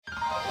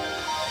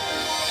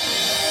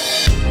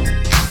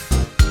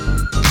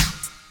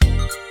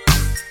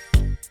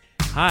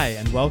Hi,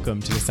 and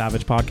welcome to the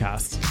Savage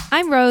Podcast.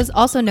 I'm Rose,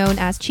 also known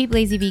as Cheap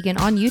Lazy Vegan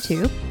on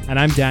YouTube. And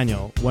I'm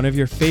Daniel, one of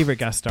your favorite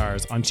guest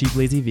stars on Cheap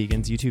Lazy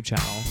Vegan's YouTube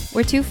channel.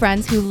 We're two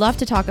friends who love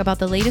to talk about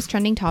the latest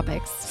trending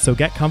topics. So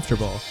get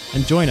comfortable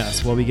and join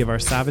us while we give our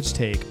savage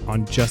take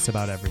on just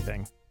about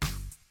everything.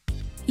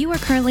 You are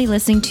currently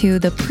listening to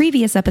the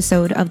previous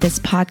episode of this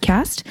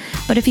podcast,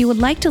 but if you would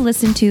like to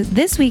listen to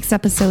this week's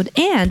episode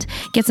and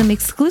get some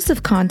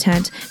exclusive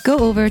content, go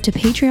over to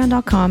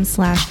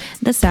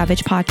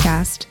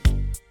patreon.com/thesavagepodcast.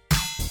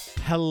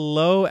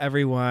 Hello,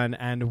 everyone,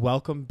 and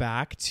welcome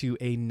back to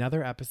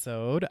another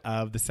episode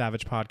of the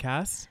Savage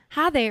Podcast.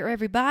 Hi there,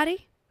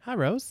 everybody. Hi,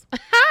 Rose.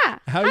 Hi.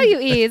 How you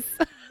is?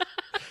 I'm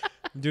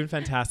doing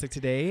fantastic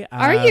today.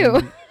 Are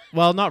you?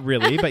 Well, not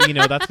really, but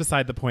that's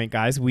beside the point,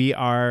 guys.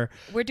 We're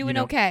doing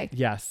okay.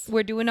 Yes.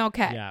 We're doing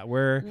okay. Yeah,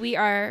 we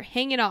are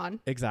hanging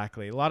on.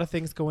 Exactly. A lot of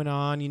things going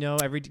on,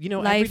 every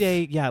Life.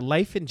 day. Yeah,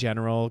 life in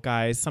general,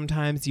 guys.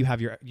 Sometimes you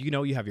have your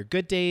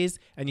good days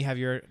and you have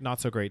your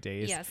not so great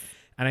days. Yes.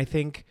 And I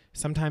think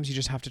sometimes you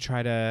just have to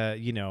try to,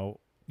 you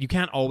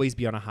can't always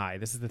be on a high.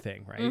 This is the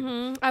thing, right?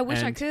 Mm-hmm. I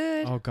wish I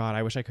could. Oh God,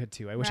 I wish I could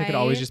too. I wish I could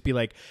always just be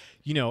like,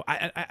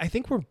 I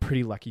think we're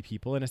pretty lucky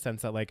people in a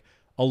sense that like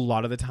a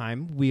lot of the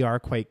time we are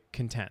quite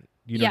content.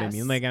 You know what I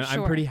mean? Like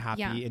I'm pretty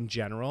happy in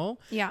general.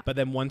 Yeah. But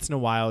then once in a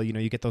while, you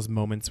get those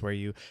moments where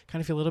you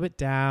kind of feel a little bit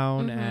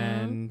down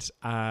and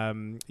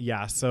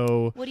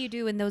so what do you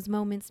do in those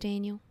moments,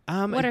 Daniel?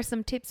 What are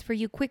some tips for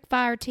you? Quick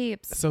fire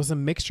tips. So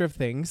some mixture of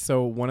things.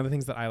 So one of the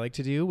things that I like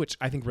to do, which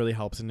I think really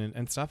helps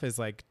and stuff, is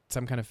like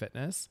some kind of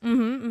fitness.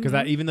 Because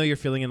that even though you're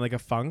feeling in like a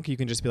funk, you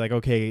can just be like,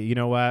 okay, you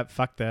know what?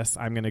 Fuck this.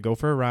 I'm gonna go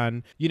for a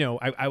run.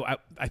 I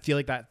feel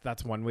like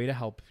that's one way to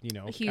help.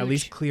 Huge. At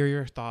least clear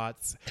your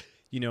thoughts.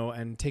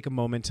 And take a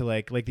moment to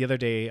like the other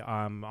day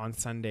on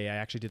Sunday, I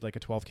actually did like a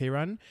 12K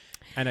run,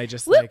 and I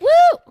just woo!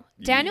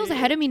 Daniel's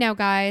ahead of me now,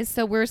 guys.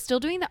 So we're still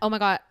doing that. Oh my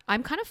God,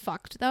 I'm kind of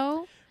fucked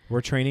though. We're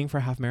training for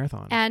a half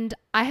marathon, and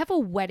I have a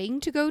wedding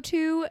to go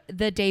to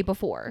the day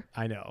before.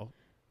 I know.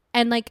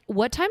 And like,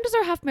 what time does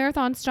our half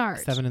marathon start?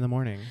 7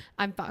 a.m.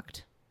 I'm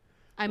fucked.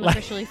 I'm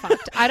officially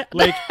fucked. Are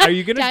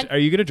you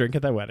gonna drink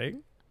at that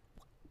wedding?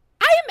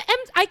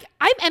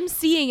 I'm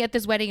emceeing at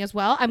this wedding as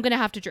well. I'm gonna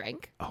have to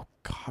drink. Oh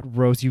God,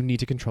 Rose, you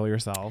need to control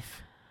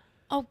yourself.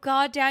 Oh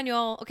God,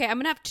 Daniel. Okay, I'm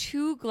gonna have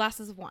 2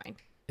 glasses of wine.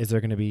 Is there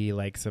gonna be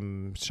like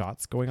some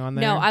shots going on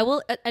there? No, I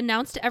will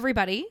announce to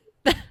everybody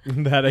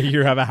that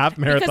you have a half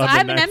marathon. Because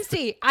I'm an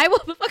MC. I will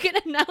fucking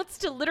announce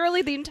to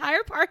literally the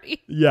entire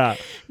party. Yeah.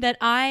 That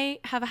I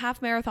have a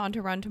half marathon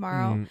to run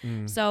tomorrow.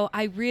 So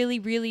I really,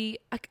 really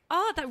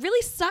that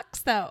really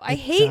sucks though. I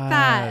hate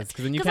that.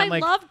 Because I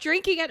love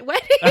drinking at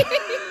weddings.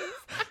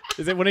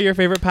 Is it one of your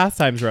favorite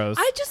pastimes, Rose?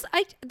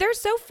 They're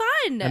so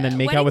fun. And then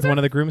make out with one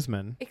of the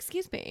groomsmen.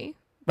 Excuse me.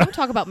 Don't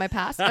talk about my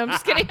past. No, I'm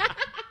just kidding.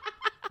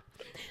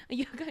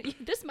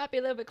 This might be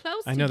a little bit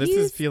close. I know this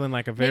is feeling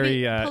like a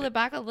very pull it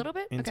back a little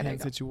bit.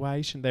 Intense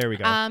situation. There we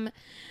go.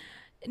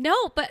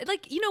 No, but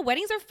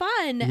weddings are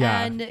fun,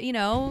 and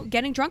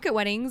getting drunk at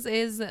weddings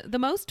is the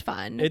most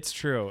fun. It's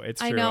true.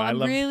 It's true. I know.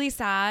 I'm really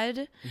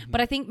sad,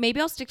 but I think maybe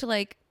I'll stick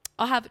to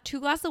I'll have 2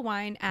 glasses of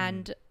wine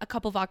and a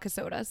couple vodka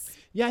sodas.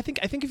 Yeah, I think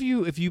if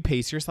you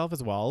pace yourself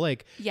as well,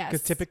 yes,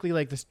 because typically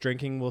this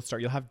drinking will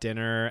start. You'll have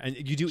dinner and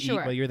you do eat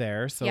while you're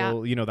there, so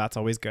that's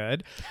always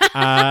good.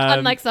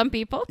 Unlike some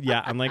people.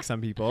 Yeah, unlike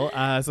some people.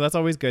 So that's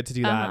always good to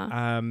do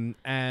that.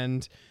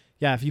 And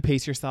yeah, if you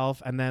pace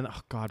yourself, and then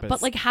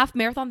but half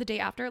marathon the day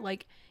after,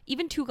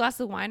 even 2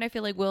 glasses of wine, I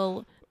feel like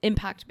will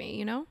impact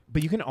me,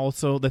 But you can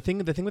also the thing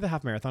with the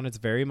half marathon, it's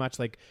very much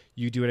like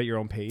you do it at your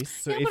own pace.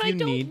 So if you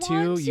need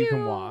to, you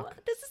can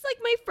walk. This is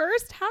my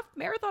first half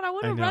marathon. I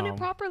want to run it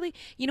properly.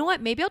 You know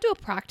what? Maybe I'll do a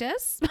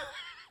practice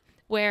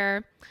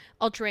where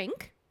I'll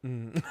drink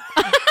and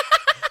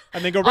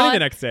then go running the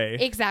next day.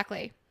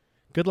 Exactly.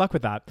 Good luck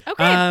with that.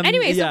 Okay.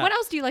 Anyway, so what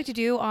else do you like to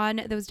do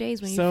on those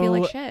days when you feel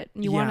like shit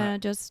and you want to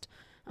just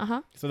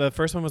So the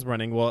first one was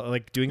running. Well,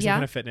 doing some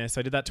kind of fitness.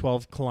 So I did that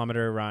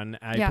 12-kilometer run.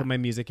 I put my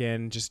music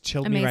in, just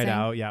chilled me right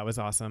out. Yeah, it was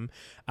awesome.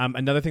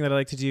 Another thing that I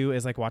like to do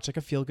is watch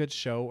a feel-good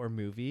show or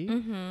movie.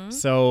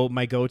 So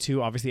my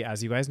go-to, obviously,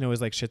 as you guys know,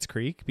 is Schitt's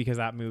Creek, because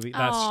that movie,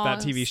 that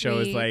TV show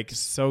is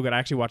so good. I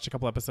actually watched a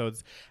couple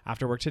episodes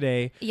after work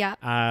today. Yeah.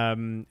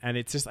 And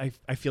it's just I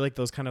feel like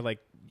those kind of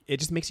it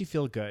just makes you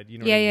feel good. You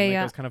know what I mean?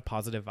 Those kind of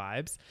positive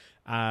vibes.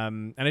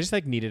 And I just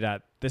needed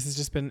that. This has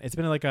just been. It's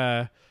been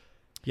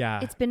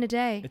yeah. It's been a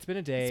day. It's been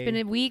a day. It's been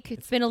a week.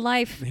 It's been a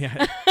life.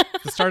 Yeah.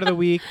 It's the start of the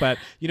week, but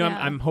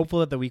I'm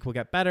hopeful that the week will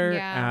get better.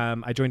 Yeah.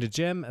 I joined a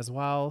gym as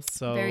well,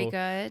 so very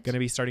good. Going to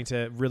be starting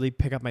to really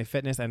pick up my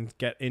fitness and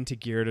get into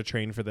gear to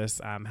train for this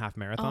half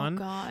marathon. Oh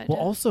God. Well,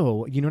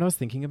 also, what I was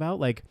thinking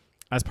about,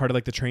 as part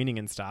of the training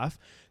and stuff.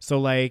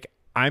 So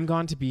I'm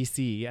gone to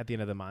BC at the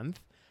end of the month.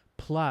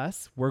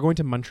 Plus, we're going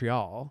to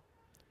Montreal.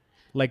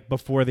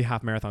 Before the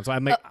half marathon. So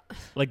I'm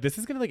this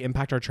is going to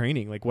impact our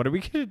training. What are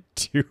we going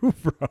to do,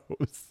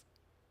 Rose?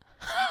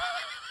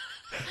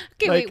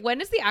 Okay, wait,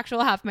 when is the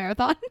actual half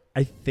marathon?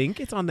 I think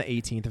it's on the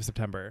 18th of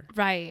September.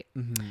 Right.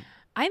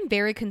 I'm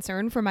very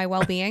concerned for my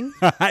well-being.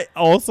 I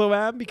also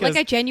am, because like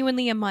I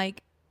genuinely am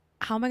like,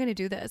 how am I going to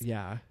do this?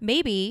 Yeah.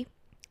 Maybe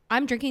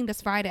I'm drinking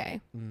this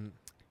Friday.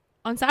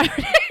 On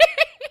Saturday.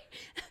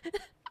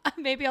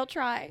 Maybe I'll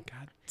try.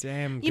 God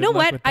damn. You know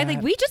what? I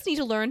think we just need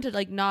to learn to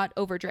like not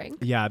overdrink.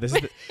 Yeah, this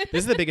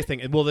is the biggest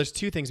thing. Well, there's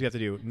two things we have to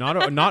do. Not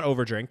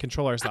overdrink,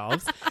 control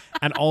ourselves,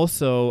 and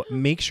also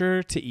make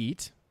sure to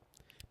eat.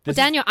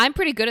 Daniel, I'm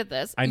pretty good at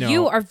this. I know.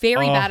 You are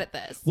very bad at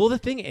this. Well, the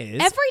thing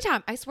is, every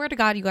time, I swear to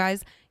God, you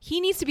guys, he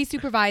needs to be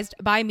supervised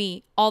by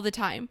me all the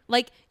time.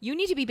 Like, you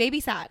need to be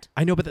babysat.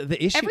 I know, but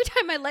the issue... Every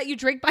time I let you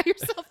drink by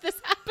yourself, this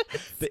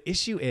happens. The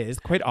issue is,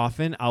 quite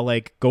often, I'll,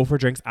 like, go for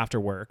drinks after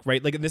work,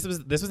 right? Like, this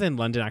was in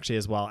London, actually,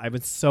 as well. I've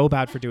been so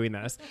bad for doing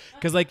this.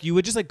 Because, like, you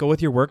would just, like, go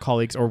with your work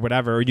colleagues or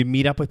whatever, or you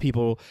meet up with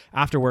people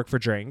after work for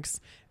drinks.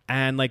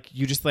 And, like,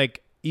 you just,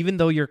 like... Even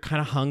though you're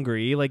kind of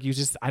hungry, like you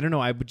just, I don't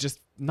know, I would just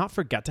not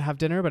forget to have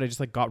dinner, but I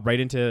just like got right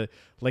into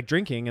like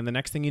drinking. And the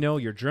next thing you know,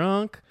 you're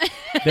drunk.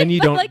 Then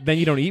you don't, then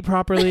you don't eat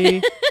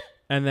properly.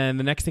 And then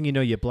the next thing you know,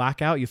 you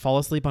black out, you fall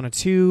asleep on a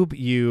tube,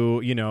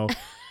 you know,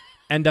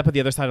 end up at the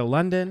other side of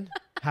London,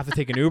 have to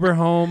take an Uber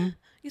home.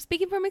 You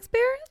speaking from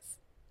experience?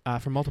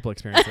 From multiple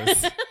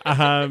experiences.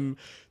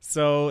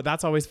 So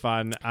that's always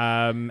fun.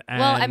 And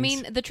well, I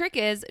mean, the trick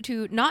is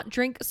to not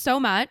drink so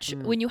much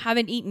when you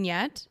haven't eaten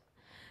yet.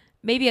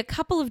 Maybe a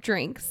couple of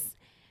drinks,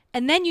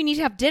 and then you need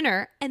to have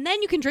dinner, and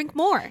then you can drink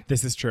more.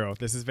 This is true.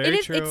 This is very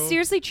true. It's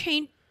seriously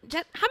changed.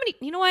 How many?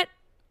 You know what?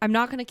 I'm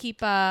not going to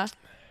keep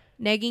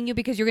nagging you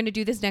because you're going to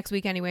do this next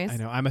week anyways. I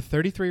know. I'm a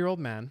 33-year-old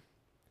man.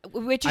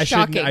 Which is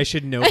shocking. I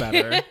should know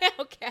better.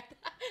 Okay.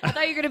 I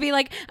thought you were going to be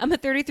like, I'm a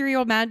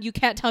 33-year-old man. You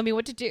can't tell me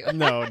what to do.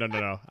 No.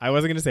 I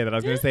wasn't going to say that. I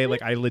was going to say,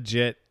 like, I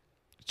legit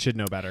should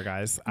know better,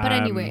 guys. But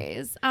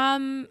anyways,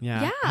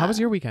 yeah. How was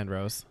your weekend,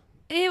 Rose?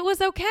 It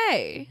was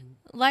okay.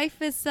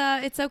 Life is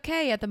it's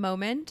okay at the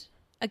moment.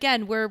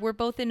 Again, we're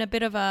both in a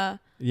bit of a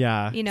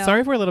you know.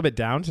 Sorry if we're a little bit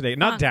down today.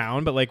 Not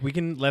down, but like we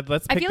can let's pick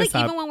this up. I feel like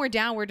even when we're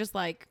down, we're just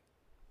like.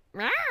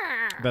 Rawr.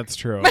 That's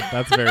true.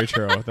 That's very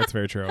true. That's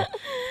very true.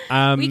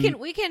 We can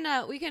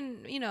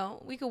you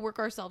know, we can work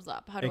ourselves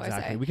up. How do I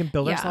say? We can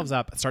build ourselves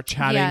up. Start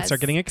chatting. Start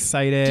getting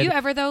excited. Do you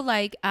ever though,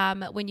 like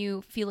when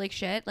you feel like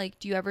shit? Like,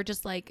 do you ever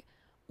just like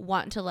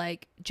want to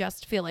like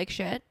just feel like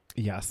shit?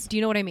 Yes. Do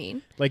you know what I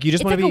mean? Like you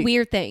just want to be... It's like a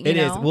weird thing. It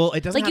you is. know? Well,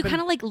 it doesn't like happen... you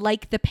kind of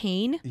like the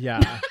pain.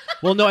 Yeah.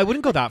 Well, no, I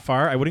wouldn't go that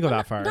far.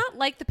 Not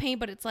like the pain,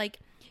 but it's like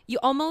you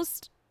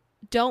almost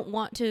don't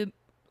want to.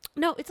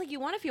 No, it's like you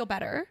want to feel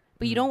better,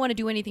 but you don't want to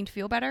do anything to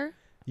feel better.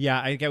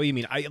 Yeah, I get what you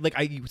mean.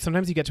 I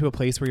sometimes you get to a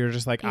place where you're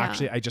just like,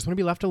 actually, I just want to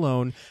be left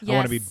alone. Yes. I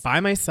want to be by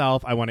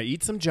myself. I want to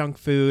eat some junk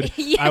food.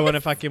 Yes. I want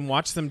to fucking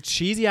watch some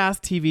cheesy ass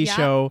TV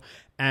show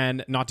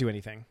and not do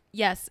anything.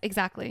 Yes,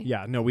 exactly.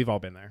 Yeah, no, we've all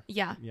been there.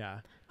 Yeah.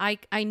 Yeah.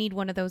 I need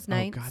one of those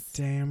nights. Oh,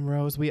 goddamn,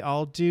 Rose. We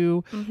all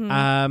do.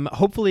 Mm-hmm.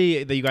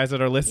 Hopefully, you guys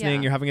that are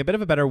listening, you're having a bit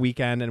of a better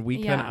weekend and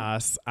week than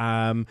us.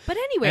 But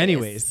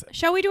anyways,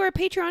 shall we do our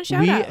Patreon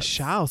shout outs? We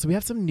shall. So we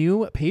have some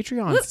new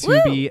Patreons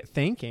to be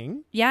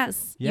thanking.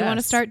 Yes. You want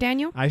to start,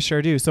 Daniel? I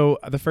sure do. So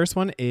the first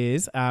one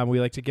is we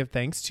like to give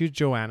thanks to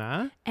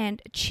Joanna. And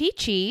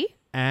Chi-Chi.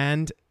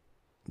 And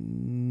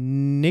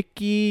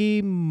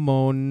Nikki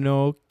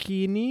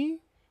Monokini.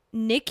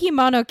 Nikki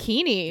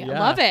Monokini. Yeah. I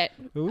love it.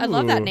 Ooh, I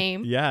love that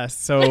name. Yes.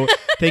 So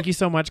thank you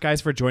so much,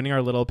 guys, for joining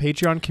our little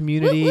Patreon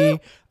community.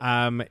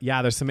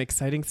 There's some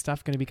exciting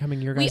stuff going to be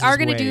coming your guys' way. We are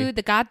going to do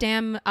the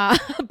goddamn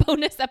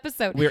bonus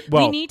episode.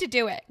 We need to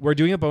do it. We're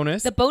doing a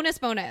bonus. The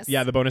bonus.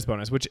 Yeah, the bonus,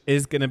 which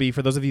is going to be,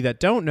 for those of you that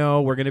don't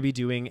know, we're going to be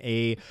doing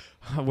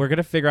we're going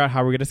to figure out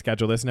how we're going to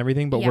schedule this and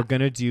everything, but we're going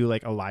to do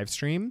like a live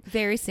stream.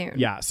 Very soon.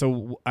 Yeah.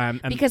 So,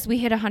 because we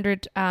hit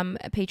 100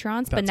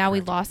 Patrons, but now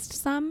we lost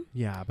some.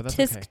 Yeah, but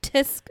that's okay.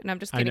 Tisk. No, I'm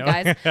just kidding,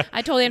 guys.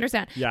 I totally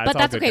understand. Yeah, but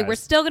that's okay. Guys. We're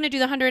still going to do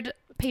the 100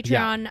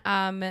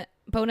 Patreon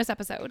bonus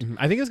episode.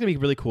 I think it's going to be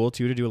really cool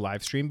too to do a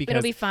live stream because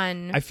it'll be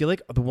fun. I feel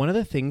like one of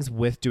the things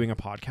with doing a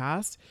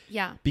podcast,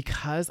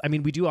 because I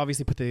mean, we do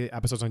obviously put the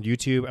episodes on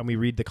YouTube and we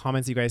read the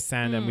comments you guys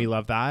send and we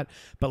love that,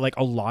 but like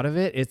a lot of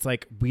it, it's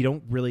like we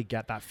don't really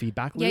get that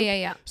feedback loop.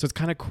 Yeah. So it's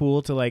kind of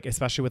cool to like,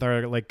 especially with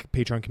our like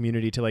Patreon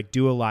community, to like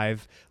do a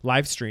live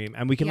stream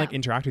and we can like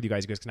interact with you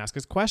guys. You guys can ask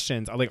us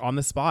questions like on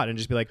the spot and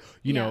just be like,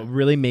 you know,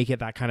 really make it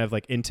that kind of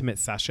like intimate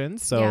session.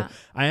 So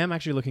I am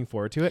actually looking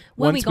forward to it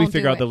once we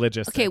figure out the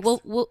logistics. Okay,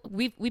 well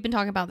we've been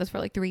talking about this for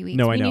like 3 weeks.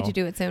 No, we I know. need to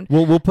do it soon.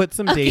 We'll put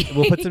some dates.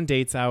 We'll put some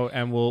dates out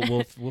and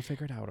we'll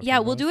figure it out. Okay,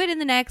 we'll do it in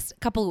the next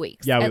couple of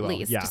weeks. Yeah, at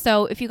least. Yeah.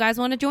 So if you guys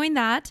want to join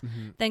that,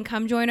 then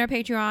come join our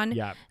Patreon.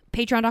 Yeah.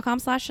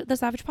 Patreon.com/The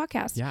Savage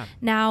Podcast. Yeah.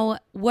 Now,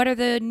 what are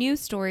the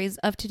news stories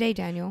of today,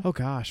 Daniel? Oh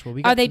gosh. Well,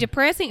 are they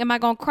depressing? Am I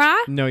gonna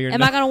cry? No, you're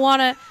not. Am I gonna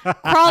want to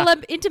crawl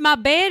up into my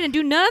bed and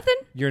do nothing?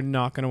 You're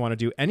not gonna want to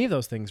do any of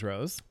those things,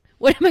 Rose.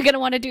 What am I going to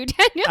want to do,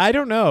 Daniel? I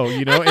don't know.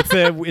 You know, it's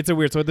a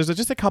weird. So there's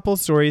just a couple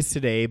stories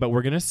today, but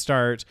we're going to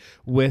start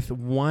with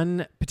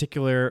one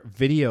particular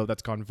video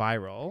that's gone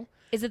viral.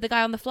 Is it the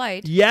guy on the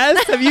flight?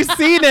 Yes. Have you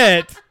seen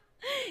it?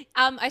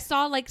 I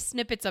saw like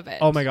snippets of it.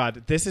 Oh my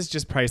God. This is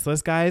just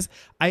priceless, guys.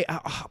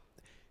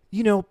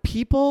 You know,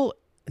 people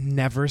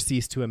never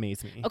cease to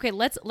amaze me. Okay,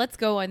 let's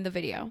go on the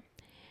video.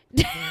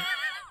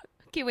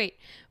 Okay, wait.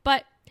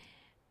 But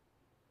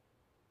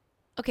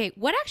okay,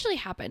 what actually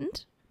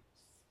happened?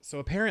 So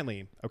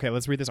apparently, okay,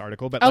 let's read this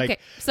article. But okay,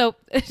 so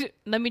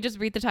let me just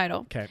read the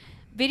title. Okay.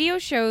 Video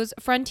shows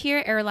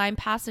Frontier airline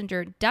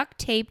passenger duct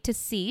taped to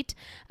seat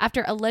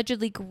after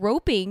allegedly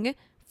groping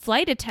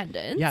flight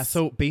attendants. Yeah,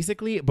 so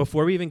basically,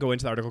 before we even go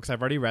into the article, because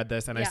I've already read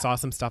this and I saw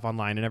some stuff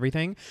online and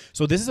everything.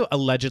 So this is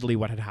allegedly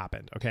what had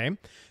happened, okay?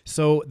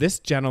 So this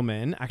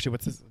gentleman, actually,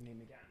 what's his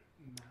name again?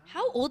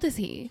 How old is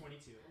he?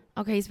 22.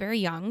 Okay, he's very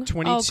young.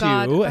 22. Oh,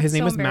 God, his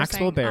name was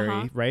Maxwell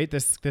Berry, right?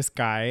 This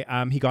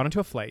guy, he got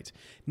into a flight.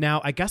 Now,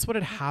 I guess what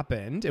had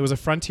happened, it was a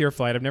Frontier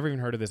flight. I've never even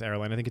heard of this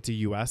airline. I think it's a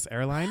U.S.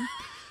 airline.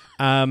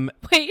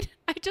 Wait,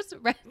 I just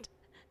read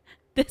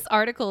this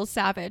article is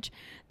savage.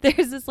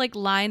 There's this like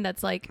line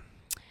that's like,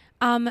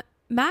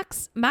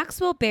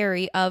 Maxwell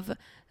Berry of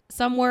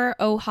somewhere,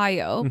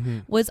 Ohio,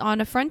 was on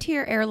a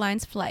Frontier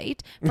Airlines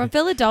flight from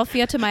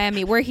Philadelphia to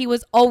Miami, where he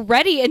was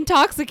already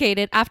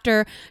intoxicated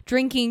after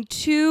drinking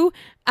 2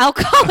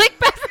 alcoholic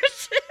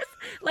beverages.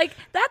 Like,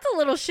 that's a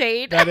little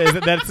shade.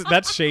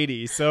 That's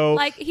shady. So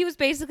like, he was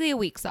basically a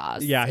weak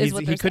sauce. Yeah, he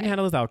couldn't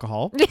handle his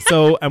alcohol.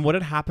 So, and what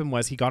had happened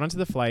was he got onto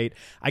the flight.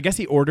 I guess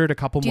he ordered a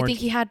couple more. Do you think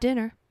he had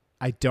dinner?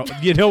 I don't.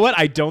 You know what?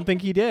 I don't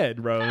think he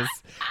did, Rose.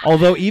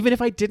 Although even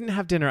if I didn't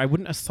have dinner, I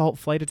wouldn't assault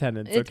flight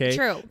attendants. Okay, it's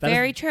true.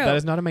 Very true. That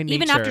is not in my nature.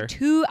 Even after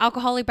 2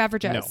 alcoholic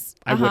beverages.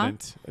 No, I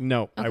wouldn't.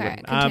 No, okay, I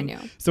wouldn't. Continue.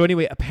 So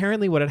anyway,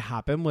 apparently what had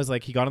happened was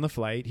like he got on the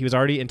flight. He was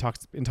already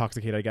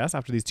intoxicated, I guess,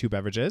 after these 2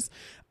 beverages.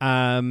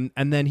 And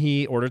then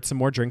he ordered some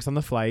more drinks on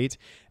the flight.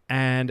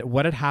 And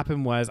what had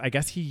happened was, I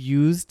guess he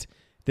used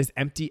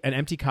an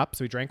empty cup,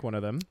 so he drank one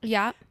of them.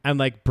 Yeah. And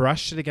like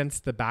brushed it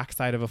against the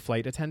backside of a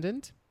flight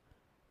attendant.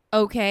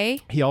 Okay.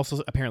 He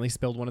also apparently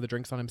spilled one of the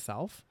drinks on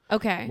himself.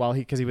 Okay.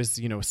 Because he was,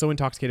 so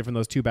intoxicated from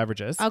those 2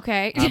 beverages.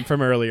 Okay.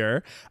 From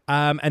earlier.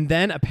 And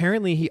then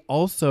apparently he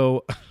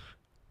also,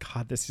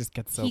 God, this just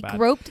gets so bad. He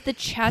groped the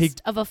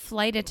chest of a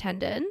flight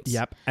attendant.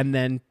 Yep. And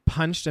then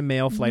punched a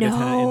male flight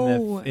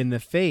attendant in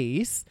the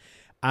face.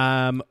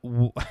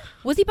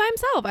 Was he by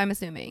himself? I'm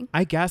assuming.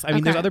 I guess. I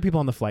mean, there's other people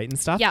on the flight and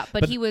stuff. Yeah,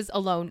 but he was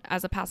alone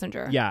as a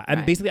passenger. Yeah,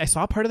 and basically, I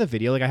saw part of the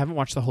video. Like, I haven't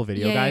watched the whole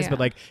video, guys, but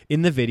like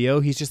in the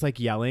video, he's just like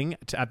yelling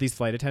at these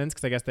flight attendants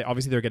because I guess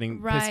they're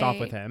getting pissed off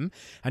with him,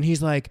 and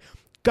he's like,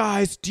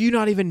 guys, do you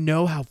not even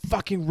know how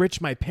fucking rich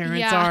my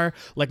parents are?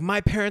 Like, my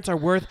parents are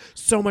worth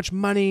so much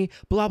money,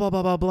 blah, blah,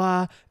 blah, blah,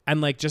 blah. And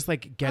like, just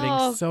like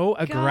getting so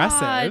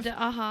aggressive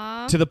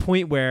to the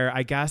point where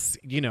I guess,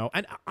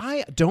 and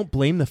I don't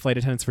blame the flight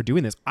attendants for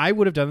doing this. I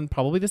would have done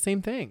probably the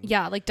same thing.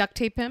 Yeah. Like duct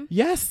tape him.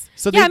 Yes.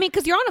 So I mean,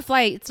 cause you're on a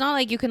flight. It's not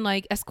like you can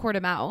like escort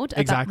him out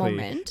at that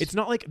moment. It's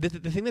not like the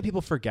thing that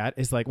people forget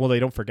is like, well, they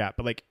don't forget,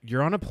 but like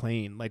you're on a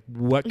plane. Like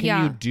what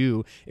can you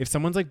do if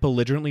someone's like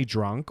belligerently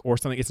drunk or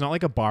something? It's not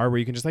like a bar where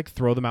you can just like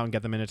throw them out and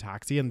get them in a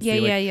taxi and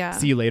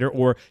see you later,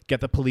 or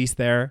get the police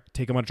there,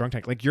 take them on a drunk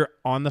tank. Like you're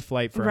on the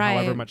flight for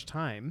however much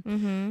time.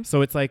 Mm-hmm.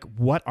 So it's like,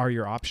 what are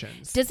your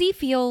options? Does he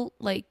feel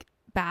like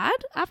bad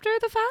after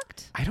the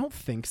fact? I don't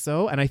think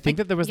so. And I think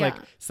that there was like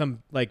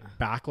some like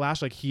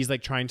backlash. Like he's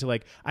like trying to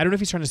like, I don't know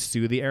if he's trying to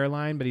sue the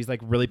airline, but he's like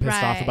really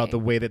pissed off about the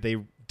way that they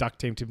duct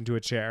taped him to a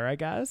chair, I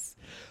guess.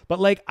 But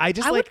like, I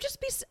would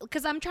just be,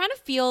 because I'm trying to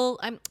feel,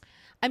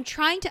 I'm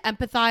trying to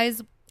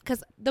empathize,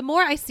 because the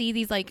more I see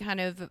these like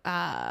kind of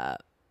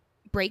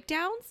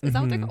breakdowns, is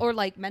that what they're, or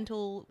like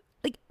mental,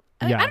 like,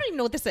 I don't even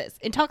know what this is.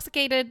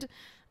 Intoxicated,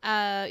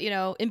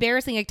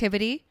 embarrassing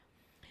activity.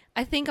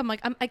 I think I'm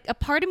a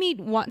part of me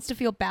wants to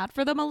feel bad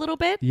for them a little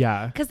bit.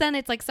 Yeah. Because then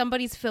it's like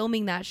somebody's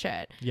filming that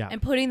shit. Yeah.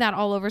 And putting that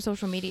all over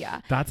social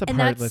media. That's a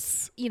part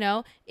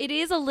it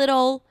is a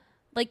little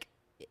like,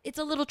 it's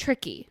a little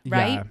tricky,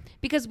 right? Yeah.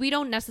 Because we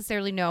don't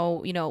necessarily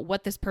know,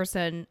 what this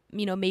person,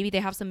 maybe they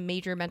have some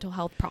major mental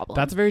health problem.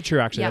 That's very true,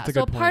 actually. That's a good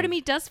point. So part of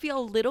me does feel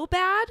a little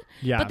bad.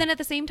 Yeah. But then at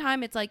the same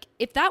time, it's like,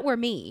 if that were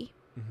me,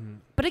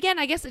 but again,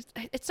 I guess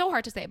it's so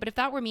hard to say, but if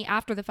that were me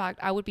after the fact,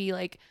 I would be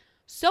like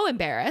so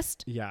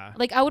embarrassed. Yeah.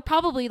 Like I would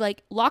probably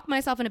like lock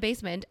myself in a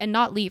basement and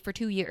not leave for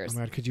 2 years. Oh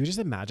my God, could you just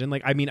imagine?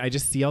 Like, I mean, I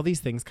just see all these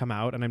things come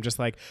out and I'm just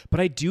like, but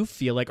I do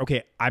feel like,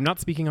 okay, I'm not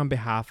speaking on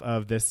behalf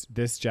of this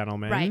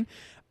gentleman. Right.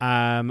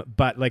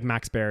 But like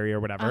Max Berry or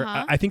whatever,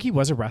 I think he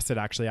was arrested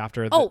actually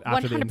after.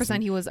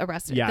 100% he was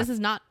arrested. Yeah.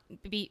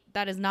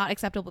 That is not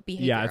acceptable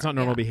behavior. Yeah, it's not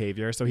normal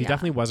behavior. So he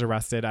definitely was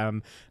arrested.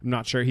 I'm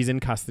not sure. He's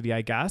in custody,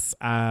 I guess.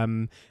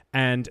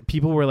 And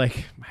people were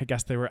like, I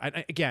guess they were,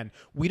 again,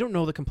 we don't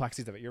know the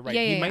complexities of it. You're right.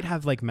 He might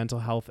have like mental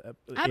health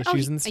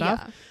issues and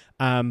stuff.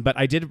 Yeah. But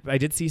I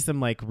did see some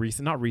like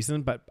not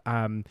recent, but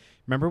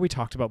remember we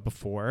talked about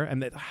before,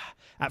 and that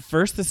at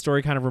first the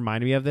story kind of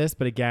reminded me of this,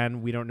 but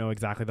again, we don't know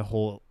exactly the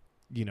whole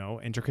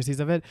intricacies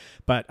of it.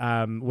 But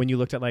when you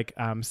looked at like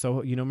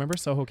Soho, remember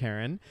Soho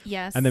Karen?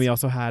 Yes. And then we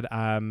also had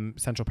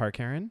Central Park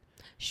Karen.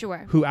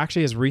 Sure. Who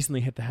actually has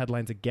recently hit the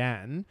headlines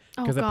again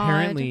because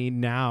apparently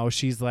now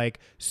she's like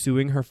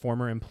suing her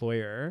former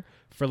employer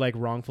for like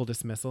wrongful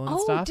dismissal and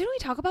stuff. Oh, didn't we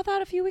talk about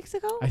that a few weeks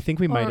ago? I think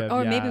we might have.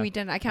 Or maybe we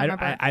didn't. I can't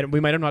remember. We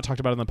might have not talked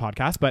about it on the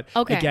podcast, but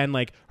again,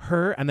 like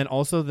her, and then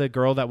also the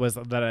girl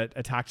that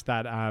attacked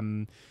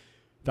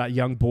that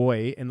young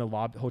boy in the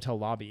hotel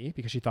lobby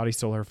because she thought he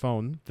stole her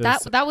phone.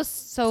 That was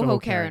Soho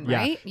Karen,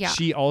 right? Yeah.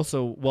 She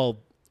also,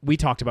 we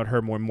talked about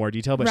her more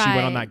detail, but she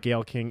went on that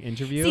Gayle King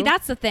interview. See,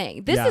 that's the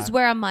thing. This is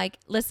where I'm like,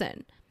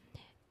 listen.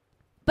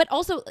 But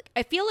also,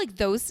 I feel like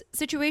those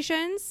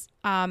situations,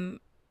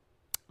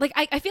 like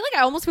I feel like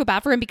I almost feel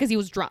bad for him because he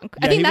was drunk.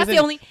 I think that's the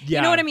only,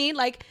 you know what I mean?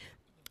 Like,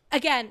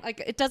 again,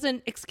 like it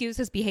doesn't excuse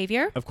his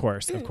behavior. Of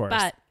course.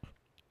 But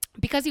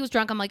because he was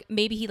drunk, I'm like,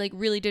 maybe he like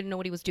really didn't know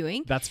what he was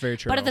doing. That's very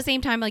true. But at the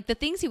same time, like the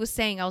things he was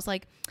saying, I was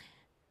like,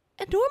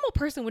 a normal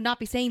person would not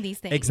be saying these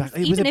things.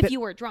 Exactly. Even if you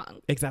were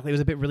drunk. Exactly.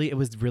 It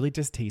was really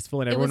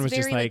distasteful, and everyone was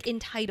very, just like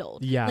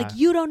entitled. Yeah. Like,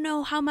 you don't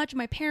know how much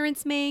my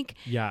parents make.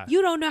 Yeah.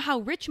 You don't know how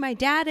rich my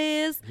dad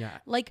is. Yeah.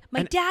 Like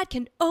my dad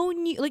can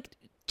own you. Like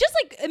just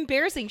like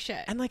embarrassing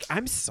shit. And like,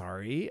 I'm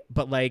sorry,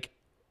 but like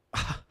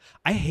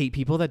I hate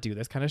people that do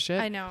this kind of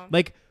shit. I know.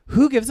 Like,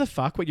 who gives a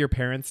fuck what your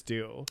parents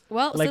do?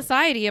 Well, like,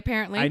 society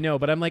apparently. I know,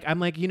 but I'm like,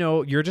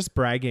 you're just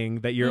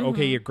bragging that you're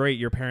okay. You're great.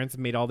 Your parents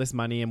made all this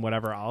money and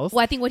whatever else.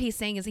 Well, I think what he's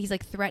saying is he's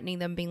like threatening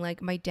them, being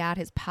like, my dad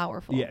is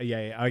powerful.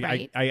 Yeah.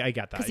 I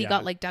get that because he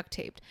got like duct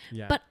taped.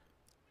 Yeah. But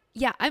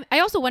yeah,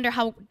 I also wonder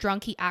how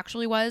drunk he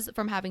actually was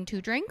from having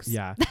 2 drinks.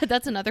 Yeah.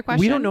 That's another question.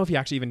 We don't know if he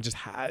actually even just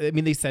had. I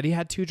mean, they said he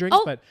had 2 drinks,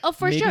 but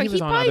for maybe sure. he was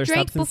on other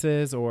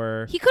substances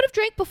or he could have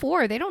drank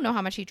before. They don't know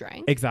how much he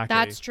drank. Exactly.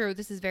 That's true.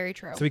 This is very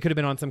true. So he could have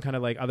been on some kind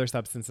of like other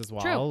substance as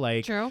well. True.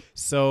 Like, true.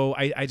 So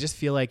I just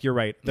feel like you're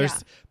right.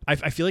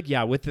 I feel like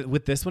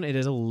with this one it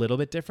is a little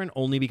bit different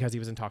only because he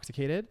was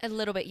intoxicated. A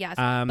little bit, yes.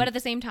 But at the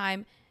same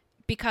time,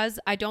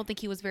 because I don't think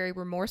he was very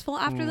remorseful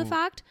after the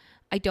fact,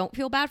 I don't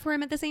feel bad for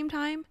him at the same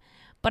time.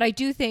 But I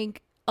do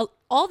think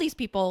all these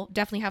people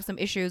definitely have some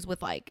issues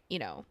with like,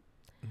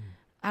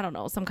 I don't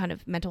know, some kind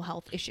of mental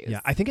health issues. Yeah,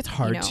 I think it's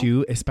hard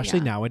too,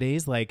 especially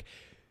nowadays. Like,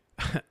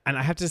 and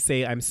I have to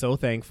say, I'm so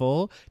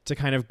thankful to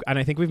kind of, and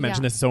I think we've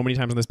mentioned this so many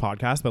times on this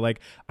podcast, but like,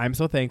 I'm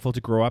so thankful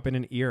to grow up in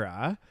an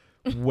era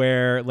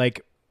where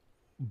like,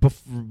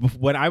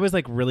 when I was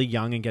like really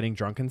young and getting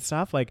drunk and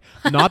stuff, like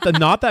not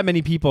that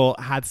many people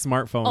had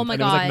smartphones. Oh my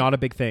God. It was like not a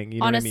big thing.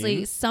 You know Honestly, what I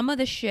mean? some of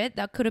the shit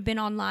that could have been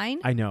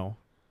online. I know.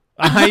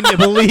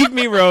 Believe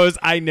me, Rose,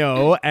 I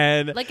know.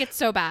 And like, it's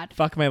so bad.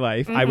 Fuck my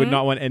life. I would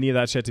not want any of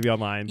that shit to be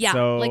online. Yeah.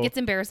 So, like, it's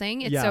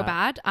embarrassing. It's so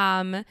bad.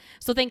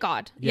 So thank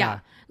God. Yeah.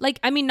 Like,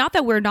 I mean, not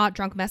that we're not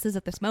drunk messes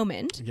at this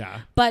moment. Yeah.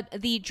 But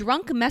the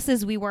drunk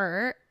messes we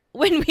were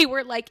when we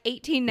were like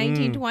 18,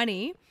 19,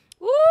 20.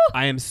 Woo!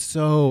 I am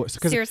so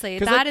seriously,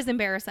 that is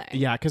embarrassing.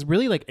 Yeah, because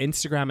really like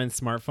Instagram and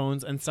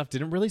smartphones and stuff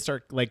didn't really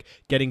start like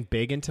getting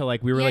big until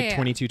like we were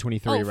 22,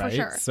 23, right? For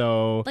sure.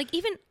 So like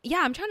even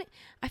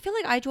I feel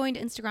like I joined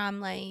Instagram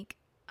like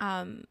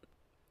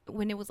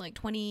when it was like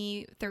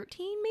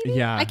 2013 maybe.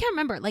 Yeah. I can't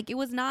remember. Like it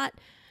was not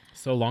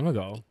so long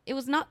ago. It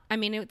was not, I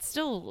mean, it's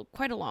still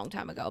quite a long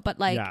time ago, but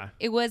like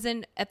it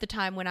wasn't at the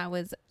time when I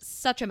was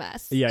such a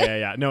mess.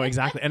 Yeah. No,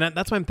 exactly. And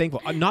that's why I'm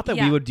thankful. Not that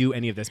we would do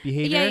any of this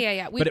behavior.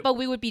 Yeah. But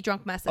we would be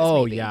drunk messes.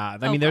 Oh, maybe. Yeah.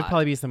 I mean, there'd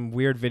probably be some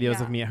weird videos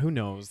of me. Who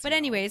knows? But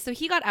anyway, so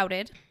he got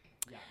outed.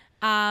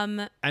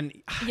 And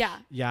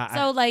yeah.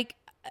 So like,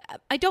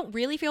 I don't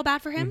really feel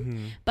bad for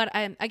him, but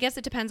I guess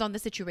it depends on the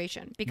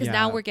situation because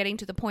now we're getting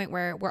to the point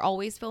where we're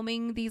always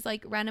filming these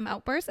like random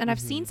outbursts. And I've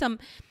seen some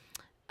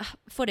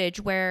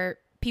footage where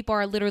people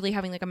are literally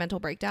having like a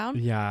mental breakdown.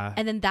 Yeah.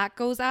 And then that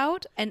goes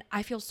out and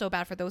I feel so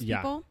bad for those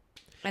people.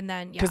 And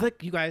then, because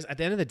like you guys, at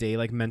the end of the day,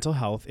 like mental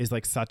health is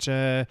like such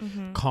a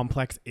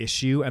complex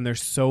issue, and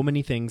there's so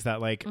many things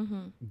that like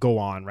go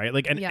on, right?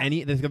 Like, and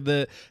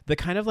the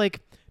kind of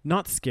like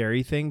not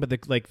scary thing, but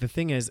the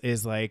thing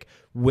is like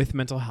with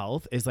mental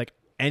health is like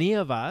any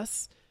of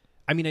us.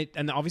 I mean,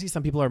 and obviously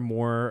some people are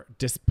more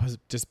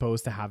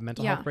disposed to have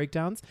mental health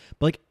breakdowns,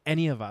 but like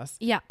any of us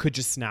could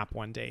just snap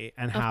one day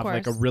and have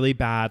like a really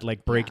bad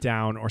like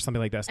breakdown or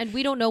something like this. And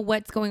we don't know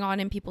what's going on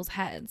in people's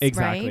heads.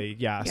 Exactly. Right?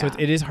 Yeah. So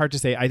it is hard to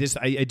say. I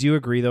do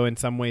agree though, in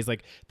some ways,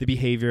 like the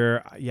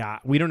behavior. Yeah.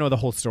 We don't know the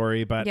whole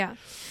story, but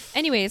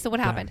anyway, so what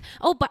happened?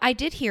 Oh, but I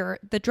did hear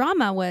the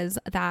drama was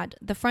that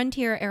the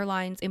Frontier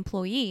Airlines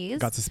employees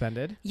got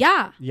suspended.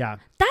 Yeah.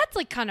 That's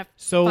like kind of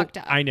so fucked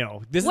up. I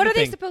know. What are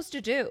they supposed to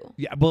do?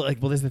 Yeah.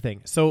 Well, this is the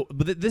thing. So,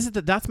 but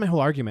that's my whole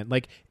argument.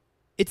 Like,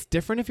 it's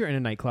different if you're in a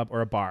nightclub or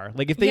a bar.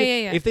 Like if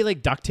they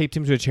like duct taped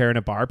him to a chair in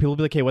a bar, people will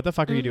be like, "Hey, what the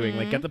fuck are you doing?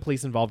 Like, get the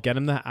police involved, get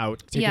him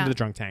out, take him to the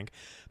drunk tank."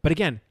 But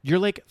again, you're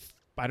like,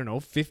 I don't know,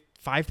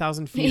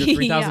 5,000 feet or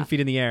 3,000 feet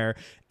in the air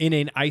in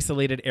an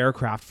isolated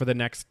aircraft for the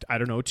next, I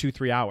don't know,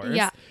 2-3 hours.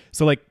 Yeah.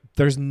 So like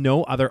there's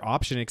no other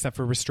option except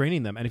for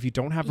restraining them. And if you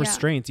don't have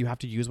restraints, you have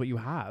to use what you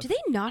have. Do they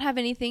not have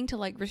anything to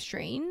like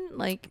restrain?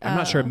 Like, I'm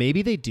not sure.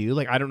 Maybe they do.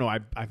 Like, I don't know.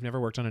 I've never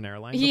worked on an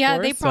airline before. Yeah,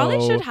 they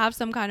probably should have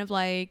some kind of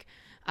like,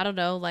 I don't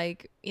know,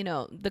 like, you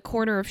know, the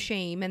corner of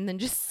shame and then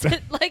just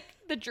sit like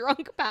the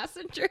drunk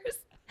passengers.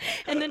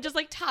 And then just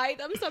like tie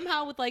them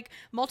somehow with like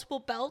multiple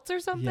belts or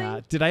something. Yeah.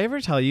 Did I ever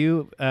tell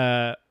you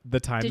the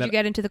time Did you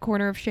get into the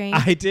corner of shame?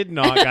 I did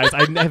not, guys.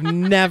 I have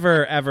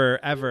never, ever,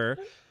 ever.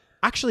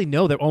 Actually,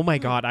 no. Oh my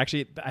God.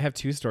 Actually, I have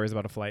 2 stories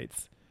about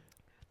flights.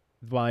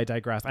 While I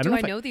digress. I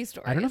don't know these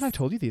stories. I don't know if I've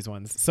told you these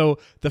ones. So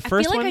the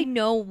first one. I feel like I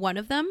know one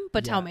of them,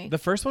 but tell me. The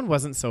first one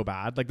wasn't so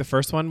bad. Like the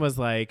first one was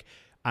like,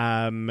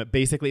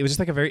 basically it was just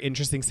like a very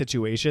interesting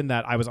situation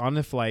that I was on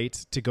the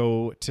flight to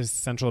go to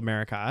Central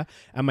America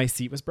and my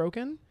seat was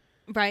broken.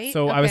 Right.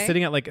 So I was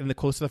sitting at like in the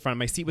close to the front.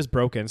 My seat was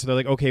broken. So they're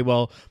like, okay,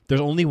 well,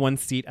 there's only one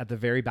seat at the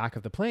very back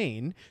of the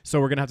plane. So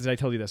we're going to have to, did I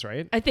tell you this,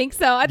 right? I think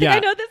so. I think I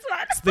know this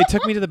one. So they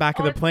took me to the back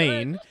of the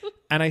plane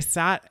and I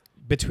sat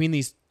between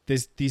these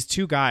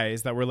 2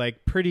 guys that were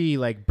like pretty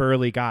like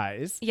burly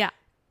guys. Yeah.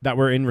 That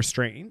were in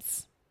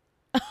restraints.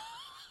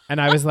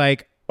 And I was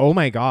like, oh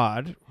my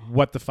God,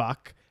 what the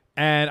fuck?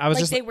 And I was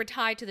like just they were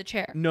tied to the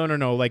chair. No.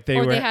 Like they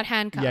they had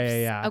handcuffs.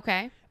 Yeah.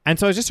 Okay. And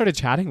so I just started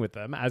chatting with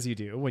them as you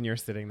do when you're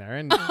sitting there.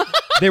 And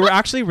they were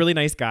actually really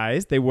nice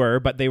guys. They were,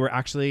 but they were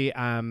actually,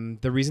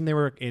 the reason they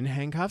were in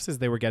handcuffs is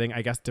they were getting,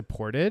 I guess,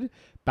 deported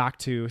back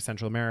to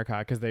Central America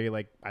because they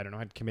like, I don't know,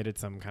 had committed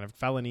some kind of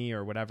felony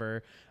or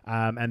whatever.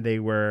 And they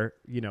were,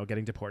 you know,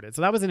 getting deported.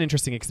 So that was an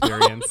interesting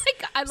experience. Oh my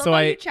God. I love how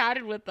you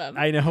chatted with them.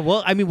 I know.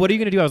 Well, I mean, what are you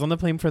going to do? I was on the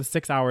plane for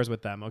 6 hours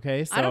with them.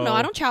 Okay. So I don't know.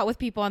 I don't chat with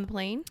people on the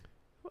plane.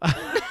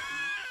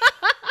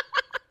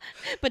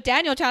 But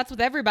Daniel chats with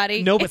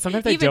everybody. No, but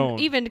sometimes I don't.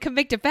 Even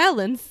convicted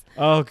felons.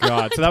 Oh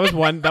God! So that was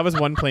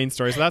one plane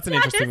story. So that's an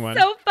interesting one.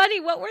 So funny.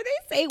 What were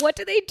they saying? What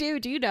do they do?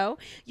 Do you know?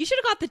 You should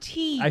have got the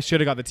tea. I should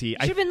have got the tea.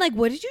 I should have been like,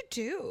 "What did you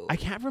do?" I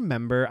can't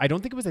remember. I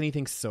don't think it was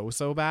anything so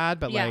bad,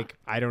 but like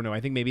I don't know.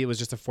 I think maybe it was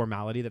just a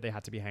formality that they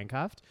had to be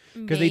handcuffed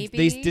because they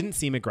didn't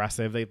seem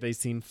aggressive. They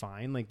seemed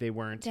fine. Like they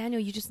weren't.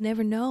 Daniel, you just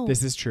never know.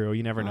 This is true.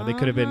 You never know. They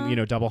could have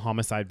been double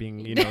homicide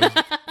being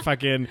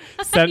fucking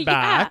sent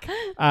back.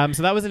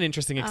 So that was an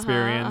interesting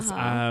experience.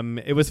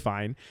 It was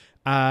fine.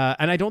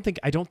 And I don't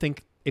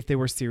think if they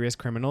were serious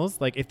criminals,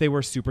 like if they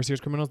were super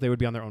serious criminals, they would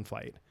be on their own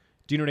flight.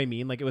 Do you know what I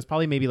mean? Like it was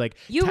probably maybe like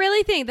you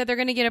really think that they're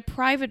going to get a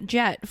private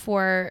jet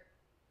for?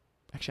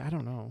 Actually, I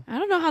don't know. I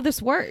don't know how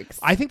this works.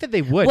 I think that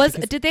they would.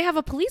 Did they have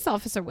a police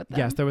officer with them?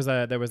 Yes, there was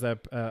a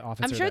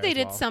officer. I'm sure they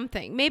did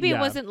something. Maybe it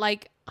wasn't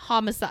like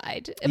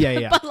homicide.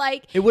 Yeah. But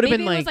like it would have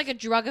been it was like a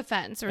drug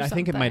offense or something. I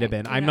think it might have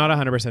been. I'm not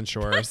 100%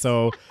 sure.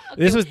 So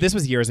this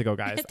was years ago,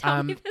 guys.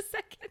 Tell me the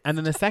second. And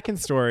then the second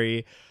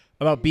story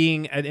about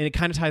being, and it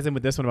kind of ties in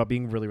with this one about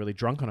being really, really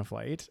drunk on a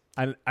flight.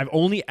 I've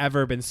only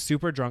ever been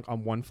super drunk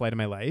on one flight in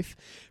my life,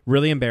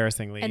 really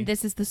embarrassingly. And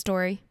this is the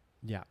story.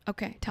 Yeah.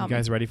 Okay, tell me. You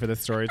guys ready for this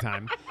story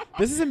time?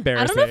 This is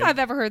embarrassing. I don't know if I've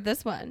ever heard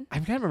this one. I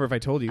can't remember if I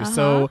told you.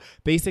 So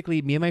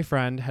basically, me and my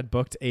friend had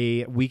booked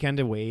a weekend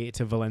away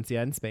to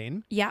Valencia in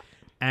Spain. Yeah.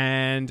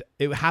 And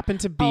it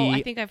happened to be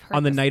I think I've heard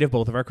on the night of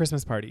both of our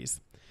Christmas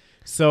parties.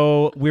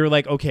 So we were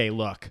like, okay,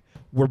 look,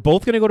 we're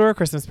both going to go to our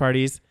Christmas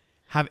parties,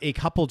 have a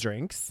couple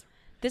drinks.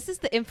 This is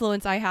the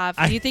influence I have.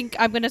 Do you think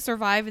I'm going to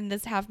survive in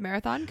this half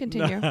marathon?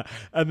 Continue.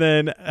 And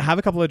then have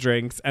a couple of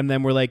drinks. And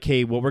then we're like,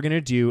 hey, what we're going to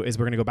do is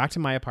we're going to go back to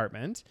my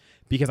apartment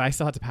because I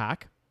still had to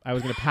pack. I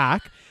was going to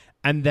pack.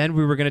 And then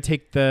we were going to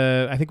take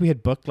I think we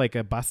had booked like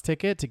a bus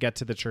ticket to get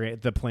to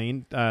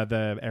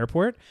the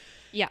airport.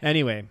 Yeah.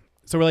 Anyway,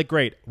 so we're like,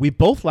 great. We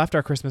both left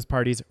our Christmas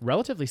parties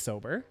relatively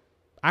sober.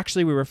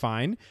 Actually, we were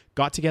fine.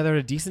 Got together at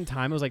a decent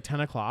time. It was like 10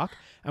 o'clock.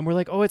 And we're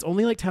like, oh, it's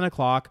only like 10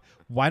 o'clock.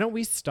 Why don't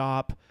we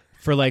stop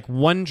for like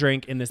one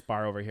drink in this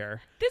bar over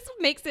here? This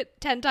makes it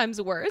 10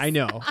 times worse. I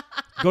know.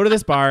 Go to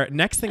this bar.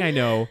 Next thing I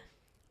know,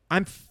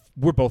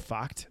 we're both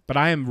fucked, but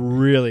I am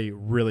really,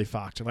 really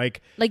fucked.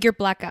 Like you're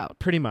blackout.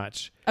 Pretty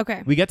much.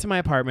 Okay. We get to my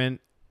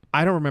apartment.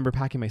 I don't remember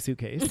packing my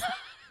suitcase.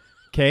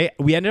 Okay.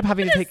 We ended up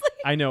having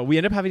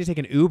to take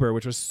an Uber,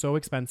 which was so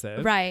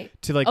expensive. Right.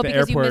 To like the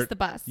because airport. You missed the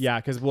bus.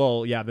 Yeah. Because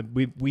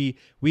we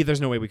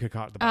there's no way we could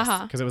caught the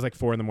bus because it was like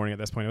 4 a.m. at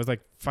this point. It was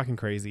like fucking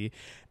crazy.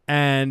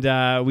 And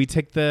we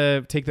take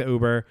the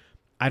Uber.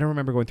 I don't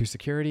remember going through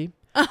security.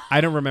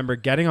 I don't remember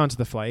getting onto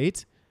the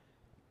flight.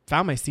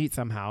 Found my seat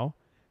somehow.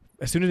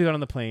 As soon as we got on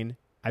the plane,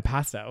 I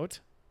passed out.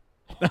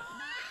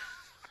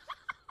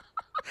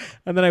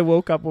 And then I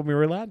woke up when we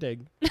were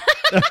landing.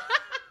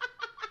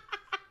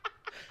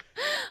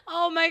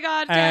 Oh my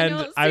God,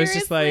 Daniel. And I was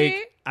just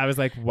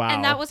like, wow.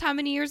 And that was how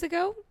many years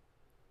ago?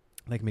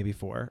 Like maybe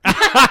 4.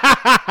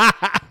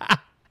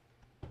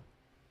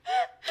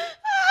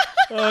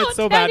 Oh, it's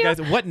so bad, guys.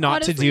 What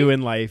not to do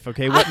in life,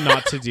 okay? What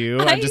not to do.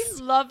 I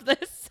love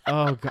this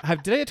Oh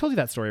God. Did I told you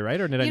that story, right?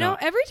 Or did I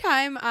not? Every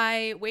time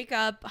I wake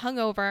up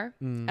hungover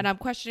and I'm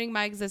questioning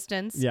my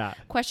existence,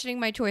 questioning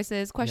my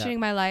choices, questioning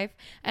my life,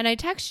 and I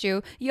text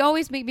you, you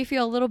always make me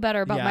feel a little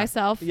better about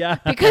myself. Yeah.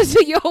 Because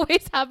you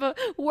always have a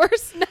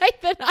worse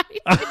night than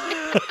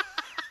I do.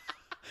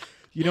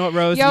 You know what,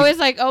 Rose? You're always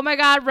like, oh my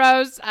God,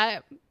 Rose.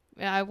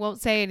 I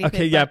won't say anything.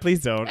 Okay, yeah,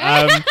 please don't.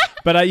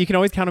 But you can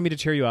always count on me to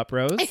cheer you up,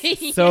 Rose.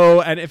 So,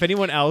 and if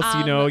anyone else,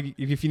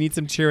 if you need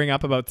some cheering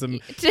up about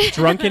some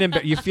drunken,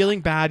 you're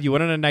feeling bad, you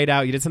went on a night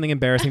out, you did something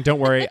embarrassing, don't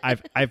worry.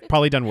 I've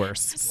probably done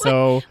worse.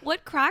 So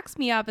what cracks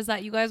me up is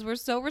that you guys were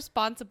so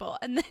responsible,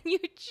 and then you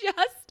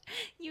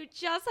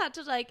just had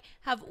to like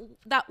have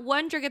that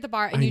one drink at the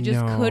bar, and you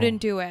just couldn't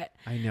do it.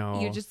 I know.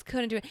 You just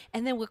couldn't do it.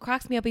 And then what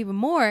cracks me up even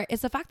more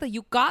is the fact that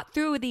you got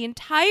through the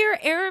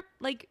entire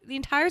the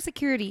entire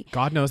security.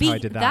 God knows how I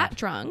did that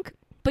drunk.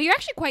 But you're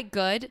actually quite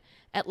good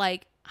at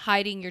like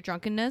hiding your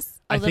drunkenness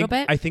a little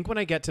bit. I think when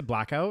I get to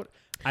blackout,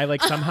 I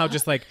like somehow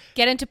just like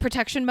get into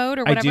protection mode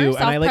or whatever. I do.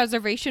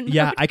 Self-preservation mode.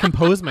 Yeah, I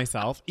compose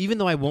myself, even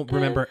though I won't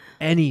remember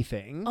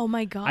anything. Oh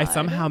my God. I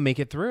somehow make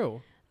it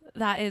through.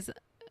 That is...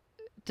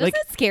 Does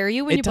it scare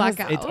you when you black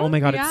out? Oh my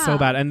God, it's so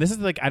bad. And this is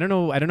like, I don't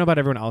know about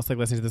everyone else like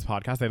listening to this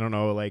podcast. I don't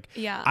know, like,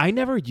 I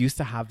never used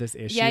to have this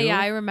issue. Yeah,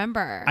 I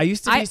remember. I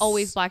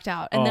always blacked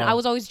out. And then I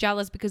was always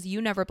jealous because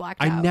you never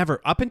blacked out. I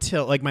never, up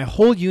until like my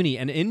whole uni.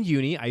 And in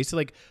uni, I used to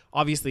like,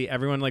 obviously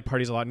everyone like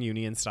parties a lot in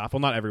uni and stuff. Well,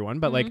 not everyone,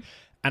 but like,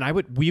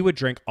 and we would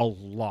drink a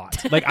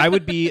lot. Like I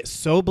would be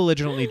so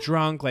belligerently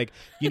drunk, like,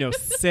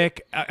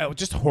 sick,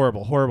 just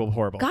horrible.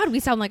 God, we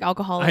sound like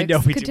alcoholics. I know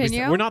we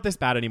Continue. do. We're not this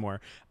bad anymore.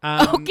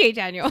 Okay,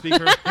 Daniel.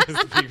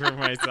 Speak for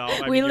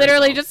myself. We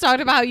literally just talked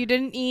about how you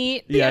didn't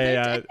eat the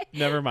other day.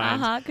 Never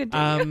mind.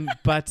 Continue.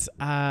 But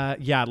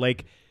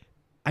like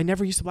I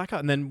never used to black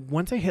out. And then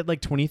once I hit like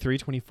 23,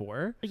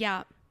 24.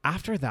 Yeah.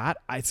 After that,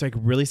 it's like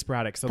really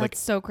sporadic. So that's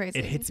so crazy.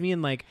 It hits me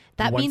in like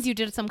that means you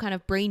did some kind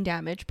of brain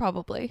damage,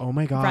 probably. Oh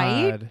my God!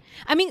 Right?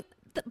 I mean,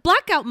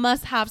 blackout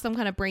must have some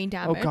kind of brain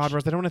damage. Oh God,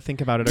 Rose, I don't want to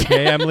think about it.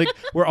 Okay, I'm like,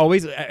 we're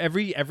always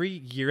every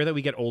year that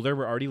we get older,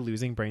 we're already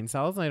losing brain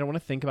cells, and I don't want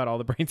to think about all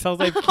the brain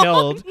cells I've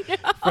killed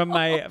from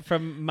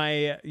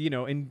my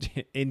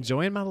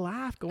enjoying my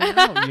life going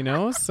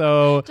out.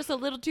 So just a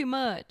little too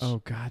much.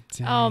 Oh God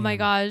damn. Oh my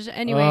gosh.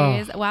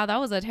 Anyways, wow,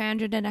 that was a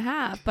tangent and a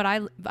half, but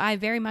I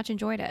very much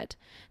enjoyed it.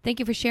 Thank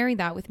you for sharing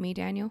that with me,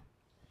 Daniel.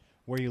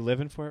 Were you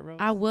living for it, Rose?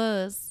 I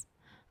was.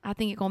 I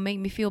think it's gonna make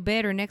me feel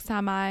better next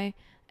time I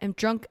am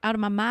drunk out of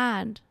my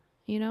mind.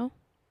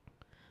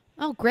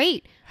 Oh,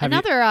 great.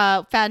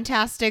 Another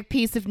fantastic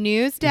piece of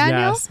news,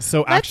 Daniel. Yes.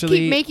 So Let's actually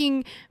keep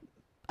making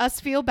us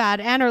feel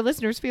bad and our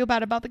listeners feel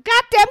bad about the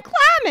goddamn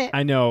climate.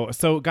 I know.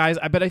 So guys,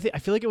 I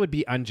feel like it would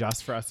be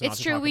unjust for us to It's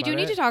true. We do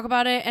need to talk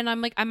about it. And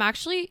I'm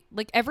actually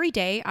like every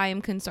day I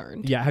am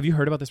concerned. Yeah. Have you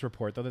heard about this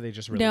report though that they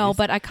just released? No,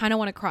 but I kind of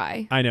want to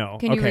cry. I know.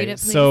 Can you read it,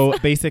 please? So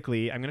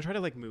basically, I'm going to try to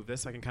like move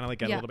this so I can kind of like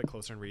get a little bit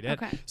closer and read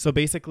it. Okay. So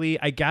basically,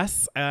 I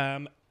guess,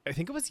 I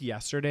think it was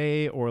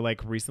yesterday or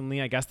like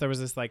recently, I guess there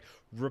was this like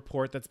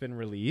report that's been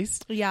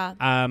released.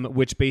 Yeah.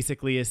 Which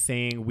basically is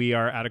saying we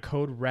are at a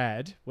code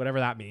red,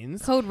 whatever that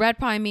means. Code red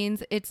probably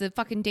means it's a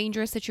fucking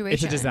dangerous situation.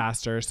 It's a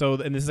disaster. So,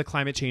 and this is a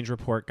climate change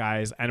report,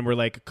 guys. And we're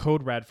like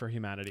code red for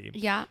humanity.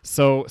 Yeah.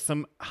 So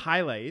some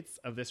highlights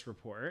of this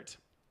report.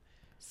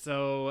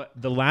 So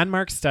the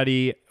landmark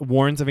study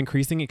warns of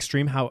increasing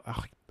extreme I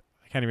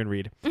can't even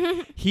read.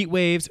 Heat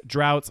waves,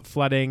 droughts,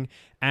 flooding,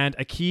 and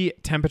a key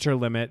temperature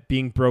limit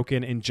being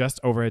broken in just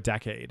over a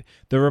decade.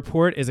 The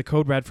report is a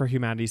code red for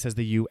humanity, says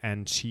the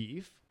UN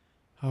chief.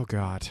 Oh,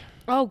 God.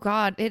 Oh,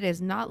 God. It is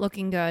not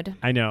looking good.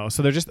 I know.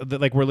 So they're just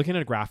like, we're looking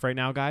at a graph right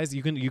now, guys.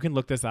 You can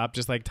look this up.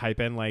 Just like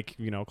type in like,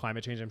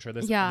 climate change. I'm sure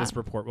this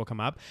report will come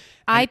up.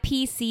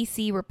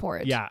 IPCC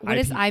report. Yeah. What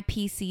is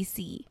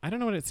IPCC? I don't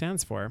know what it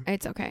stands for.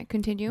 It's okay.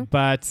 Continue.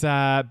 But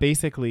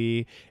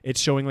basically, it's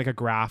showing like a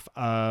graph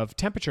of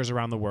temperatures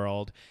around the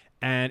world.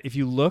 And if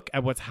you look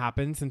at what's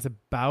happened since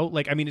about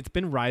it's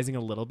been rising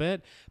a little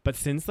bit, but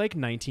since like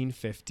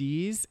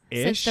 1950s-ish.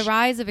 Since the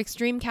rise of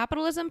extreme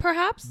capitalism,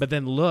 perhaps? But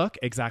then look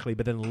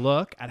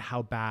at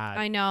how bad.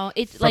 I know.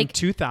 It's from like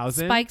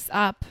 2000 spikes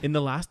up. In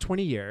the last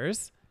 20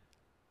 years,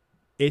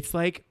 it's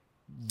like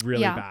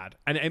really bad.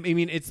 And I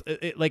mean, it's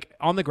like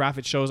on the graph,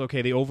 it shows,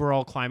 okay, the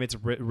overall climate's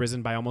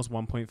risen by almost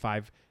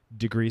 1.5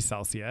 degrees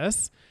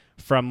Celsius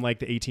from like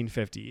the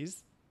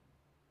 1850s.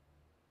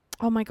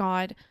 Oh my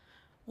God.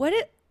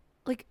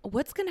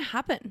 What's going to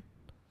happen?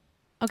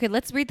 Okay,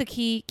 let's read the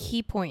key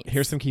points.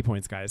 Here's some key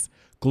points, guys.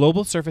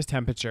 Global surface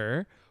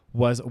temperature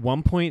was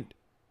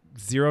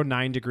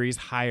 1.09 degrees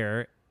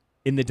higher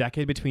in the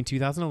decade between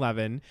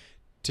 2011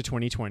 to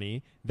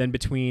 2020 than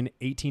between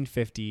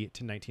 1850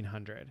 to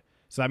 1900.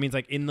 So that means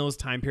like in those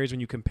time periods, when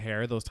you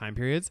compare those time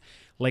periods,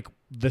 like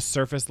the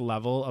surface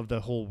level of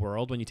the whole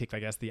world, when you take, I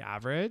guess, the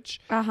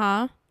average,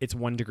 it's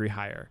 1 degree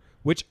higher.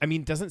 Which, I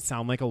mean, doesn't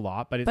sound like a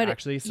lot, but it's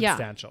actually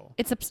substantial. Yeah,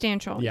 it's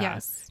substantial,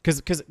 yes.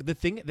 Because the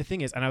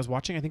thing is, and I was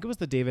watching, I think it was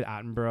the David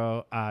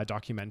Attenborough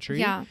documentary.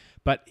 Yeah.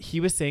 But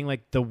he was saying,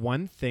 like, the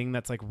one thing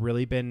that's, like,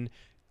 really been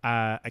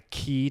a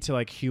key to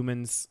like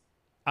humans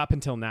up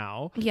until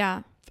now.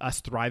 Yeah.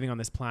 Us thriving on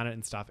this planet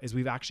and stuff is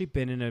we've actually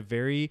been in a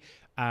very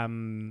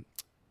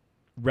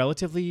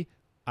relatively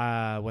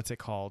what's it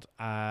called?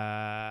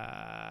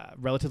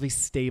 Relatively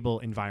stable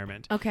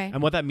environment. Okay.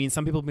 And what that means,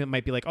 some people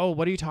might be like, oh,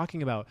 what are you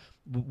talking about?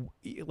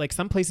 Like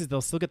some places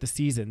they'll still get the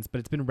seasons, but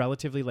it's been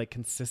relatively like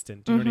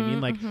consistent. Do you know what I mean?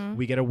 Like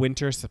we get a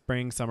winter,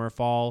 spring, summer,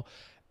 fall,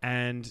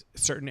 and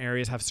certain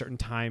areas have certain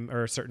time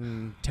or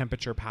certain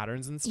temperature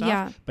patterns and stuff.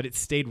 Yeah. But it's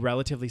stayed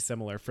relatively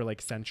similar for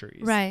like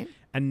centuries. Right.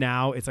 And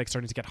now it's like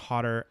starting to get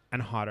hotter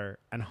and hotter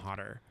and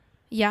hotter.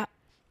 Yeah.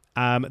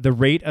 The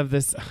rate of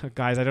this,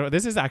 guys, I don't know.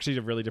 This is actually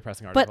a really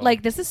depressing article. But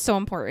like, this is so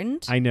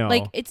important. I know.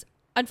 Like, it's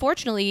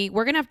unfortunately,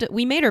 we're going to have to,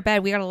 we made our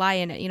bed. We got to lie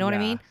in it. You know what I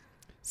mean?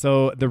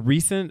 So the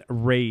recent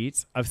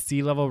rate of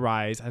sea level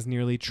rise has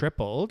nearly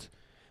tripled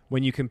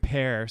when you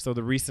compare. So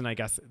the recent, I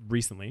guess,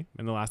 recently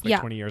in the last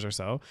 20 years or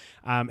so,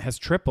 has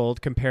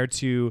tripled compared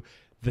to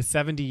the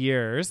 70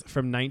 years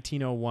from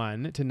 1901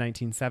 to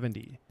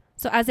 1970.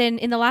 So as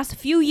in the last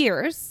few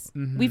years,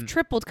 we've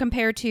tripled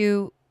compared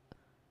to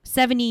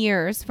 70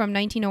 years from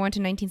 1901 to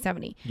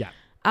 1970. Yeah.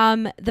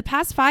 The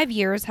past 5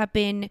 years have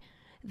been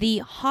the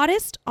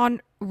hottest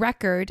on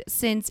record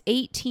since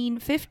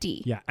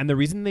 1850. Yeah. And the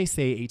reason they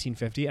say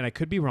 1850, and I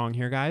could be wrong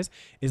here, guys,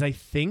 is I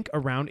think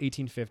around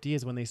 1850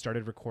 is when they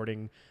started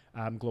recording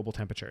global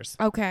temperatures.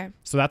 Okay.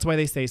 So that's why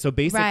they say, so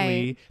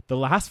basically the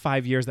last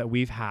 5 years that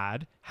we've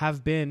had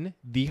have been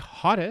the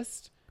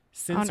hottest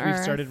since we've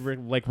started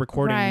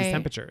recording these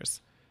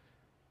temperatures.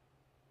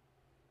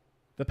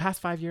 The past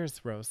 5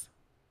 years, Rose.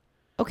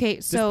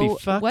 Okay, so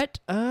what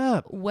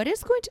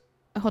is going to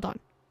hold on.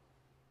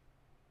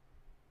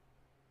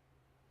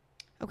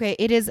 Okay,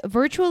 it is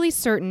virtually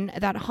certain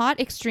that hot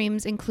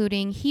extremes,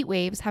 including heat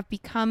waves, have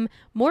become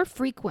more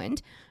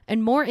frequent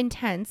and more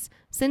intense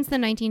since the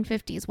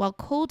 1950s, while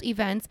cold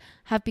events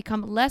have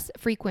become less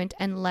frequent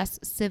and less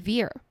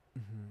severe.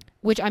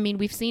 Which, I mean,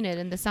 we've seen it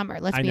in the summer,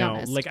 let's be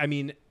honest. Like, I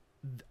mean,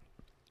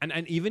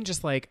 and even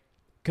just like,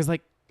 because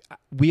like,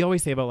 we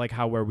always say about like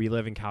how where we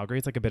live in Calgary,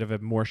 it's like a bit of a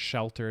more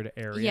sheltered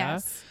area.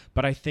 Yes.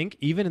 But I think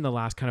even in the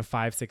last kind of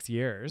 5-6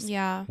 years,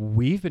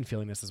 we've been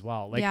feeling this as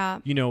well.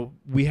 Like, you know,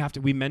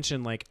 we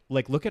mentioned like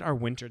look at our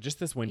winter, just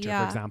this winter,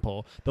 for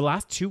example, the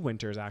last 2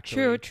 winters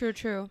actually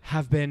true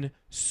have been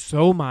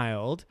so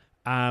mild.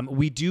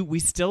 We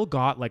still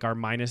got like our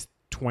minus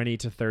 20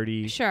 to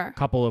 30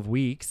 couple of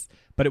weeks,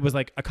 but it was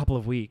like a couple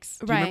of weeks.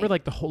 Do you remember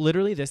like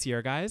literally this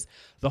year, guys,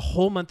 the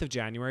whole month of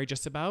January,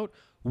 just about,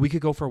 we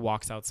could go for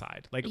walks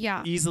outside, like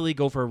easily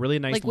go for a really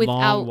nice like long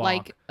without walk.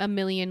 Like a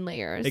million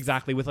layers.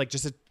 Exactly. With like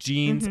just a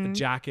jeans, a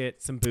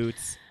jacket, some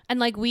boots. And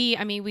like we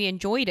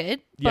enjoyed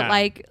it, but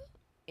like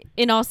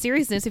in all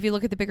seriousness, if you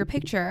look at the bigger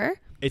picture,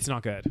 it's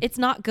not good. It's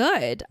not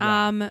good.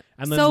 Yeah.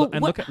 And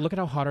look at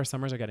how hot our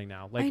summers are getting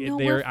now. Like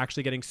they're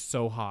actually getting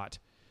so hot.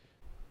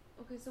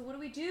 Okay, so what do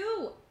we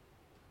do?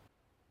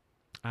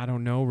 I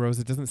don't know, Rose.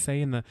 It doesn't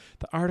say in the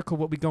article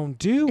what we gonna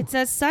do. It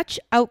says such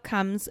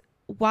outcomes,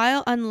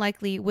 while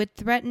unlikely, would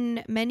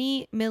threaten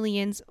many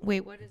millions.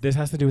 Wait, what is this?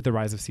 Has to do with the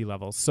rise of sea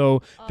levels.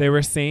 So they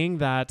were saying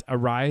that a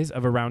rise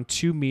of around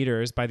 2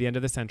 meters by the end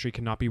of the century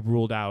cannot be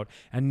ruled out,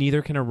 and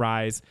neither can a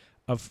rise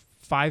of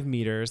 5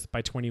 meters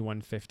by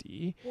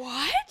 2150.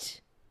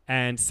 What?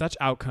 And such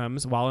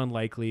outcomes, while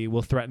unlikely,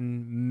 will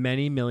threaten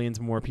many millions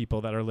more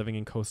people that are living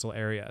in coastal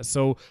areas.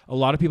 So a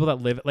lot of people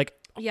that live like,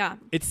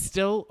 it's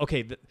still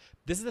okay.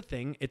 This is the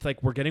thing. It's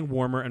like we're getting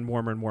warmer and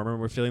warmer and warmer,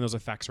 and we're feeling those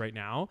effects right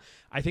now.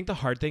 I think the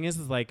hard thing is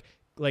like,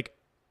 but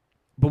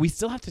we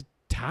still have to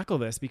tackle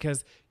this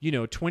because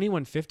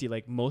 2150.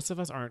 Like most of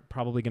us aren't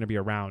probably going to be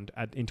around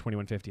in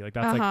 2150. Like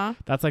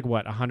that's like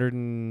what 100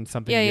 and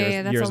something years.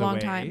 Yeah, that's years a long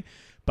away. time.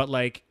 But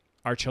like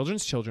our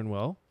children's children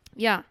will.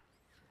 Yeah,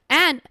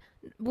 and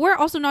we're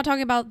also not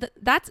talking about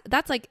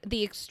that's like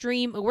the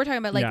extreme. We're talking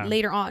about like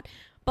later on.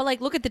 But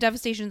like, look at the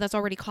devastation that's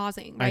already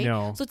causing, right? I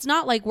know. So it's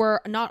not like we're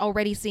not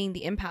already seeing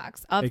the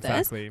impacts of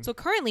this. So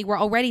currently we're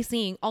already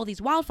seeing all these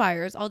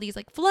wildfires, all these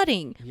like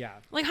flooding. Yeah.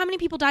 Like how many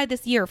people died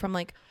this year from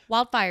like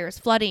wildfires,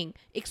 flooding,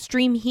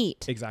 extreme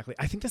heat? Exactly.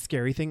 I think the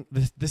scary thing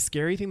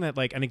that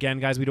like, and again,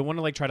 guys, we don't want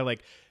to like try to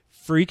like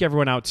freak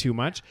everyone out too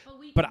much.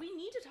 But we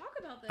need to talk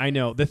about this. I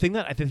know. The thing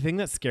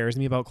that scares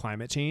me about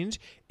climate change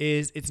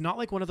is it's not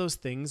like one of those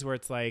things where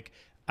it's like,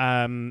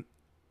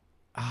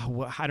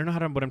 I don't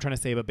know what I'm trying to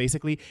say, but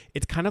basically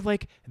it's kind of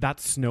like that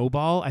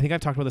snowball. I think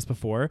I've talked about this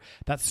before,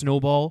 that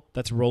snowball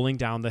that's rolling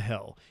down the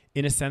hill,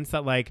 in a sense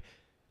that like,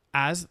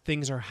 as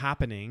things are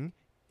happening,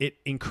 it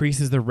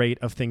increases the rate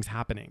of things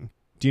happening.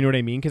 Do you know what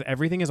I mean? Because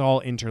everything is all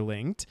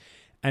interlinked,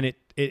 and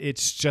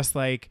it's just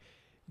like,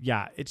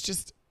 it's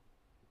just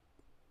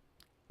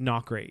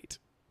not great.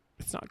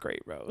 It's not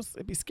great, Rose.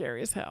 It'd be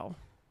scary as hell.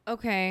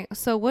 Okay.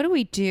 So what do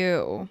we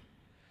do?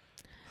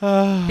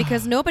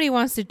 Because nobody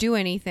wants to do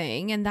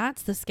anything, and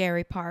that's the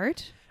scary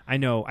part. I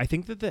know. I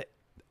think that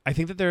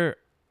they're.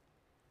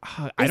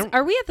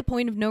 Are we at the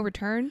point of no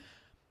return?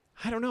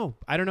 I don't know.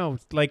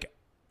 Like,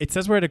 it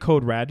says we're at a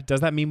code red.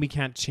 Does that mean we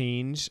can't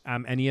change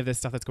any of this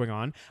stuff that's going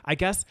on? I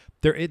guess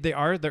there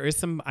is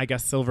some, I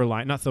guess,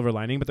 not silver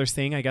lining, but they're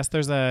saying, I guess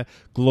there's a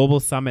global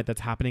summit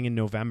that's happening in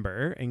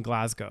November in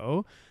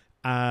Glasgow.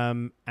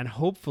 And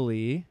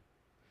hopefully,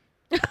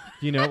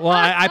 well,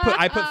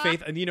 I put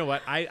faith, and you know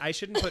what? I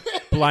shouldn't put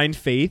blind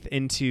faith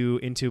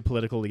into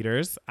political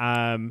leaders,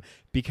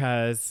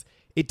 because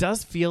it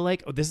does feel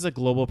like this is a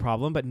global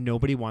problem, but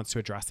nobody wants to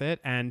address it.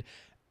 And,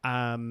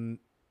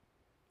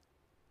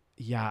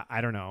 yeah, I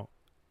don't know.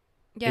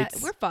 Yeah,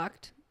 we're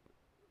fucked.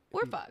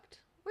 We're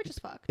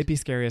just fucked. It'd be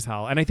scary as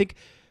hell. And I think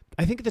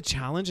the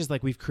challenge is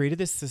like we've created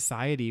this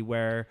society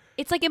where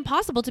it's like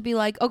impossible to be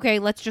like, okay,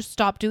 let's just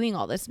stop doing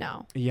all this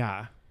now.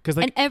 Yeah.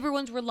 And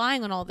everyone's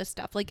relying on all this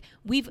stuff. Like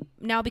we've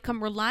now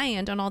become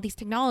reliant on all these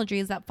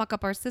technologies that fuck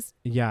up our system.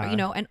 Yeah.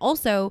 And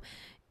also,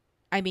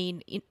 I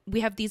mean, we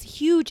have these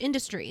huge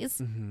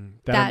industries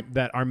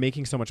that are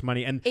making so much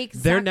money, and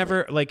they're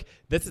never like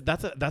that's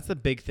the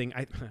big thing.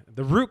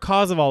 The root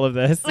cause of all of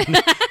this.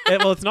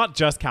 Well, it's not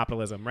just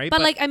capitalism, right?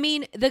 But like, I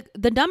mean,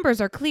 the numbers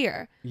are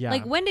clear. Yeah.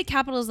 Like, when did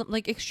capitalism,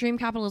 like extreme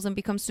capitalism,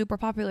 become super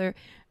popular?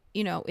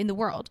 In the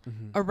world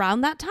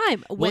around that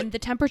time when the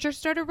temperature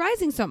started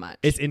rising so much.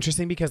 It's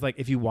interesting because like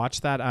if you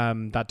watch that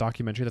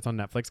documentary that's on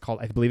Netflix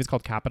I believe it's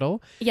called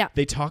Capital. Yeah.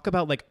 They talk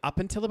about like up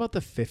until about the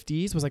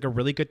 50s was like a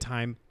really good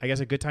time, I guess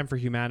a good time for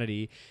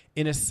humanity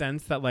in a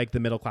sense that like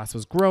the middle class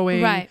was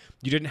growing. Right.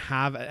 You didn't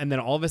have, and then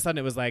all of a sudden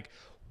it was like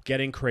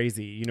getting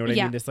crazy. You know what I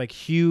mean? This like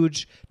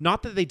huge,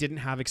 not that they didn't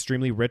have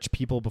extremely rich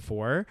people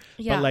before,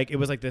 but like it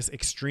was like this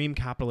extreme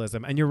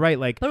capitalism. And you're right.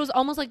 Like, but it was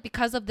almost like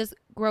because of this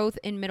growth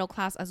in middle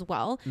class as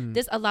well,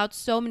 this allowed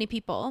so many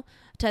people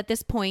to at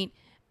this point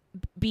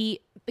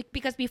be,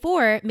 because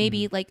before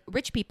maybe like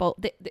rich people,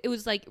 it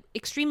was like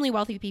extremely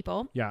wealthy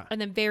people and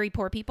then very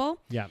poor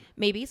people. Yeah.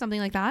 Maybe something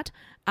like that.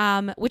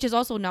 Which is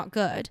also not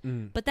good.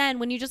 But then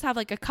when you just have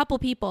like a couple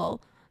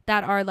people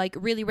that are like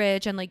really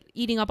rich and like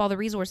eating up all the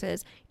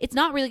resources, it's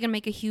not really going to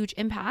make a huge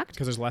impact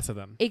because there's less of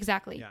them.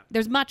 Exactly. Yeah.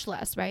 There's much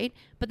less, right?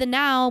 But then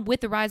now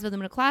with the rise of the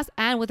middle class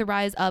and with the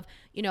rise of,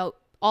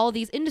 all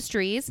these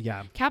industries,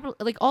 capital,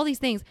 like all these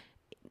things,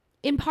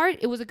 in part,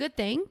 it was a good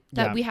thing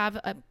that we have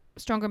a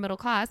stronger middle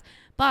class,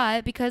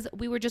 but because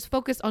we were just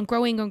focused on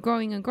growing and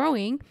growing and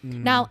growing,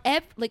 now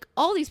like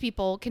all these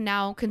people can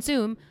now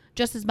consume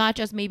just as much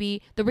as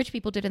maybe the rich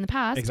people did in the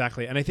past.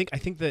 Exactly. And I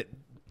think that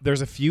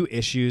there's a few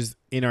issues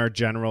in our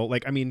general,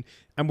 like, I mean,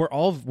 and we're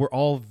all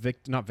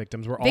not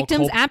victims. We're all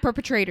victims and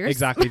perpetrators.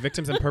 Exactly.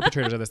 Victims and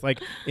perpetrators of this.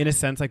 Like, in a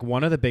sense, like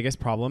one of the biggest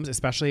problems,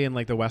 especially in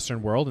like the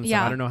Western world. And so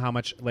I don't know how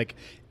much like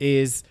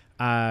is,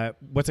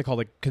 what's it called?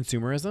 Like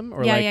consumerism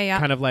or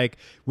kind of like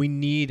we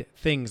need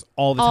things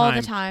all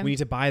the time. We need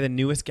to buy the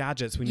newest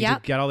gadgets. We need to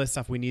get all this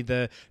stuff. We need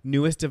the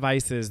newest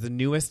devices, the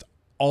newest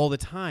all the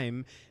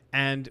time.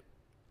 And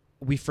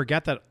we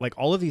forget that like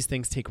all of these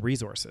things take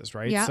resources,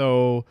 right? Yeah.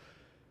 So,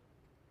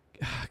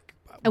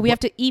 and we have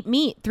to eat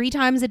meat 3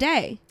 times a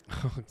day,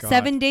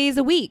 7 days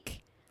a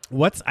week.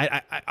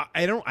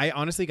 I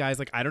honestly, guys,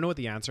 like, I don't know what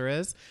the answer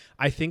is.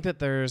 I think that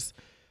there's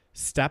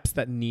steps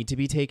that need to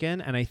be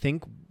taken. And I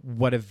think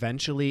what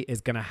eventually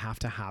is going to have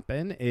to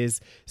happen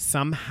is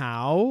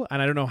somehow,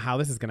 and I don't know how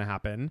this is going to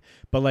happen,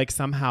 but like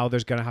somehow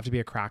there's going to have to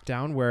be a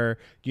crackdown where,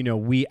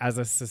 we as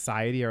a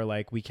society are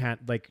like, we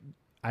can't like,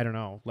 I don't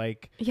know,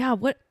 like. Yeah.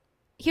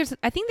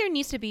 I think there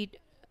needs to be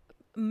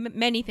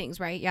many things,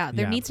 right? Yeah.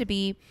 There needs to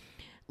be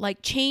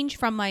like change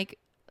from like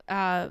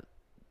the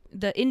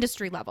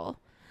industry level.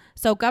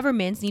 So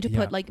governments need to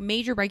put like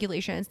major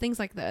regulations, things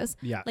like this.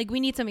 Yeah. Like we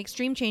need some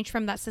extreme change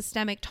from that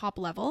systemic top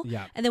level.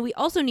 Yeah. And then we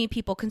also need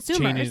people,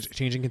 consumers.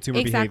 Changing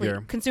consumer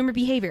behavior. Consumer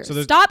behavior.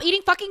 So stop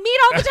eating fucking meat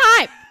all the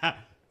time.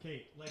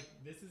 Okay, like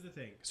this is the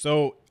thing.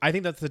 So I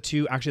think that's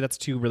that's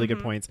two really good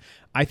points.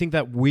 I think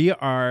that we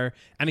are,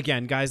 and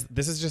again, guys,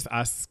 this is just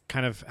us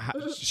kind of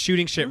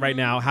shooting shit right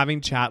now, having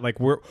chat. Like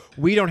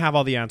we don't have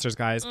all the answers,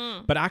 guys,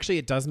 but actually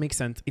it does make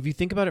sense. If you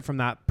think about it from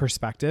that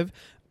perspective,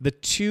 the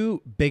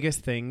two biggest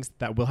things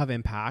that will have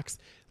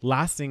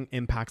lasting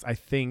impacts, I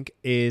think,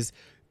 is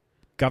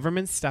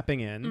government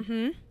stepping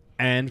in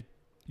and,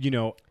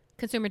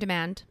 consumer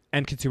demand,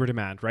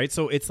 right?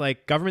 So it's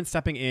like government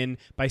stepping in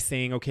by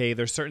saying, okay,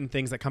 there's certain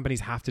things that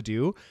companies have to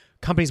do.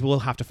 Companies will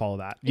have to follow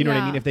that. You know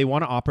what I mean? If they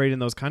want to operate in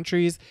those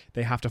countries,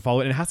 they have to follow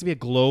it. And it has to be a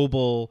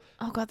global.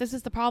 Oh God, this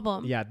is the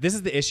problem. Yeah, this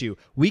is the issue.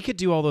 We could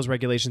do all those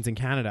regulations in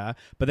Canada,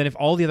 but then if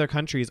all the other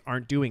countries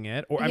aren't doing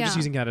it, or I'm just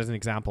using that as an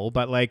example,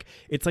 but like,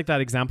 it's like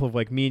that example of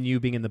like me and you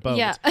being in the boat.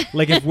 Yeah.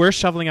 Like if we're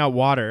shoveling out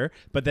water,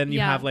 but then you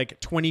have like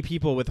 20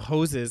 people with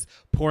hoses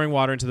pouring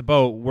water into the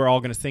boat, we're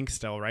all going to sink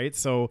still, right?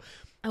 So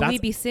and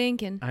we'd be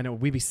sinking. I know,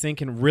 we'd be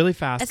sinking really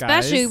fast,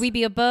 especially we'd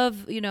be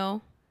above,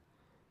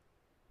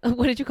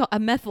 what did you call a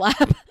meth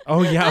lab?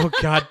 Oh yeah. Oh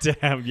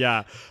goddamn.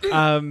 Yeah.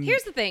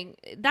 Here's the thing.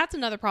 That's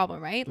another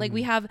problem, right? Like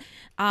we have,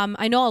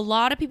 I know a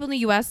lot of people in the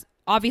US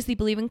obviously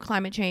believe in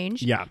climate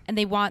change. Yeah. And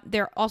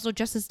they're also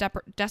just as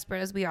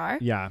desperate as we are.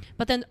 Yeah.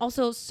 But then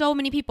also so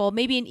many people,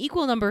 maybe an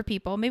equal number of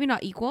people, maybe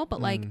not equal,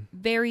 but like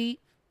very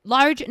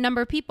large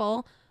number of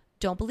people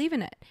don't believe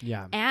in it.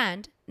 Yeah.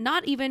 And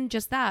not even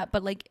just that,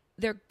 but like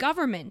their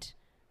government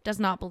does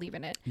not believe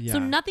in it. Yeah. So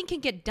nothing can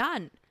get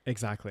done.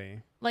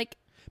 Exactly. Like,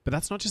 but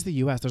that's not just the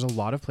US. There's a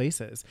lot of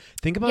places.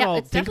 Think about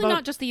it's definitely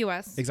not just the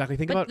US. Exactly.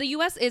 But the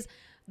US is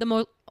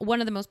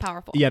one of the most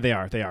powerful. Yeah, they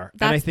are. That's and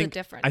I think, the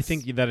difference. I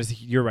think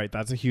you're right.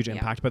 That's a huge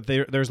impact. But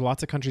there's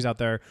lots of countries out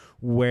there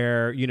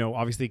where, you know,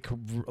 obviously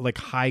like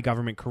high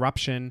government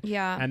corruption.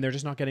 Yeah. And they're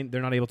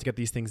not able to get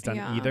these things done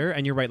either.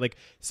 And you're right. Like,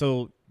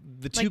 so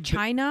the two, like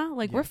China,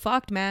 we're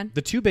fucked, man.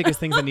 The two biggest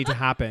things that need to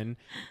happen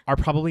are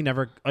probably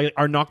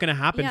are not going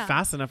to happen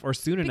fast enough or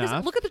soon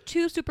enough. Look at the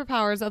two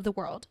superpowers of the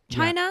world,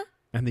 China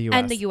and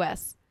the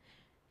US.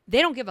 They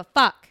don't give a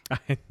fuck.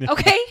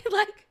 Okay?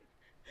 Like,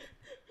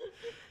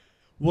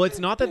 well, it's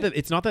not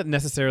that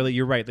necessarily.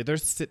 You're right. Like,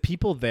 there's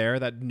people there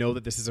that know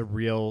that this is a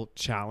real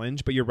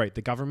challenge, but you're right.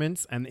 The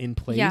governments and in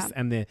place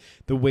and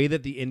the way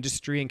that the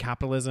industry and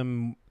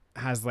capitalism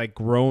has like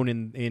grown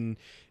in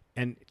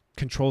and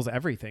controls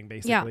everything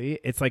basically.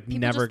 It's like people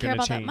never going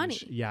to change. That money.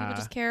 Yeah, people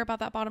just care about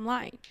that bottom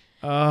line.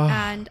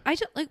 And I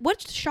just like what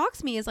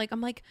shocks me is like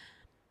I'm like,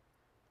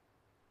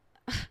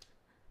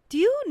 do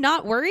you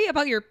not worry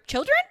about your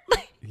children?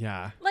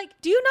 Yeah. Like,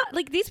 do you not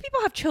like these people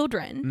have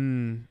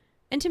children?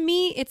 And to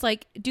me, it's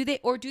like, do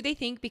they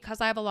think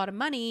because I have a lot of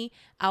money,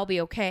 I'll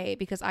be okay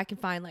because I can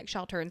find like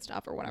shelter and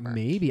stuff or whatever?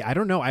 Maybe. I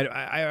don't know.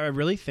 I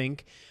really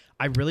think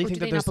that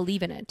there's not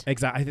believe in it.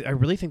 Exactly. I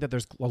really think that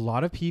there's a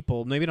lot of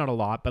people, maybe not a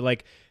lot, but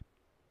like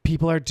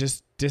people are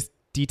just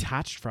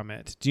detached from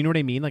it. Do you know what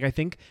I mean? Like I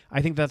think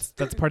that's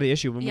part of the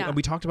issue. When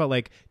we talked about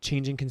like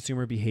changing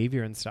consumer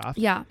behavior and stuff.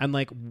 Yeah. And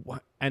like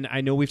and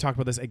I know we've talked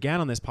about this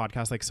again on this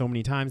podcast like so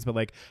many times, but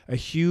like a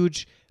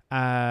huge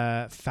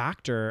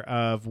factor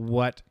of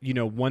what, you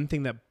know, one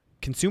thing that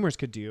consumers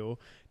could do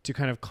to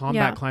kind of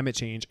combat climate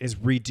change is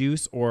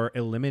reduce or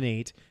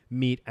eliminate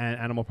meat and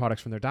animal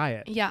products from their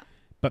diet. Yeah.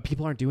 But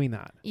people aren't doing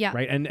that. Yeah.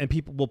 Right. And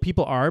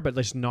people are, but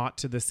just not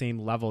to the same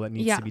level that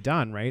needs to be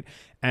done. Right.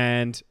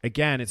 And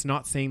again, it's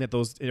not saying that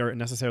those are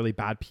necessarily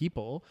bad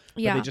people,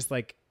 but they just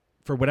like,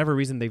 for whatever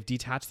reason, they've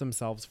detached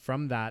themselves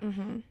from that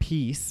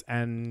piece.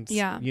 And,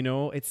 you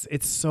know,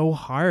 it's so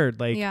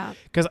hard. Like,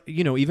 because,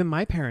 you know, even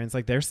my parents,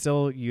 like they're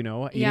still, you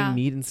know, eating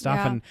meat and stuff.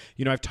 And,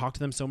 you know, I've talked to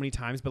them so many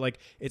times, but like,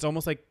 it's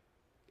almost like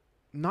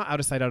not out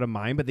of sight, out of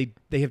mind, but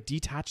they have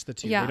detached the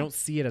two. They don't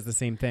see it as the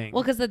same thing.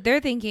 Well, because they're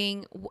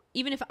thinking,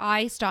 even if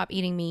I stop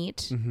eating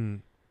meat,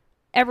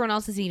 everyone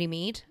else is eating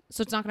meat.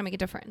 So it's not going to make a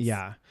difference.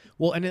 Yeah.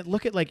 Well, and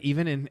look at like,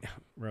 even in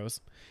Rose,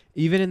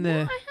 even in the, I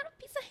had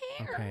a piece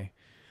of hair. Okay.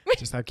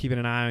 Just keeping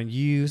an eye on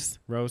yous,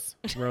 Rose.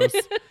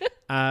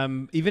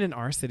 Even in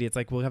our city, it's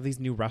like we'll have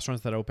these new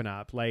restaurants that open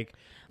up, like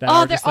that.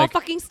 Oh, they're all like,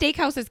 fucking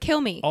steakhouses.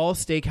 Kill me. All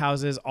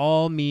steakhouses,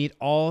 all meat,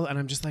 and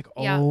I'm just like,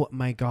 oh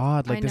my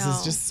god, like this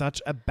is just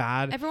such a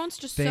bad. Everyone's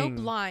just thing.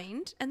 so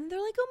blind, and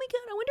they're like, oh my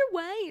god, I wonder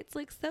why it's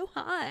like so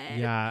high.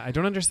 Yeah, I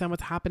don't understand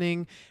what's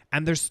happening,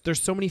 and there's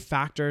so many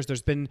factors.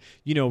 There's been,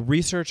 you know,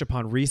 research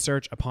upon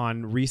research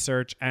upon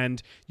research,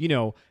 and you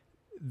know,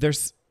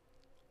 there's.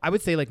 I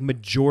would say like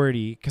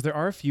majority, because there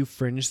are a few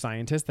fringe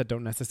scientists that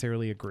don't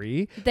necessarily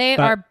agree. They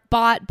are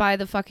bought by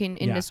the fucking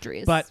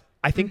industries. But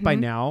I think by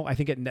now, I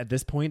think at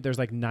this point, there's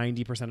like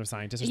 90% of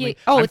scientists. Yeah.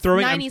 Oh, it's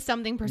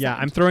 90-something%. Yeah,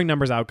 I'm throwing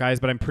numbers out, guys,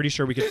 but I'm pretty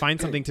sure we could find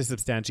something to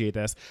substantiate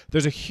this.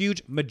 There's a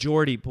huge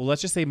majority, well,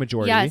 let's just say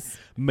majority. Yes.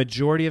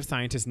 Majority of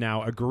scientists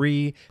now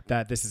agree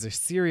that this is a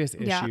serious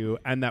issue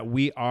and that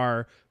we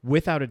are,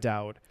 without a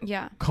doubt,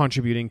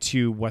 contributing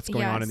to what's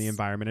going on in the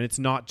environment. And it's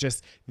not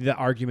just the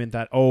argument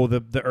that,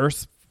 the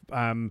Earth's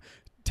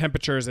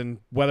temperatures and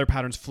weather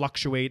patterns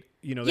fluctuate.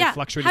 You know, they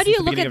fluctuate. How do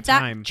you look at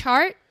that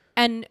chart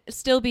and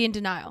still be in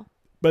denial?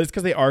 But it's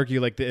because they argue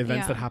like the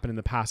events that happened in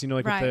the past. You know,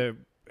 like with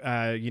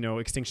the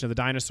extinction of the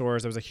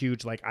dinosaurs, there was a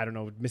huge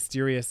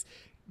mysterious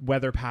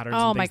weather patterns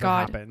and things that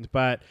happened.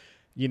 But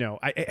you know,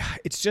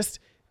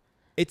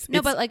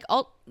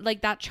 but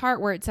like that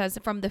chart where it says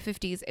from the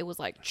 50s, it was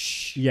like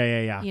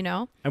you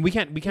know, and we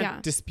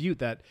can't dispute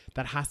that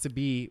has to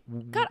be.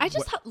 God, I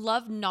just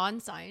love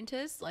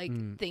non-scientists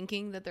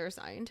thinking that they're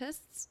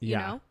scientists. You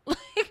know,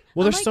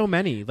 well, there's so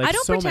many. Like, I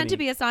don't pretend to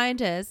be a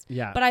scientist.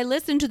 Yeah, but I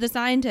listen to the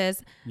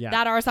scientists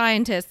that are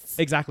scientists.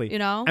 Exactly. You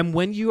know, and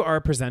when you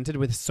are presented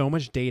with so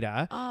much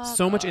data,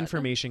 much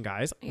information,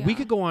 guys, we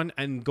could go on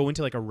and go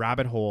into like a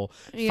rabbit hole,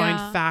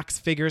 find facts,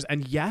 figures,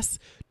 and yes.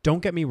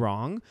 Don't get me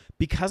wrong,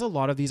 because a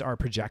lot of these are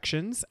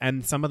projections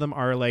and some of them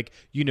are like,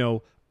 you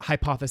know,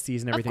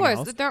 hypotheses and everything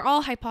else. Of course, they're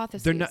all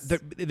hypotheses.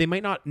 They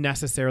might not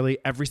necessarily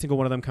every single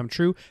one of them come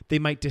true. They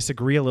might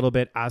disagree a little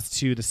bit as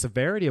to the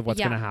severity of what's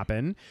going to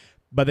happen,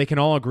 but they can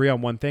all agree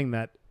on one thing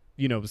that,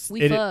 you know,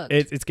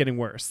 it's getting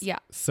worse. Yeah.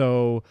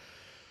 So,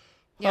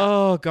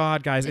 oh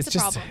God, guys, it's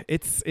just, problem.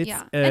 It's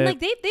and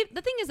like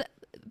the thing is,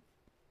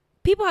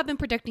 people have been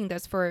predicting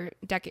this for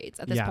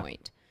decades at this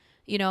point.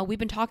 You know, we've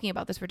been talking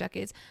about this for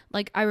decades.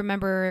 Like, I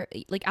remember,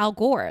 like, Al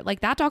Gore,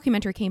 like, that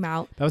documentary came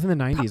out. That was in the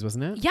 90s,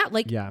 wasn't it?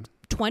 Yeah,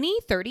 20,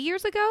 30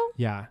 years ago.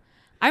 Yeah.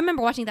 I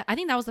remember watching that. I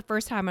think that was the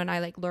first time when I,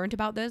 like, learned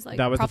about this, like,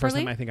 that was properly. The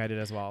first time I think I did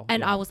as well.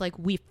 And I was like,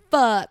 we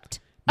fucked.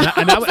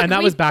 And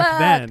that was back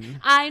then.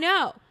 I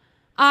know.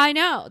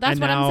 That's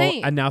what I'm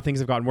saying. And now things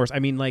have gotten worse. I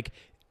mean, like,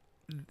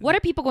 what are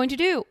people going to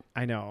do?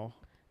 I know.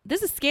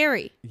 This is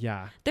scary.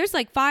 Yeah. There's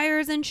like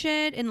fires and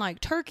shit in like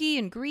Turkey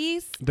and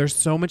Greece. There's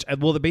so much.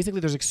 Well, basically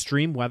there's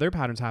extreme weather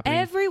patterns happening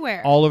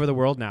everywhere, all over the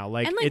world now.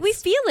 Like, and like we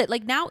feel it.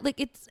 Like now, like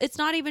it's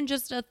not even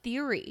just a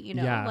theory. You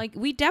know, like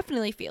we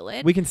definitely feel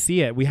it. We can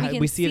see it. We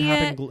see it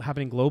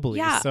happening globally.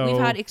 Yeah. So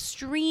we've had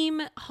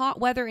extreme hot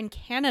weather in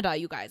Canada.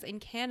 You guys, in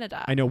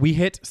Canada. I know we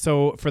hit.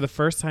 So for the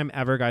first time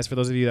ever, guys, for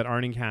those of you that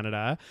aren't in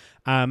Canada,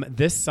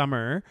 this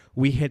summer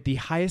we hit the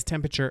highest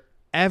temperature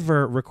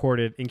ever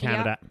recorded in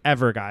Canada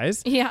ever,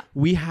 guys. Yeah.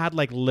 We had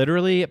like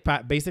literally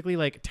basically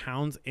like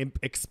towns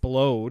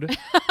explode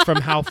from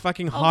how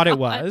fucking hot it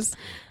was.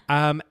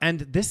 And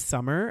this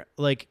summer,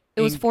 like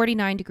it was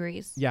 49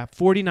 degrees. Yeah,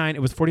 49.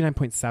 It was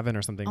 49.7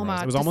 or something. Oh my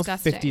God, it was disgusting.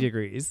 Almost 50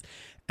 degrees.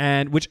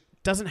 And which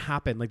doesn't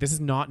happen. Like, this is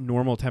not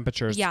normal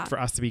temperatures for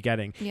us to be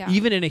getting. Yeah.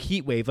 Even in a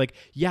heat wave. Like,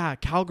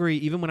 Calgary,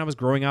 even when I was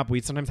growing up,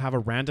 we'd sometimes have a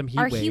random heat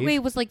wave. Our heat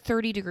wave was like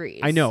 30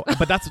 degrees. I know,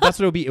 but that's what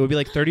it would be. It would be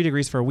like 30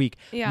 degrees for a week.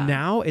 Yeah.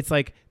 Now it's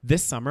like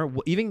this summer,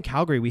 even in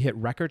Calgary, we hit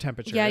record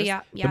temperatures.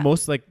 Yeah. The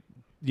most like,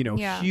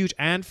 huge,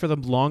 and for the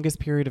longest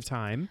period of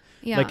time,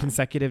 like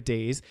consecutive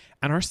days.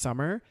 And our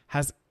summer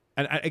has,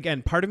 and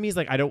again, part of me is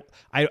like,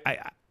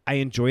 I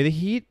enjoy the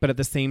heat, but at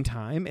the same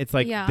time, it's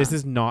like, this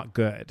is not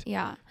good.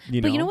 Yeah.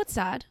 But you know what's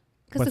sad?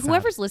 Because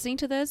whoever's listening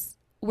to this,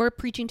 we're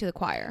preaching to the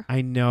choir.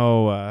 I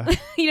know.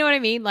 You know what I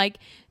mean? Like,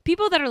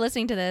 people that are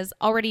listening to this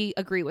already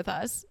agree with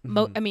us.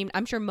 I mean,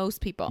 I'm sure most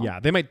people. Yeah,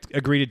 they might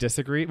agree to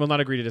disagree. Well, not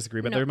agree to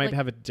disagree, but they might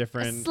have a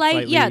different...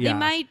 They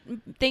might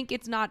think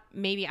it's not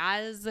maybe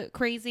as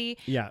crazy.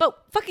 Yeah.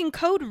 But fucking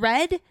code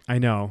red. I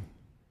know.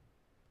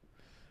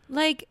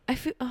 Like, I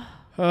feel...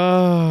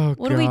 Oh,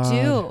 what God. do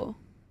we do?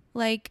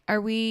 Like,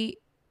 are we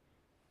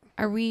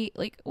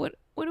like, what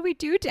do we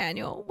do,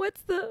 Daniel?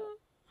 What's the...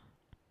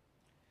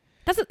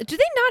 do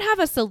they not have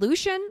a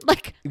solution?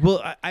 Like,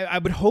 well, I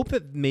would hope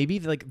that maybe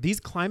like these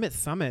climate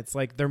summits,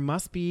 like there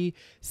must be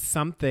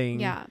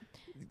something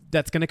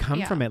that's going to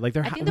come from it. Like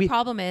I think the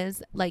problem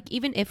is, like,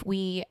 even if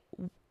we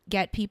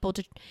get people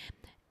to,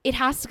 it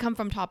has to come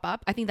from top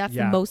up. I think that's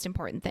the most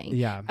important thing.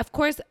 Yeah. Of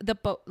course,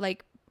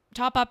 like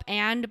top up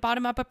and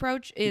bottom up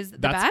approach is the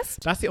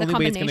best. That's the only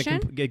way it's going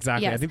to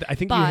exactly. Yes. I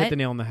think you hit the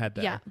nail on the head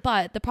there. Yeah.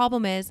 But the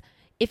problem is,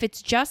 if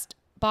it's just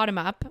bottom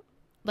up,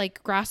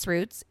 like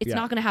grassroots, it's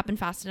not going to happen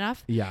fast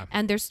enough. Yeah.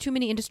 And there's too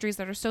many industries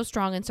that are so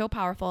strong and so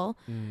powerful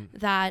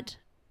that,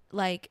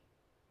 like,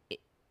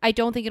 I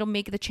don't think it'll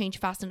make the change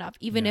fast enough.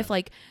 Even if,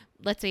 like,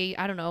 let's say,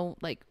 I don't know,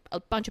 like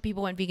a bunch of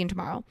people went vegan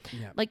tomorrow.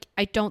 Yeah. Like,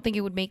 I don't think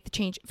it would make the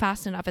change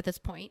fast enough at this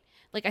point.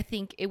 Like, I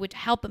think it would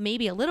help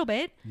maybe a little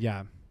bit.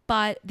 Yeah.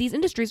 But these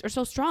industries are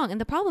so strong. And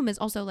the problem is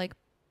also, like,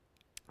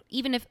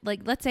 even if,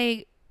 like, let's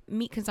say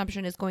meat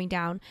consumption is going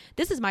down.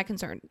 This is my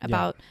concern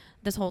about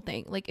this whole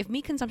thing. Like, if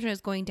meat consumption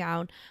is going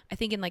down, I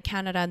think in like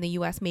Canada and the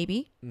US,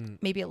 maybe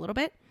a little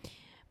bit.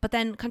 But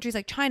then countries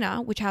like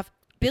China, which have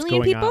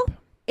billion people,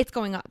 it's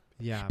going up.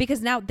 Yeah.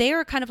 Because now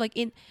they're kind of like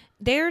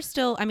they're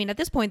still, I mean, at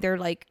this point, they're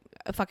like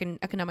a fucking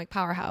economic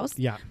powerhouse.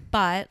 Yeah.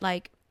 But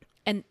like,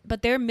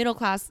 but their middle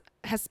class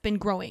has been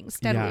growing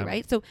steadily,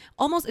 right? So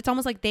it's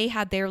almost like they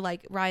had their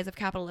like rise of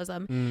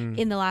capitalism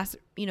in the last,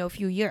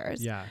 few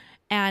years. Yeah.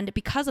 And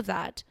because of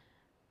that,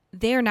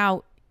 they're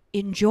now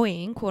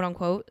enjoying, quote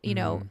unquote,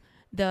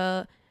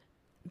 the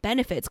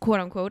benefits,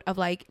 quote unquote, of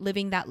like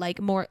living that like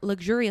more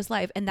luxurious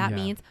life. And that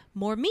means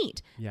more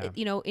meat. Yeah.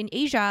 In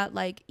Asia,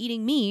 like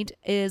eating meat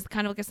is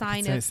kind of like a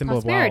sign of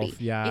symbol prosperity. Of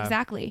wealth. Yeah.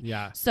 Exactly.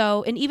 Yeah.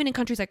 So, and even in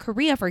countries like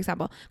Korea, for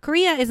example,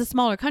 Korea is a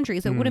smaller country,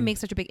 so it wouldn't make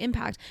such a big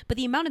impact. But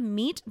the amount of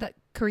meat that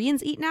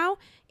Koreans eat now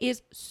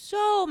is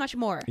so much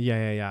more.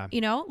 Yeah.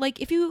 Like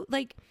if you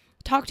like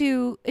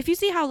if you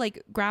see how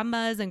like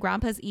grandmas and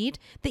grandpas eat,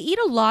 they eat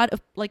a lot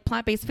of like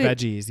plant-based food.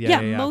 Veggies.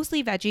 Yeah.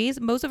 Mostly veggies.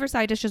 Most of our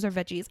side dishes are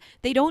veggies.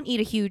 They don't eat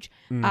a huge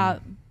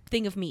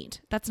thing of meat.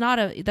 That's not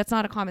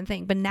a common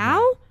thing. But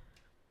now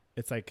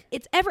it's like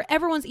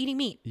everyone's eating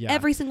meat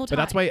every single time.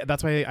 But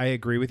that's why I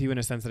agree with you in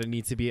a sense that it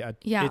needs to be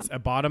it's a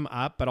bottom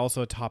up but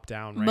also a top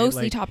down, right?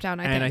 Mostly like, top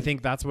down, I think. And I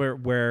think that's where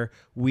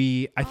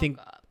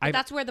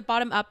that's where the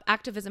bottom up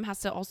activism has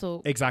to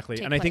also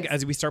exactly. And I think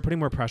as we start putting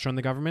more pressure on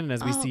the government and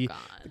as we see,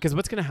 because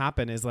what's going to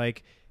happen is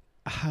like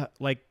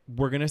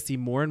we're going to see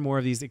more and more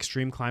of these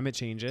extreme climate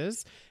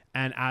changes.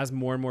 And as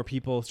more and more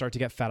people start to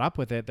get fed up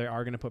with it, they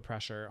are going to put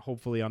pressure,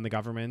 hopefully, on the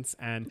governments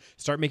and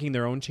start making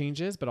their own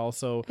changes, but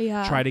also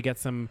try to get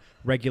some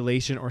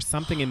regulation or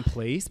something in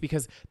place.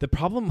 Because the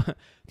problem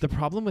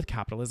with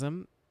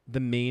capitalism,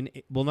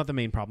 not the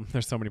main problem,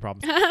 there's so many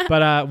problems,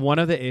 but one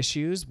of the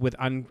issues with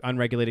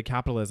unregulated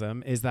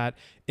capitalism is that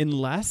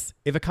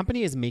if a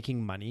company is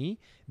making money,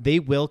 they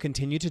will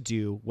continue to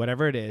do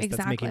whatever it is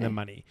that's making them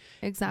money.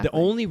 Exactly. The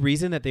only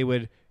reason that they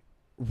would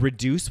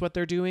reduce what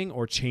they're doing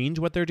or change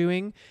what they're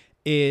doing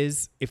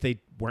is if they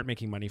weren't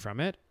making money from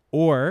it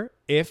or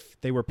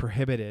if they were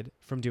prohibited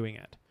from doing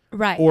it.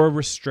 Right. Or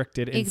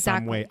restricted in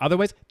some way.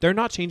 Otherwise, they're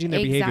not changing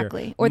their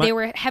behavior. Or they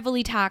were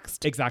heavily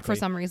taxed for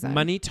some reason.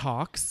 Money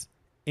talks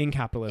in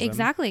capitalism.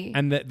 Exactly.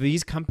 And that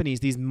these companies,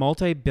 these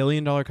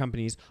multi-billion-dollar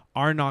companies,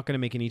 are not going to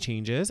make any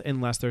changes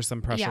unless there's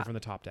some pressure from the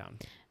top down.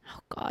 Oh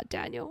God,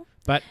 Daniel.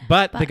 But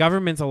the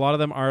governments, a lot of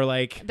them are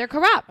like, they're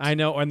corrupt. I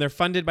know, and they're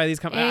funded by these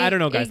companies. I don't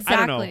know, guys. Exactly.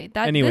 I don't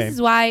know. Anyway, this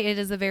is why it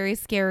is a very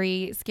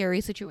scary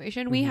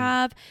situation we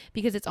have,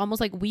 because it's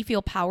almost like we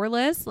feel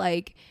powerless.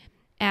 Like,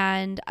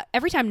 and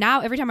every time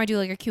I do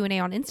like a Q&A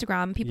on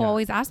Instagram, people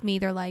always ask me,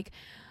 they're like,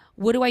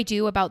 what do I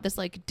do about this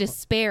like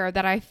despair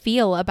that I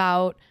feel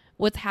about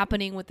what's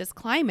happening with this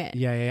climate?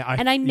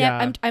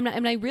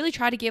 I really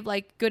try to give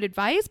like good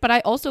advice, but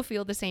I also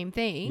feel the same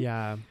thing.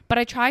 Yeah. But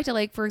I try to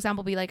like, for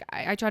example, be like,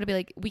 I try to be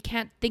like, we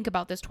can't think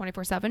about this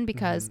 24/7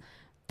 because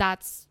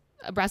that's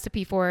a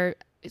recipe for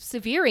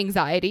severe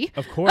anxiety.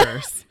 Of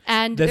course.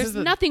 And there's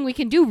nothing we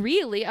can do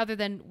really other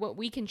than what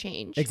we can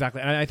change. Exactly.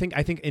 And I think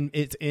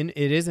it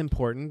is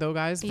important though,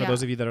 guys, for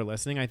those of you that are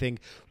listening. I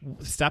think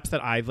steps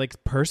that I've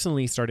like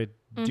personally started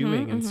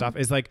doing and stuff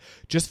is like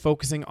just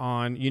focusing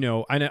on, you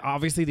know, and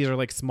obviously these are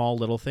like small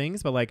little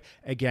things, but like,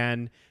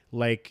 again,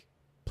 like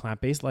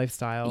plant-based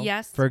lifestyle.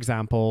 Yes. For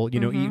example, you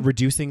know,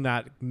 reducing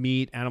that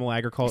meat, animal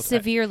agriculture.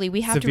 Severely.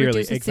 We have to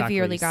reduce it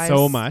severely, guys.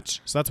 So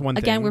much. So that's one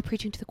thing. Again, we're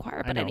preaching to the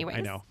choir, but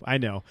anyways. I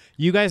know.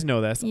 You guys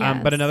know this.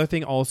 Yes. But another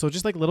thing also,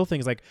 just like little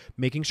things like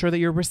making sure that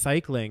you're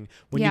recycling.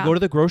 When you go to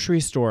the grocery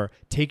store,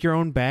 take your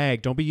own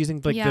bag. Don't be using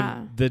like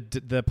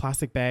the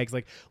plastic bags.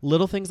 Like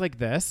little things like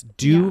this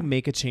do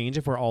make a change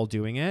if we're all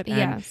doing it.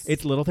 And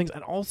it's little things.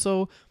 And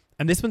also,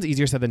 and this one's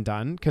easier said than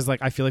done, because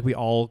like I feel like we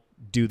all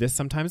do this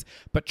sometimes,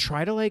 but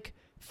try to like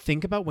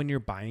think about when you're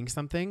buying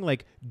something,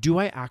 like, do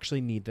I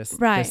actually need this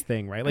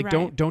thing, right? Like,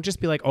 don't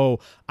just be like, oh,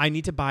 I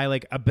need to buy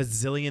like a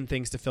bazillion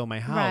things to fill my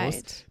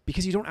house,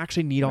 because you don't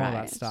actually need all of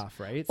that stuff,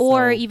 right?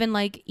 Or even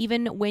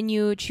when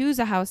you choose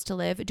a house to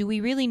live, do we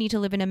really need to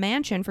live in a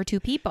mansion for 2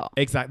 people?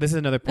 Exactly. This is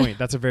another point.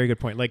 That's a very good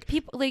point. Like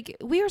people, like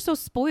we are so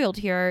spoiled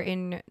here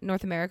in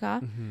North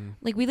America.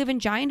 Like we live in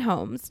giant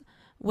homes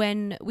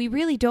when we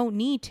really don't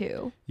need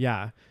to.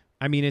 Yeah.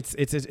 I mean, it's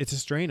a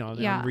strain on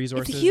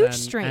resources. It's a huge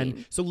strain.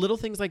 And so little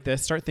things like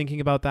this, start thinking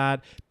about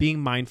that,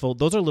 being mindful.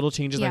 Those are little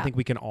changes I think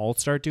we can all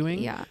start doing.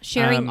 Yeah.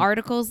 Sharing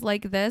articles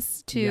like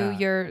this to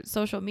your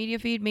social media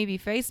feed, maybe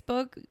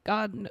Facebook.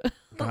 God knows.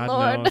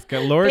 Lord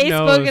Facebook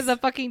knows. is a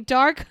fucking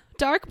dark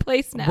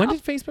place now. When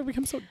did Facebook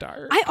become so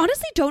dark? I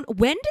honestly don't.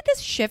 When did this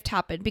shift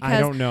happen? Because I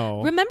don't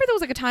know. Remember there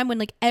was like a time when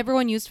like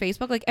everyone used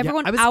Facebook. Like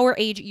everyone our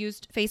age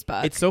used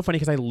Facebook. It's so funny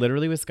because I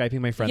literally was Skyping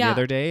my friend the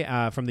other day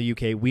from the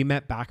UK. We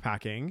met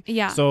backpacking.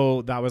 Yeah.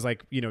 So that was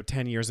like,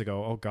 10 years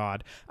ago. Oh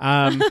God.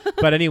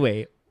 But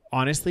anyway,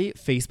 honestly,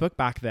 Facebook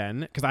back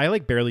then, because I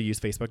like barely use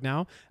Facebook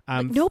now.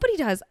 Like nobody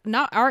does.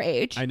 Not our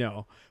age. I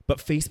know. But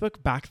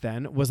Facebook back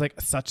then was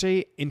like such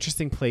a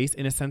interesting place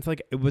in a sense,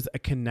 like it was a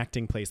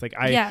connecting place. Like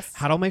I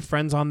had all my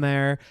friends on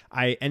there.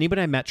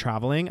 Anybody I met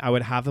traveling, I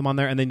would have them on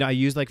there. And then I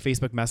used like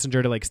Facebook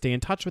Messenger to like stay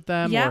in touch with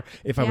them or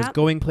if I was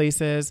going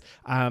places.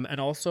 And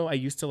also I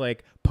used to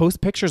like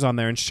post pictures on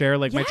there and share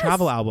like my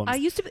travel albums. I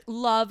used to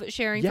love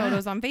sharing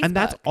photos on Facebook. And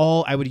that's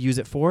all I would use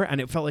it for.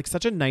 And it felt like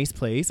such a nice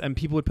place, and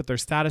people would put their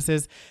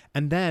statuses.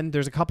 And then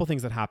there's a couple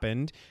things that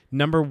happened.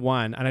 Number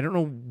one, and I don't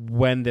know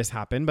when this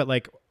happened, but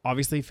like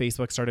obviously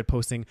Facebook started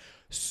posting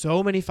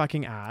so many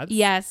fucking ads.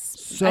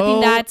 Yes. I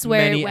think that's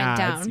where it went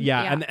down.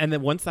 Yeah. And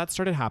then once that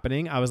started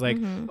happening, I was like,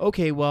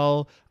 okay,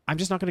 well, I'm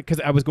just not going to, because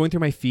I was going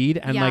through my feed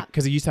and like,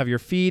 because you used to have your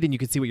feed and you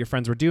could see what your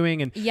friends were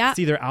doing and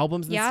see their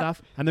albums and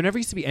stuff. And there never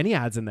used to be any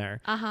ads in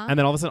there. And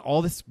then all of a sudden,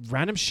 all this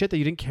random shit that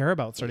you didn't care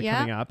about started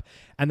coming up.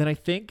 And then I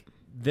think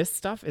this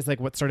stuff is like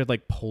what started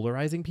like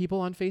polarizing people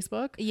on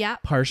Facebook. Yeah.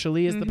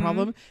 Partially is the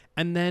problem.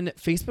 And then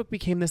Facebook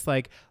became this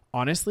like,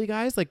 honestly,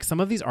 guys, like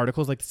some of these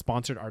articles, like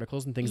sponsored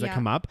articles and things that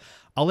come up,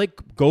 I'll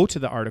like go to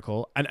the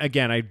article. And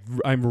again,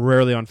 I'm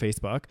rarely on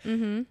Facebook.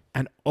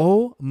 And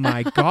oh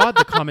my God,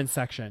 the comment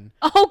section.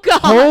 Oh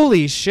God.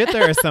 Holy shit.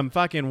 There are some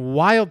fucking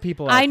wild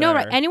people out there. I know,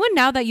 right? Anyone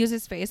now that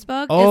uses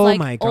Facebook is like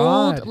my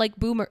God. Old, like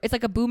boomer. It's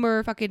like a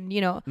boomer fucking,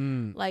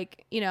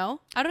 like,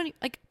 I don't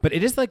like. But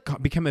it is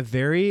like become a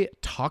very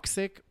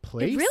toxic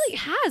place. It really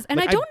has. And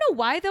like, I don't know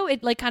why though.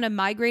 It like kind of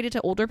migrated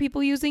to older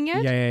people using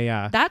it.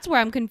 Yeah. That's where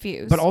I'm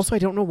confused. But also I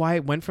don't know why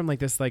it went from like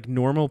this like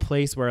normal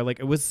place where like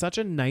it was such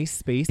a nice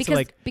space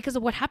because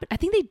of what happened. I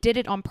think they did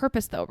it on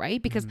purpose though,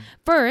 right? Because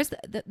first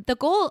the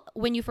goal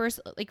when you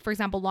first, like for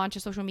example, launch a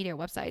social media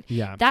website,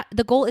 that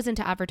the goal isn't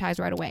to advertise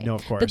right away. No,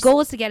 of course. The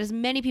goal is to get as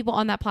many people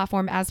on that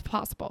platform as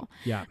possible.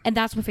 Yeah. And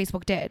that's what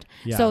Facebook did.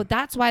 Yeah. So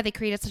that's why they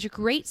created such a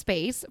great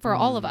space for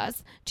all of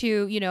us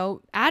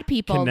to, add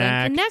people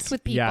and connect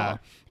with people. Yeah.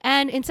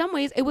 And in some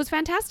ways it was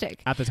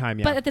fantastic. At the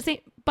time,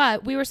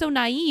 But we were so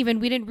naive and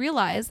we didn't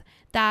realize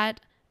that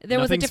there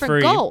was a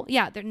different goal.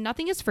 Yeah,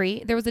 nothing is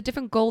free. There was a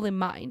different goal in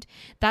mind.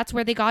 That's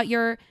where they got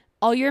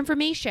all your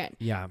information.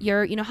 Yeah.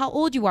 Your, how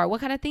old you are, what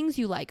kind of things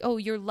you like. Oh,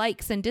 your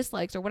likes and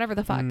dislikes or whatever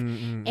the fuck.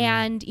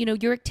 And,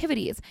 your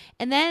activities.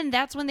 And then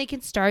that's when they can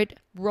start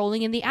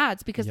rolling in the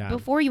ads, because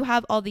before you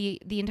have all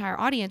the entire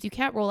audience, you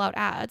can't roll out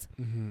ads.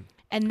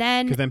 And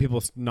then because then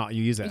people not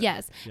use it.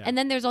 Yes. Yeah. And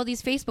then there's all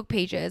these Facebook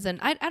pages, and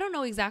I don't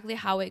know exactly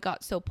how it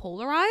got so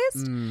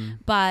polarized,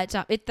 but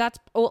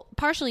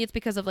partially it's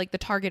because of like the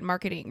target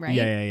marketing, right?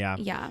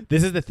 Yeah.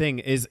 This is the thing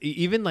is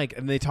even like,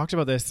 and they talked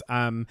about this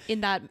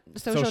in that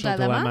social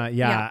dilemma.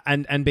 Yeah.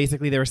 And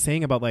basically they were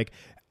saying about like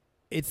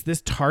it's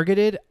this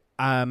targeted.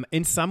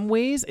 In some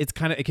ways it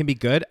can be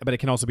good, but it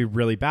can also be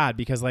really bad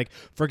because like,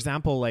 for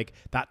example, like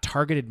that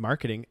targeted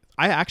marketing,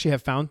 I actually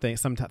have found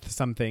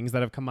some things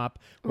that have come up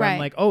where I'm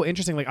like, oh,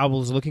 interesting. Like I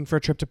was looking for a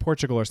trip to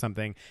Portugal or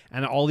something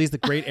and all these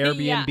great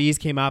Airbnbs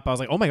came up. I was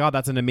like, oh my God,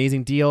 that's an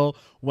amazing deal.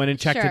 Went and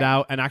checked it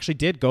out and actually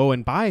did go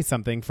and buy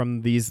something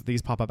from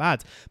these pop-up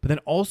ads. But then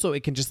also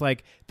it can just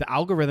like, the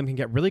algorithm can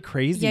get really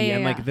crazy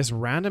and like this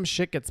random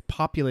shit gets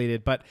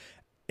populated, but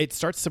it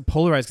starts to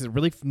polarize because it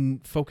really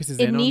focuses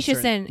in on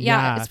niches in.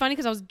 Yeah. It's funny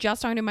because I was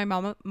just talking to my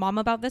mom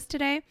about this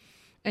today,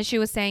 and she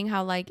was saying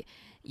how like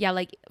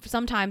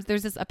sometimes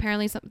there's this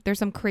there's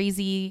some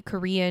crazy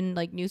Korean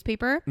like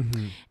newspaper,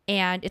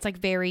 and it's like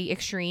very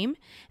extreme,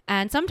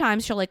 and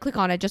sometimes she'll like click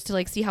on it just to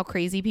like see how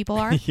crazy people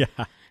are.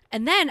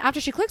 And then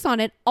after she clicks on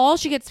it, all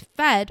she gets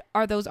fed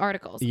are those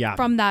articles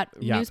from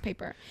that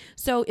newspaper.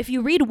 So if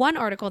you read one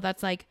article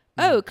that's like,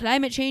 oh,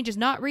 climate change is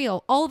not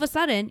real, all of a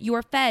sudden you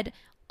are fed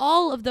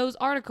all of those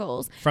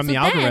articles from the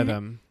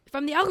algorithm.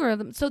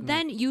 So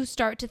then you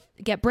start to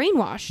get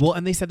brainwashed. Well,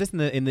 and they said this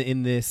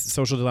in this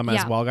social dilemma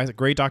as well, guys. A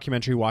great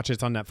documentary. Watch it.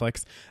 It's on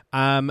Netflix.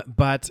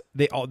 But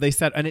they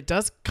said, and it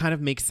does kind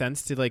of make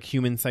sense to like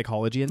human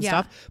psychology and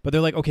stuff. But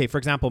they're like, okay, for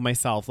example,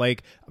 myself,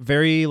 like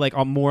very like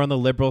more on the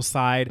liberal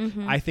side.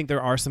 I think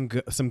there are some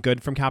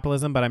good from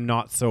capitalism, but I'm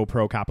not so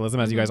pro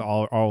capitalism as you guys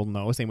all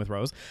know. Same with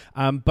Rose.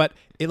 But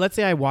let's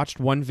say I watched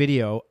one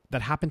video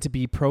that happened to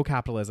be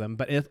pro-capitalism,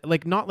 but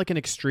like not like an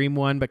extreme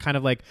one, but kind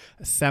of like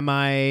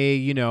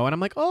semi, and I'm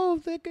like,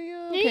 oh,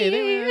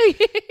 okay.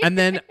 And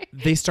then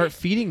they start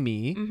feeding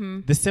me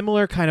the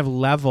similar kind of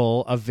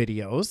level of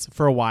videos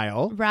for a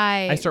while.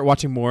 Right. I start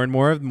watching more and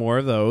more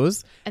of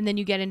those. And then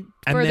you get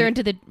further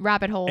into the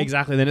rabbit hole.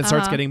 Exactly. Then it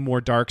starts getting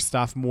more dark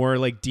stuff, more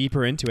like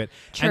deeper into it.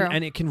 True.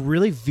 And it can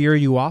really veer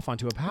you off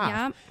onto a path.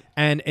 Yeah.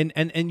 And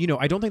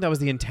I don't think that was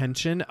the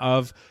intention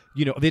of,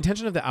 the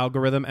intention of the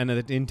algorithm and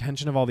the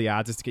intention of all the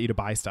ads is to get you to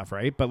buy stuff,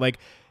 right? But like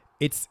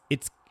it's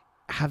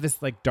have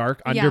this like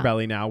dark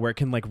underbelly now where it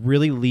can like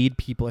really lead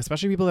people,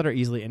 especially people that are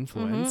easily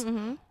influenced,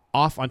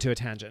 off onto a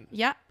tangent.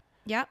 Yeah.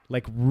 Yeah.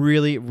 Like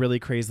really, really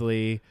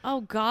crazily.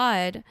 Oh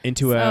God.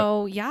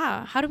 So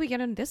how do we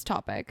get into this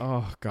topic?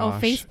 Oh gosh.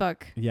 Oh,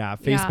 Facebook. Yeah.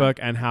 Facebook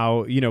and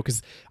how,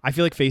 because I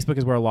feel like Facebook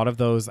is where a lot of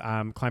those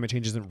climate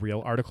change isn't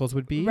real articles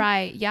would be.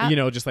 Right.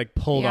 Yeah. Just like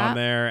pulled on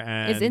there.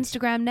 And is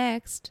Instagram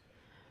next?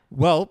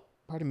 Well,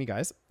 pardon me,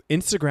 guys.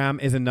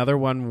 Instagram is another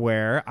one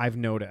where I've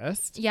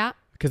noticed. Yeah.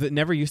 Because it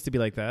never used to be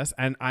like this.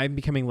 And I'm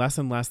becoming less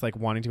and less like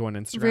wanting to go on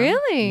Instagram.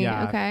 Really?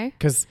 Yeah. Okay.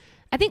 Because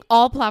I think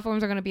all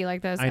platforms are going to be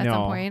like this at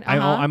some point.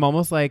 I'm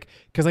almost like,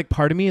 because like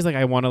part of me is like,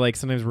 I want to like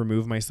sometimes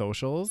remove my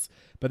socials,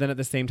 but then at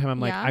the same time, I'm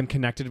like, I'm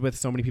connected with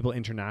so many people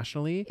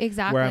internationally.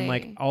 Exactly. Where I'm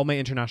like, all my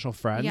international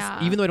friends,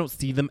 even though I don't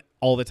see them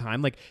all the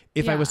time, like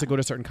if I was to go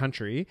to a certain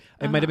country,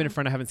 it might have been a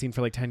friend I haven't seen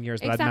for like 10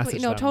 years, but I'd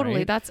message them.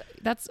 Totally. Right?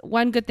 That's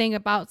one good thing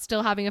about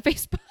still having a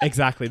Facebook.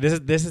 Exactly. This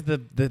is the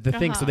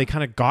thing. So they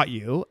kind of got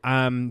you.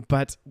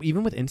 But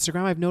even with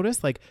Instagram, I've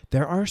noticed like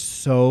there are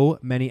so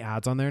many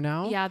ads on there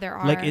now. Yeah, there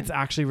are. Like it's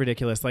actually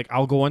ridiculous. Like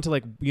I'll go onto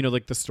like,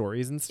 like the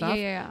stories and stuff.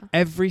 Yeah.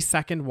 Every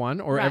second one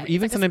or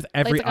even like sometimes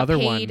every other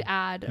one. Paid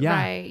ad. Yeah.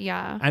 Right.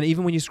 Yeah. And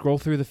even when you scroll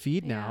through the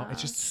feed now,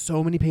 it's just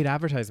so many paid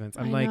advertisements.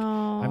 I'm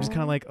just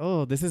kind of like,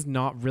 oh, this is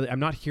not really, I'm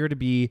not here to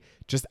be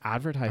just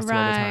advertised to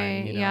all the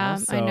time. Yeah,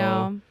 so, I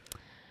know.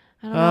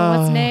 I don't know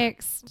what's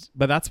next.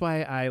 But that's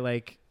why I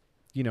like,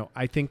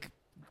 I think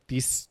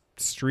these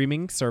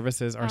streaming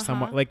services are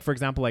somewhat like, for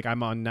example, like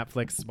I'm on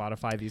Netflix,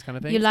 Spotify, these kind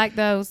of things. You like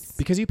those?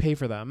 Because you pay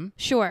for them.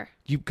 Sure.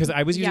 Because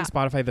I was using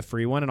Spotify, the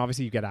free one, and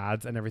obviously you get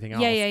ads and everything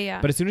else. Yeah.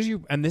 But as soon as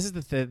and this is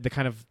the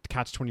kind of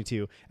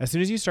catch-22, as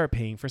soon as you start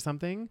paying for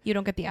something, you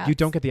don't get the ads. You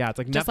don't get the ads.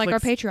 Like just Netflix, like our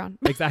Patreon.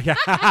 Exactly.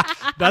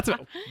 That's a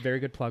very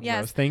good plug,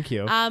 Rose. Thank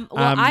you.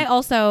 I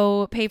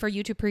also pay for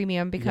YouTube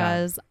Premium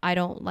because I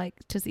don't like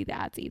to see the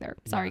ads either.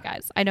 Sorry,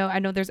 guys. I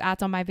know there's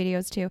ads on my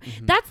videos too.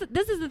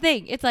 This is the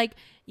thing. It's like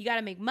you got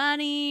to make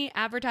money.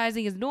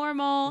 Advertising is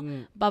normal.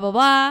 Blah blah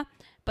blah.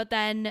 But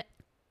then.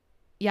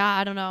 Yeah,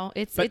 I don't know.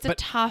 It's a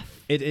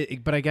tough.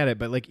 But I get it.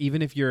 But like,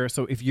 even if you're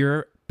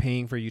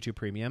paying for YouTube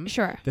Premium,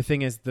 sure. The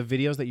thing is, the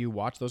videos that you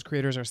watch, those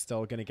creators are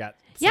still gonna get.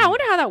 I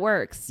wonder how that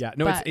works. Yeah,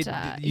 no,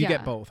 you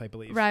get both, I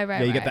believe. Right.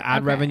 Yeah, you get the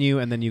ad revenue,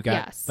 and then you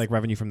get like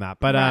revenue from that.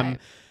 But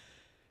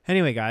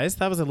anyway, guys,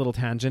 that was a little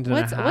tangent and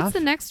a half. What's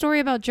the next story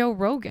about Joe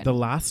Rogan? The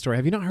last story.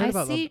 Have you not heard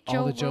about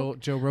all the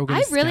Joe Rogan?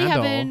 I really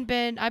haven't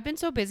been. I've been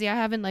so busy. I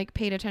haven't like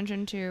paid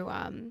attention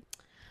to.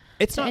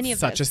 It's not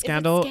such a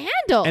scandal. It's a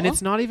scandal. And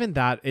it's not even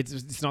that.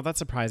 It's not that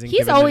surprising.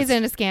 He's always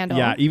in a scandal.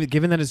 Yeah, even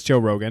given that it's Joe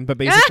Rogan. But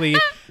basically,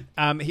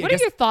 what are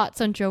your thoughts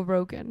on Joe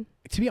Rogan?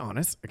 to be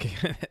honest,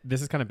 okay,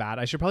 this is kind of bad.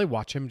 I should probably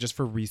watch him just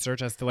for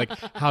research as to like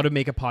how to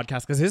make a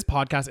podcast, because his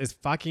podcast is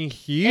fucking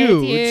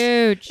huge.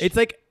 It's huge. It's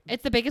like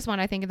it's the biggest one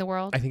I think in the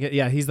world. I think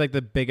he's like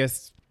the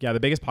biggest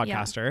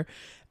podcaster,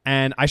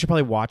 and I should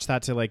probably watch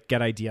that to like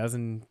get ideas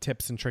and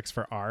tips and tricks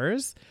for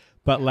ours.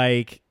 But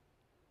like,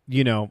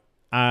 you know,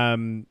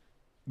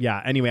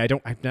 anyway, I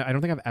don't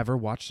think I've ever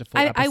watched a full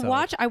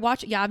episode. I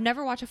watch. Yeah, I've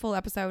never watched a full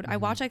episode. I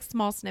watch like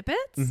small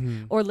snippets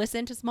or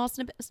listen to small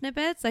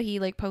snippets that he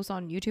like posts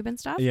on YouTube and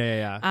stuff.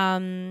 Yeah.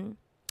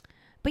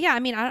 But yeah,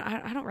 I mean,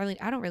 I don't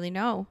really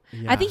know.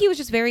 Yeah. I think he was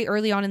just very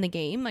early on in the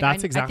game. Like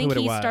that's exactly what it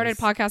was. I think he started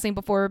podcasting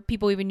before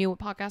people even knew what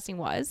podcasting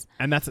was.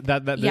 And that's and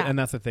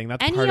that's the thing.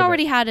 That's and part he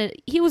already of it. had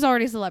it. He was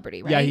already a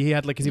celebrity, right? Yeah, he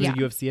had like, because he was a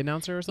UFC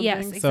announcer or something. Yes,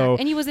 exactly. So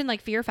and he was in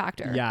like Fear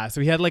Factor. Yeah, so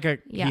he had like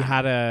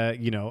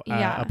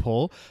a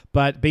pull.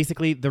 But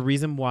basically, the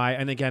reason why,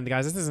 and again,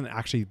 guys, this isn't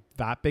actually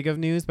that big of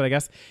news, but I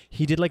guess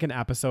he did like an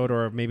episode,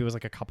 or maybe it was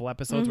like a couple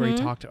episodes where he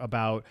talked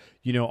about,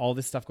 you know, all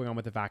this stuff going on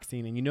with the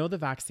vaccine, and you know the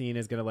vaccine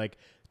is gonna like,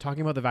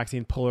 talking about the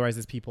vaccine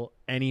polarizes people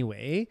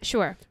anyway.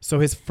 Sure. So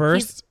his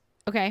first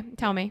okay,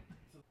 tell me,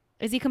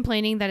 is he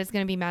complaining that it's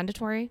gonna be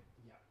mandatory?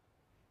 Yeah.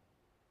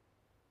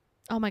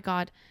 Oh my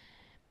God.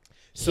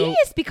 So he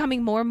is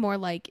becoming more and more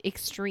like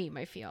extreme,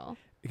 I feel.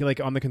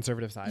 Like on the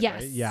conservative side,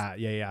 yes. Right?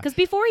 Yeah. Because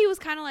before he was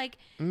kind of like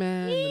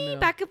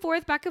back and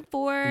forth.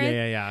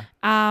 Yeah.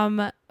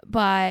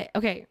 But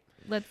okay,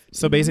 let's.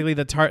 So basically,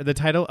 the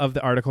title of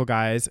the article,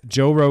 guys,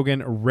 Joe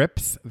Rogan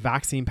rips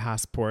vaccine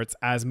passports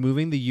as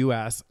moving the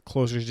U.S.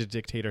 closer to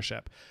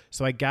dictatorship.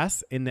 So I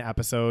guess in the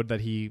episode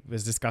that he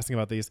was discussing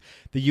about these,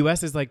 the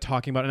U.S. is like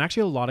talking about, and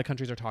actually a lot of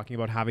countries are talking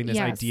about having this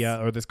idea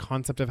or this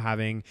concept of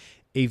having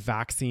a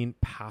vaccine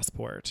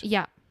passport.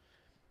 Yeah.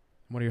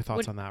 What are your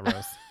thoughts on that,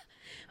 Rose?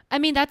 I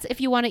mean, that's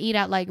if you want to eat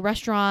at like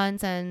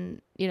restaurants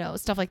and, you know,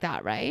 stuff like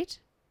that, right?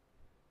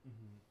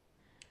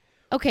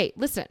 Mm-hmm. Okay,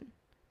 listen.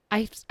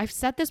 I've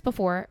said this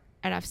before,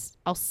 and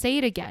I'll say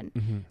it again.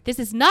 Mm-hmm. This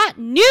is not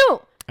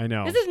new. I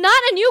know. This is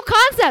not a new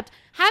concept.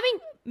 Having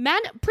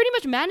pretty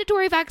much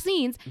mandatory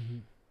vaccines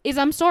is,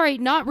 I'm sorry,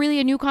 not really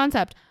a new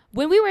concept.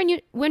 When we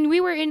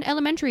were in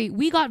elementary,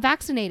 we got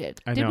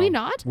vaccinated. Did we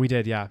not? We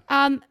did, yeah.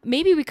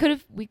 Maybe we could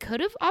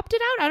have opted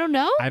out. I don't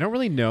know. I don't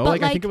really know.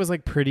 Like, I think it was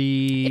like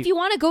pretty. If you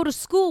want to go to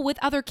school with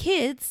other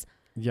kids,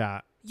 yeah,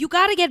 you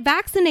got to get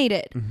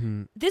vaccinated.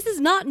 Mm-hmm. This is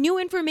not new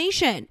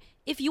information.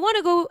 If you want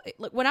to go,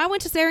 when I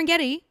went to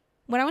Serengeti,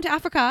 when I went to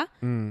Africa,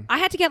 I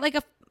had to get like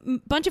a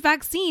bunch of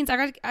vaccines. I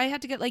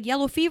had to get like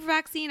yellow fever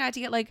vaccine. I had to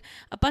get like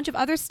a bunch of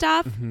other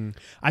stuff. Mm-hmm.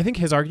 I think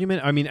his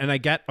argument. I mean, and I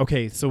get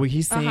so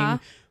he's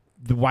saying.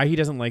 Why he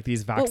doesn't like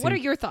these vaccines. Well, what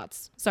are your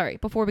thoughts? Sorry,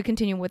 before we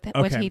continue with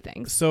what he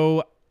thinks.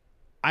 So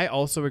I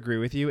also agree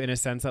with you in a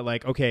sense that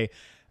like, okay,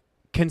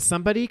 can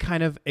somebody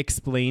kind of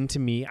explain to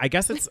me, I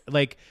guess it's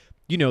like,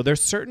 you know,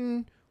 there's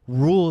certain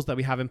rules that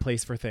we have in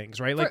place for things,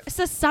 right? Like for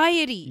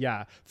society.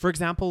 Yeah. For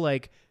example,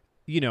 like,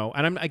 you know,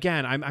 and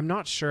I'm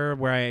not sure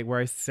where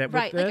I sit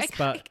with this,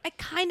 but I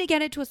kind of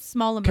get it to a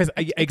small amount. Because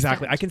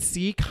exactly, I can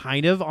see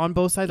kind of on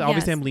both sides. Yes.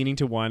 Obviously, I'm leaning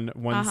to one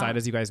side,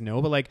 as you guys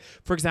know, but like,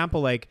 for example,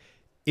 like,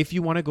 if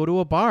you want to go to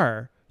a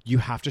bar, you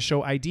have to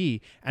show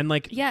ID. And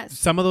like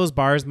some of those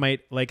bars might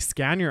like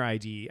scan your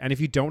ID. And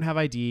if you don't have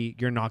ID,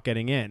 you're not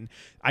getting in.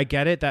 I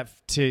get it that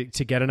to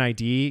get an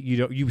ID,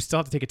 you still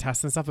have to take a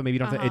test and stuff, but maybe you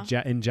don't have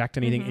to inject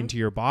anything into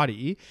your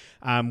body,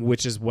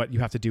 which is what you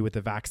have to do with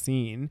the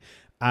vaccine.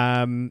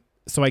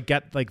 So I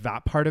get like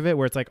that part of it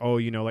where it's like, oh,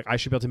 you know, like I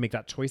should be able to make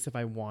that choice if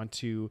I want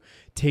to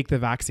take the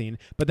vaccine.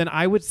 But then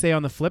I would say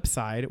on the flip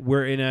side,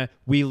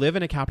 we live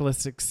in a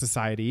capitalistic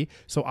society.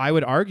 So I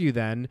would argue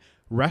then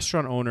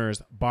restaurant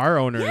owners, bar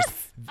owners.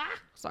 Yes!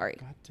 Sorry.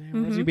 God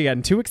damn, Rose, you be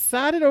getting too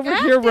excited over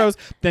here, Rose.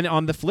 Then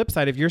on the flip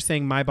side, if you're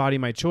saying my body,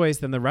 my choice,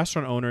 then the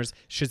restaurant owners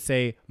should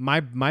say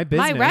my business,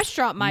 my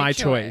restaurant, my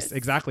choice.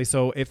 Exactly.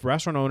 So if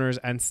restaurant owners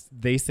and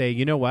they say,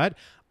 you know what,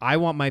 I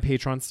want my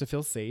patrons to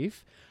feel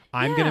safe.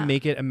 I'm going to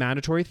make it a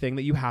mandatory thing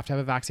that you have to have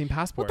a vaccine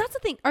passport. Well, that's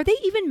the thing. Are they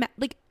even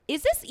like,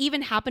 is this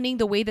even happening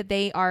the way that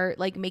they are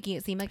like making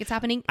it seem like it's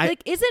happening?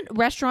 Like, isn't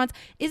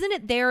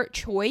it their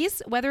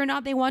choice whether or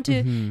not they want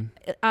to,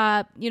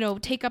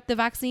 take up the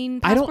vaccine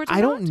passports? I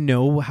don't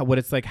know what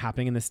it's like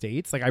happening in the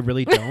States. Like, I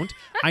really don't.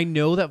 I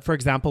know that, for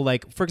example, a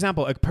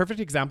perfect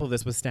example of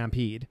this was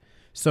Stampede.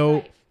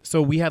 So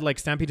we had like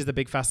Stampede is a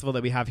big festival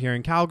that we have here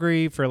in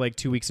Calgary for like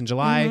 2 weeks in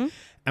July. Mm-hmm.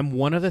 And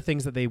one of the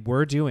things that they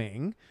were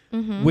doing,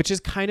 which is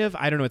kind of,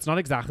 I don't know, it's not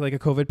exactly like a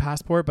COVID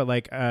passport, but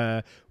like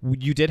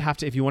you did have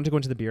to, if you want to go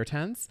into the beer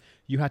tents,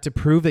 you had to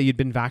prove that you'd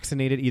been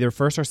vaccinated either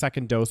first or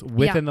second dose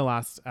within the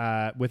last,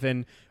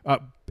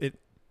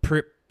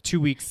 2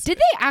 weeks. Did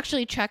they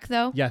actually check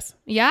though? Yes.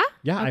 Yeah?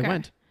 Yeah, okay. I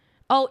went.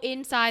 Oh,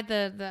 inside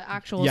the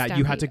actual Stampede.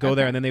 You had to go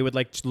there, and then they would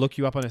like look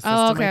you up on a system,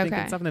 I think,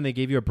 and stuff, and then they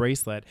gave you a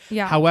bracelet.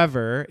 Yeah.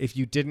 However, if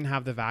you didn't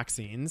have the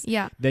vaccines,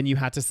 then you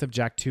had to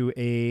subject to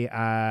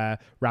a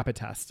rapid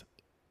test.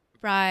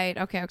 Right.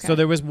 Okay. So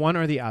there was one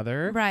or the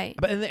other. Right.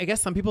 But I guess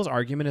some people's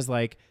argument is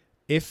like,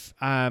 if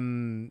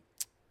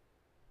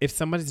if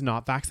somebody's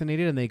not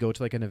vaccinated and they go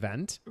to like an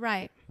event,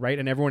 right,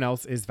 and everyone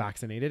else is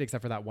vaccinated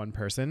except for that one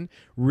person,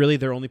 really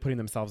they're only putting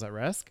themselves at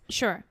risk.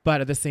 Sure. But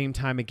at the same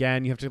time,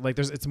 again, you have to like,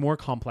 it's more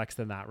complex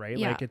than that, right?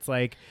 Yeah. Like it's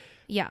like,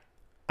 yeah.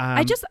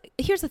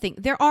 Here's the thing.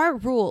 There are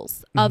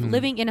rules of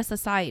living in a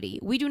society.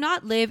 We do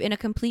not live in a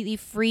completely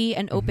free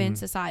and open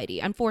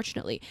society,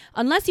 unfortunately.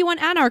 Unless you want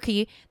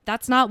anarchy,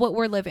 that's not what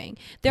we're living.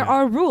 There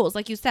are rules,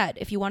 like you said.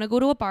 If you want to go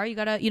to a bar, you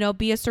got to,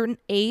 be a certain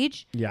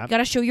age. Yeah. You got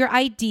to show your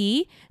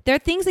ID. There are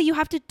things that you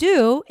have to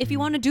do if you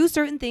want to do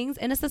certain things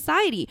in a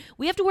society.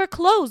 We have to wear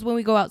clothes when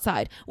we go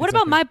outside. What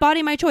about my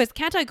body, my choice?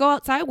 Can't I go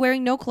outside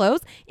wearing no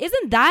clothes?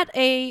 Isn't that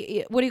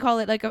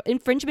like an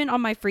infringement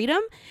on my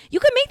freedom? You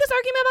could make this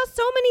argument about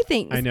so many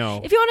things. I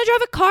know. If you want to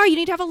drive a car, you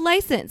need to have a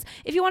license.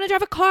 If you want to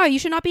drive a car, you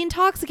should not be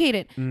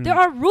intoxicated. There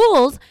are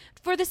rules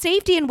for the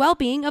safety and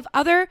well-being of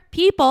other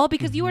people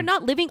because you are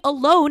not living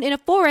alone in a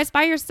forest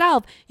by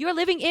yourself. You are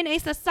living in a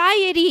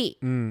society.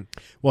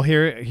 Well,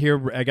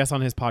 here, I guess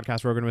on his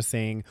podcast, Rogan was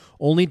saying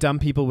only dumb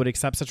people would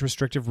accept such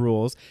restrictive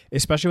rules,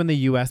 especially when the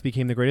U.S.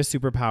 became the greatest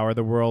superpower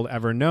the world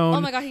ever known.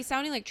 Oh my God, he's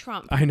sounding like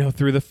Trump. I know,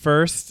 through the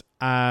first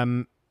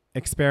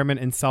experiment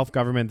in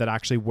self-government that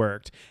actually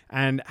worked.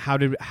 And how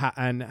did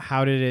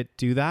it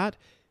do that?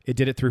 It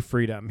did it through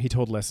freedom, he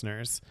told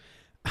listeners.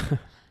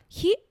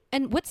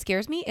 And what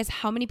scares me is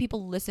how many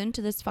people listen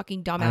to this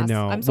fucking dumbass. I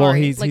know. I'm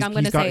sorry. Well, I'm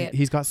going to say it.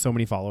 He's got so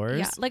many followers.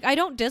 Yeah. Like, I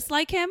don't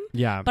dislike him.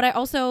 Yeah. But I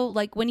also,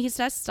 like, when he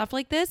says stuff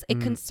like this,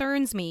 it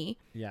concerns me.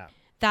 Yeah.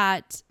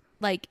 That,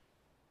 like,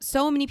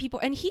 so many people,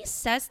 and he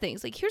says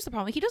things. Like, here's the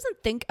problem. He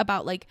doesn't think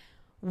about, like,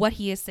 what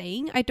he is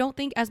saying. I don't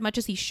think as much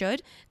as he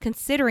should,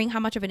 considering how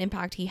much of an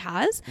impact he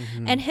has.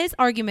 And his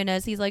argument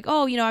is, he's like,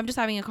 oh, I'm just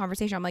having a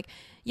conversation. I'm like,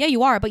 yeah,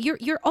 you are, but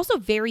you're also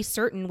very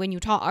certain when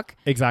you talk.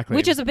 Exactly.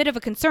 Which is a bit of a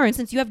concern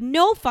since you have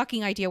no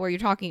fucking idea what you're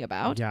talking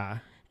about. Yeah.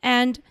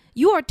 And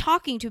you are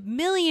talking to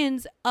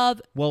millions of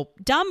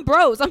dumb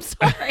bros. I'm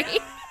sorry.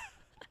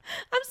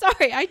 I'm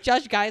sorry. I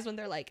judge guys when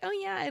they're like, oh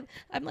yeah,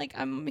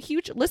 I'm a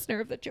huge listener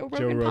of the Joe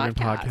Rogan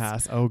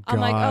podcast. Oh God. I'm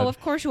like, oh, of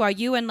course you are.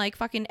 You and like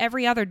fucking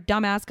every other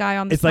dumbass guy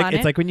on this planet.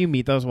 It's like when you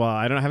meet those. Well,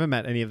 I haven't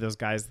met any of those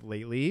guys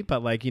lately,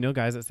 but like,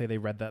 guys that say they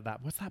read that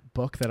what's that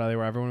book that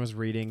everyone was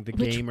reading, The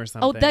Game or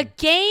something. Oh, The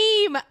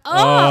Game.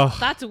 Oh,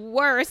 that's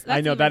worse. That's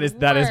I know that is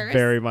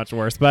very much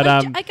worse. But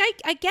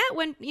I get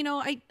when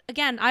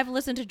I've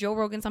listened to Joe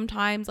Rogan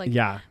sometimes. Like,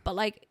 yeah. But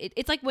like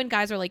it's like when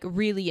guys are like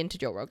really into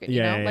Joe Rogan.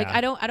 You know, like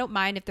I don't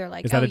mind if they're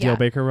like, is that a deal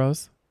breaker,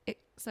 Rose?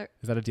 Is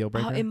that a deal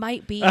breaker? Oh, it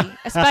might be,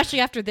 especially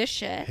after this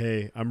shit.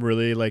 Hey, I'm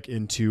really like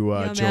into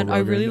Joe Rogan. I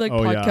really like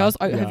podcasts.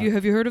 Yeah.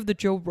 Have you heard of the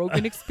Joe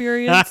Rogan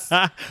Experience?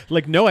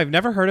 Like, no, I've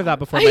never heard of that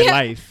before in my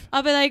life.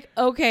 I'll be like,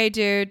 okay,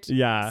 dude.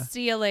 Yeah.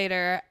 See you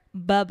later.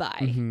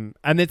 Bye-bye.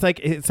 And it's like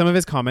some of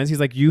his comments.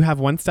 He's like, you have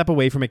one step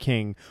away from a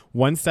king.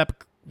 One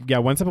step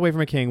away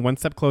from a king. One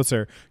step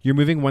closer. You're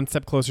moving one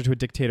step closer to a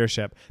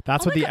dictatorship.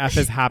 That's what the F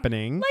is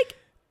happening. Like.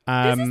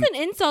 This is an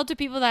insult to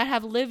people that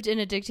have lived in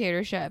a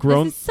dictatorship.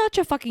 This is such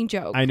a fucking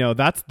joke. I know.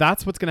 That's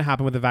what's going to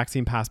happen with the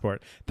vaccine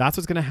passport. That's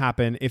what's going to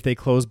happen if they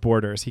close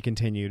borders, he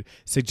continued,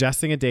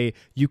 suggesting a day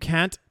you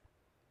can't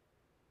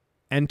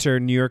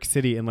enter New York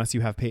City unless you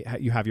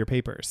have your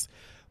papers.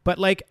 But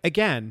like,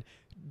 again,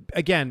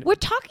 we're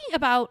talking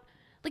about,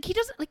 like, he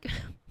doesn't, like,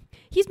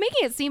 he's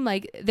making it seem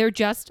like they're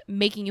just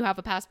making you have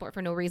a passport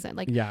for no reason.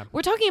 Like,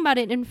 we're talking about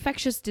an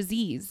infectious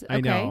disease. Okay?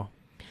 I know.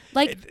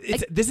 Like,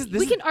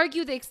 we can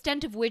argue the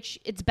extent of which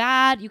it's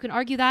bad. You can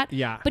argue that.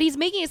 Yeah. But he's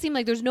making it seem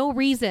like there's no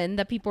reason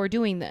that people are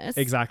doing this.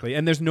 Exactly.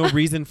 And there's no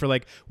reason for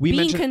like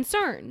being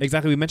concerned.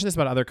 Exactly. We mentioned this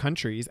about other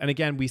countries. And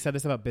again, we said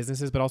this about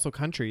businesses, but also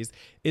countries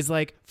is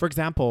like, for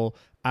example,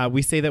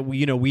 we say that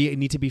we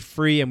need to be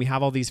free and we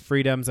have all these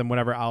freedoms and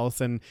whatever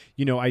else. And,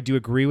 I do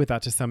agree with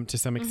that to some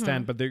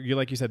extent, but you're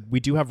like you said, we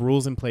do have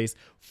rules in place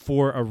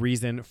for a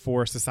reason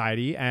for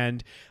society.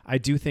 And I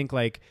do think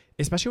like,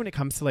 especially when it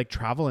comes to like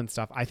travel and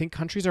stuff, I think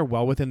countries are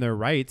well within their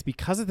rights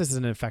because of this is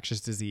an infectious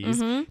disease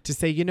to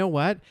say, you know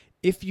what?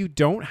 If you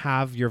don't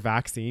have your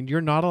vaccine, you're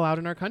not allowed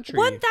in our country.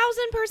 1000%.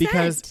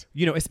 Because,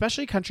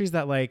 especially countries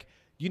that like,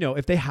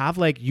 if they have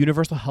like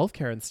universal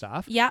healthcare and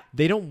stuff,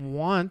 they don't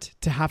want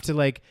to have to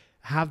like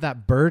have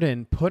that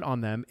burden put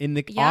on them in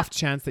the off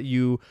chance that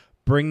you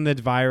bring the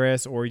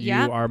virus or you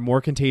are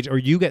more contagious or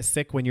you get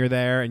sick when you're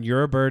there and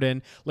you're a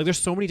burden. Like there's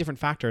so many different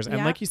factors.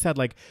 And like you said,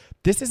 like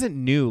this isn't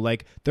new.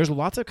 Like there's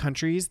lots of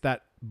countries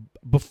that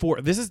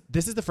before this is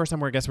the first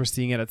time where I guess we're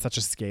seeing it at such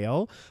a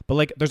scale, but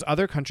like there's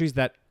other countries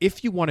that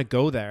if you want to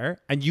go there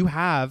and you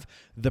have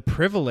the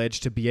privilege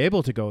to be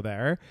able to go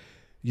there,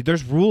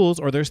 there's rules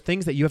or there's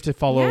things that you have to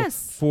follow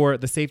for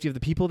the safety of the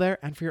people there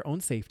and for your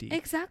own safety.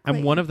 Exactly.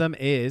 And one of them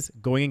is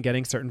going and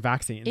getting certain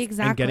vaccines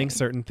and getting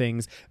certain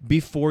things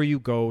before you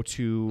go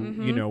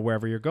to,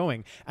 wherever you're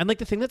going. And like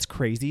the thing that's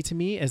crazy to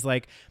me is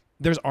like,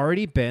 there's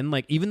already been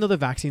like, even though the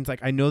vaccines,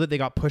 like I know that they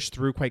got pushed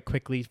through quite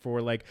quickly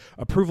for like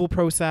approval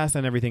process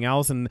and everything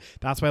else. And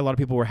that's why a lot of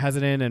people were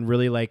hesitant and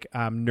really like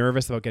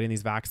nervous about getting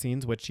these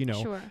vaccines, which,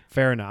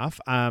 fair enough.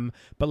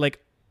 But like,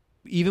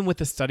 even with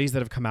the studies that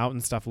have come out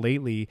and stuff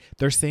lately,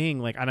 they're saying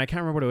like, and I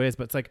can't remember what it is,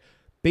 but it's like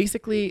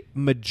basically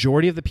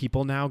majority of the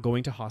people now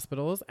going to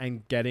hospitals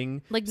and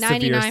getting like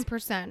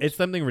 99%. It's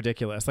something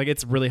ridiculous. Like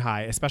it's really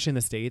high, especially in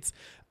the States,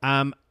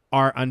 are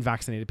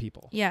unvaccinated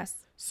people. Yes.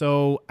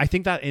 So I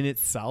think that in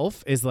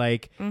itself is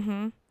like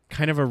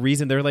kind of a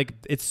reason they're like,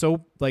 it's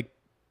so like,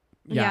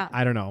 yeah.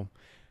 I don't know.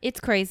 It's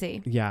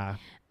crazy. Yeah.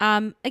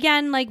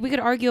 Again, like we could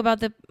argue about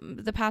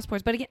the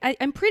passports, but again,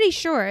 I'm pretty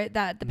sure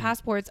that the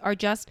passports are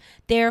just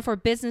there for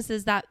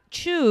businesses that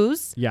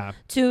choose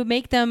to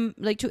make them,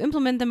 like to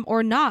implement them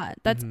or not.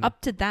 That's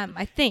up to them,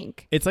 I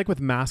think. It's like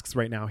with masks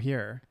right now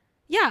here.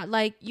 Yeah,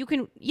 like you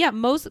can,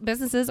 most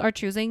businesses are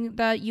choosing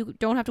that you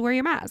don't have to wear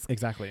your mask.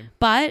 Exactly.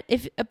 But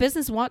if a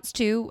business wants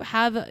to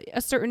have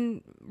a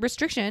certain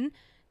restriction,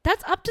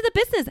 that's up to the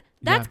business.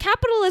 That's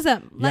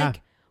capitalism.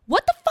 Like,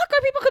 what the fuck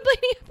are people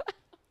complaining about?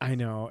 I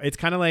know. It's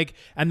kind of like,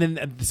 and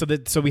then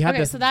so we had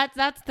this. So that's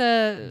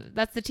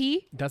the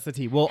tea. That's the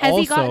tea. Well, has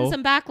also, he gotten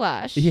some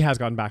backlash? He has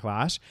gotten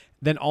backlash.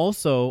 Then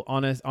also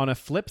on a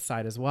flip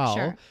side as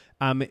well,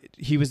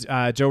 he was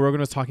Joe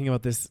Rogan was talking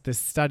about this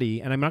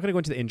study, and I'm not going to go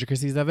into the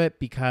intricacies of it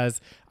because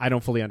I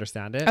don't fully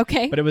understand it.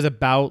 Okay. But it was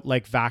about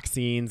like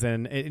vaccines,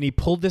 and he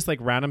pulled this like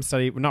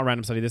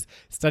this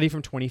study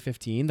from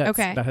 2015 that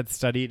had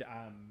studied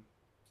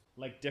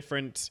like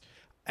different.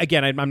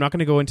 Again, I'm not going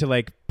to go into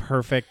like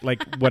perfect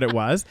like what it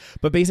was,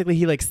 but basically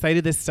he like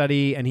cited this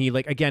study, and he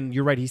like, again,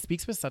 you're right, he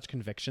speaks with such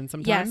conviction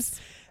sometimes.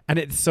 Yes. And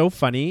it's so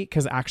funny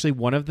because actually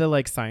one of the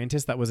like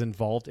scientists that was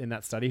involved in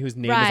that study, whose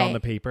name is on the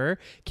paper,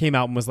 came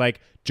out and was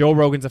like, Joe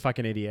Rogan's a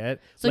fucking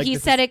idiot. So like,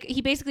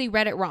 he basically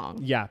read it wrong.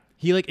 Yeah.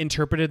 He like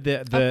interpreted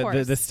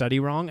the study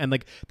wrong, and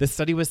like the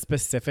study was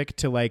specific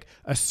to like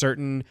a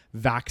certain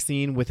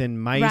vaccine within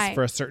mice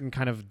for a certain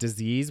kind of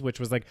disease, which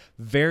was like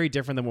very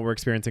different than what we're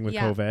experiencing with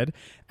COVID.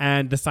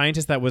 And the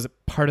scientist that was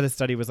part of the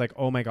study was like,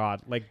 oh my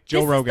God, like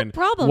Joe Rogan,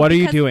 what are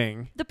you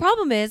doing? The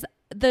problem is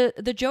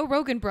the Joe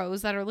Rogan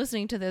bros that are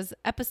listening to this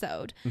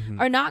episode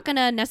are not going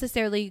to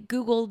necessarily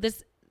Google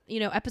this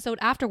episode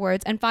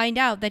afterwards and find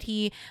out that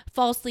he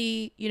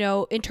falsely,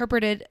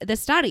 interpreted the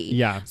study.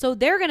 Yeah. So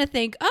they're going to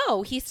think,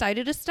 oh, he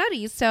cited a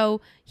study, so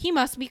he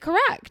must be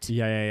correct.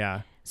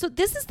 Yeah. So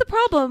this is the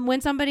problem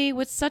when somebody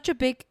with such a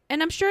big,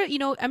 and I'm sure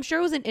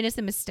it was an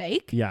innocent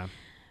mistake. Yeah.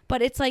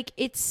 But it's like,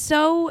 it's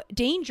so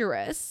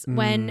dangerous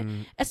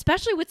when,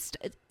 especially with,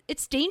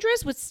 it's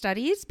dangerous with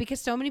studies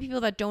because so many people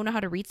that don't know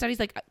how to read studies,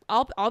 like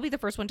I'll be the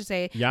first one to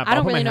say, I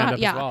don't really know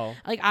how,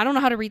 like I don't know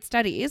how to read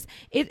studies.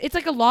 It's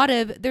like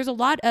there's a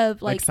lot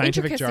of like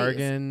scientific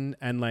jargon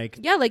and like,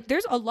 like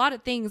there's a lot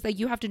of things that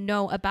you have to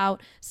know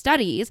about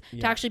studies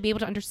to actually be able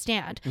to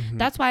understand.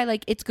 That's why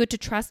like it's good to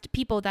trust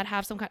people that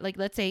have some kind, like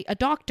let's say a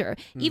doctor,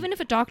 even if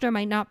a doctor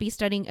might not be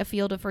studying a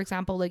field of, for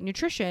example, like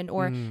nutrition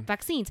or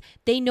vaccines,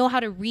 they know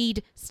how to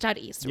read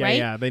studies, right?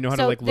 Yeah, they know how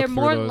to like look they're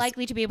more those.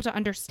 likely to be able to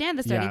understand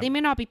the study. They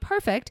may not be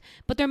perfect,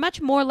 but they're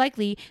much more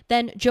likely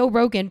than Joe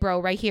Rogan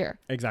bro right here.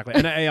 Exactly.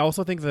 And I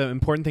also think the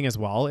important thing as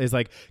well is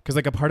like, because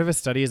like a part of a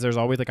study is there's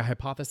always like a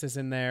hypothesis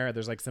in there.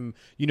 There's like some,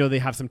 they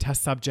have some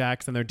test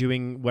subjects and they're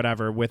doing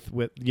whatever with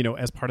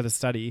as part of the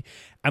study.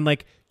 And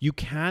like you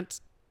can't,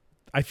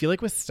 I feel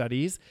like with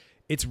studies,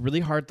 it's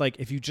really hard, like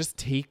if you just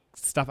take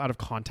stuff out of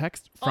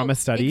context from a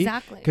study,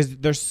 because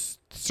there's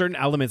certain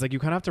elements, like you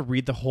kind of have to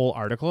read the whole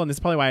article, and this is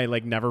probably why I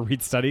like never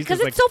read studies, because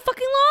it's like, so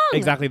fucking long.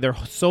 Exactly. They're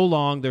so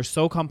long, they're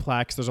so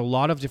complex, there's a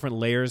lot of different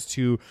layers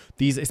to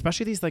these,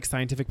 especially these like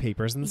scientific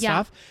papers and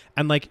stuff,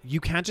 and like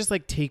you can't just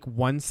like take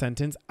one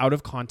sentence out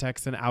of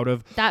context and out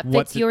of that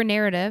fits your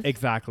narrative.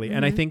 Exactly.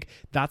 And I think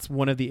that's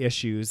one of the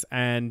issues,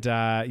 and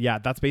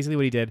that's basically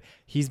what he did.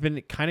 He's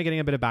been kind of getting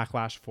a bit of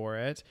backlash for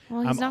it.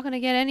 Well, he's not going to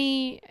get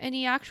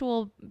any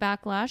actual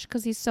backlash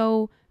because he's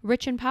so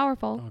rich and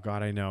powerful. Oh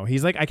God, I know.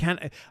 He's like, I can't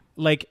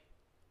like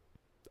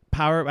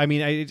power. I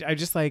mean, I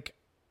just like,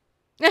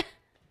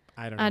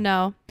 I don't know. I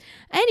know.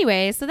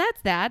 Anyway, so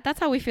that's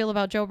how we feel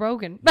about Joe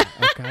Rogan.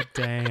 Oh, God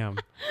damn.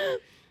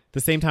 The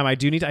same time, I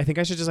think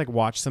I should just like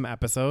watch some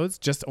episodes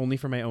just only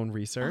for my own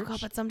research. Oh God,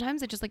 but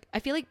sometimes it just like, I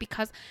feel like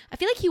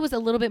he was a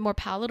little bit more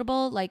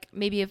palatable, like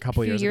maybe a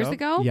few years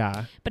ago.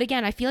 Yeah. But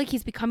again, I feel like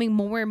he's becoming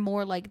more and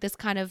more like this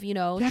kind of,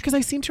 Yeah, because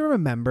I seem to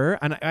remember,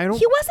 and I don't.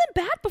 He wasn't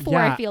bad before,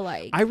 I feel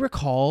like. I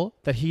recall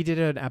that he did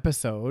an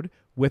episode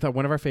with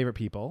one of our favorite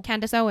people,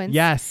 Candace Owens.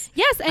 Yes,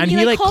 and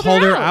he like called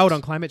her out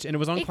on climate change, and it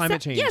was on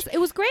climate change. Yes, it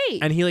was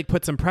great. And he like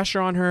put some pressure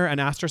on her and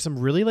asked her some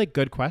really like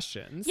good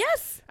questions.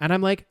 Yes. And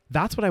I'm like,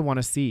 that's what I want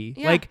to see.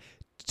 Yeah. Like,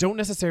 don't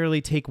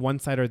necessarily take one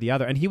side or the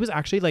other. And he was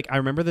actually like, I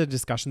remember the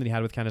discussion that he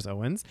had with Candace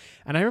Owens,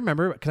 and I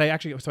remember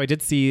because I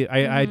did see,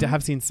 I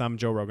have seen some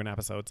Joe Rogan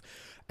episodes,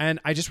 and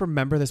I just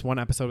remember this one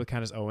episode with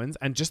Candace Owens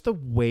and just the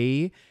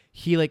way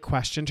he like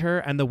questioned her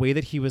and the way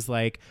that he was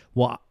like,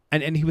 well.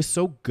 And he was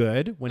so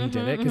good when he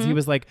did it because he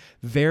was like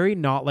very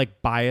not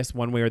like biased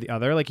one way or the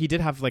other. Like he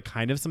did have like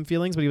kind of some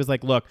feelings, but he was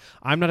like, look,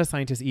 I'm not a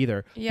scientist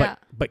either. Yeah.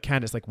 But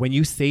Candace, like when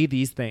you say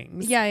these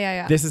things,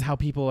 this is how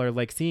people are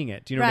like seeing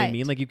it. Do you know what I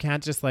mean? Like you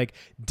can't just like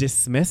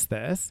dismiss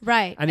this.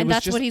 Right. And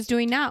that's what he's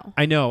doing now.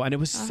 I know. And it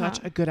was such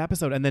a good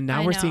episode. And then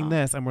now we're seeing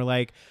this and we're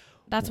like,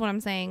 That's what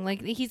I'm saying.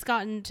 Like, he's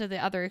gotten to the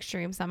other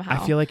extreme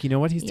somehow. I feel like, you know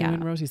what he's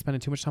doing, Rose? He's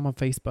spending too much time on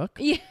Facebook.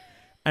 Yeah.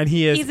 And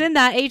he's in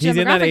that age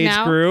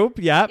group.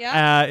 Yep.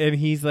 And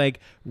he's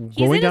like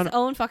going down his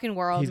own fucking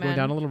world. He's going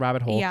down a little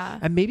rabbit hole. Yeah.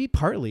 And maybe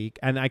partly,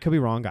 and I could be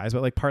wrong, guys,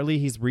 but like partly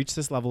he's reached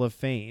this level of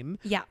fame.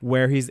 Yeah.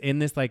 Where he's in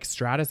this like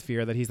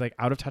stratosphere that he's like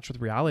out of touch with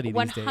reality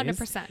 100%.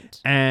 these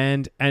days.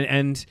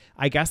 And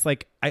I guess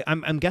like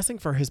I'm guessing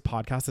for his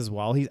podcast as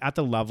well, he's at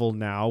the level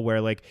now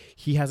where like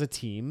he has a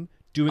team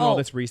doing all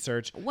this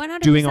research,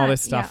 100%, doing all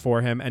this stuff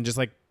for him, and just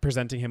like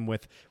presenting him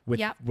with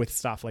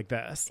stuff like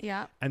this.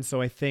 Yeah. And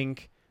so I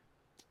think.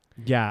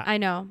 Yeah, I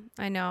know,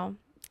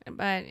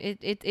 but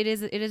it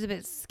is a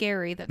bit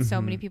scary that so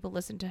many people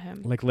listen to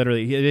him. Like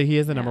literally, he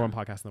is the number one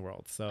podcast in the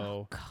world. So,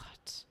 oh God,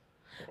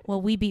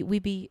 well we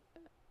beat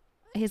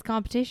his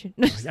competition.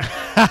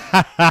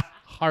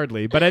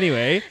 Hardly, but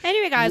anyway,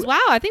 guys, wow,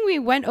 I think we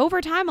went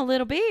over time a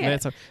little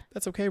bit.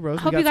 That's okay, Rose.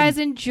 Hope you guys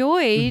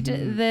enjoyed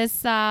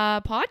this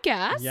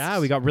podcast. Yeah,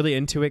 we got really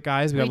into it,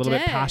 guys. We got a little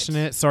bit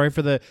passionate. Sorry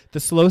for the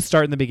slow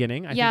start in the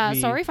beginning.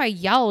 Sorry if I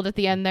yelled at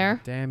the end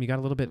there. Damn, you got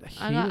a little bit.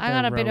 I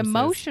got a bit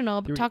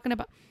emotional talking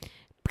about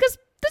because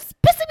this is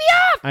pissing me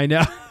off. I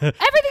know.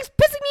 Everything's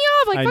pissing me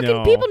off. Like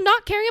fucking people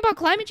not caring about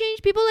climate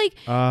change. People like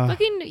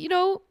fucking,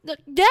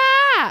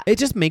 yeah. It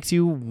just makes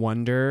you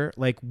wonder,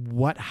 like,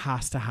 what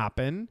has to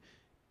happen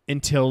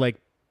until like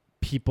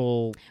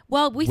people.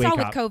 Well, we saw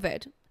with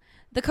COVID.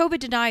 The COVID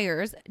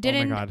deniers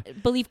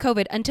didn't believe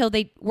COVID until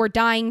they were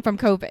dying from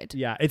COVID.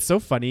 Yeah, it's so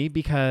funny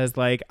because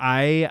like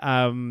I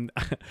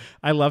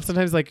love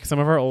sometimes like some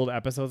of our old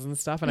episodes and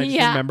stuff, and I just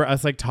remember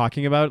us like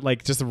talking about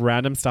like just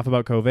random stuff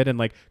about COVID and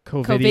like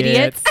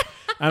COVIDiots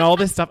and all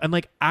this stuff, and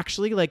like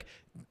actually like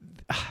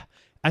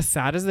as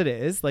sad as it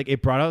is, like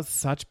it brought out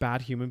such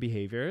bad human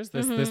behaviors.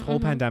 This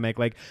whole pandemic,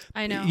 like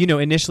I know,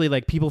 initially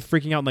like people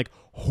freaking out and like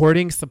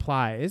hoarding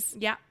supplies.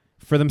 Yeah.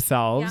 For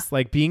themselves,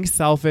 like being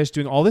selfish,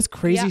 doing all this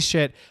crazy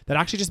shit that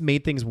actually just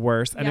made things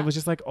worse. And it was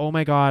just like, oh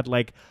my God,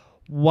 like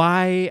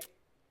why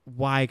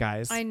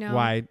guys? I know.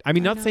 Why? I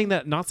mean, not saying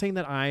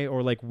that I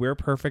or like we're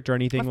perfect or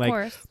anything, of like,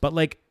 course. But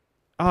like,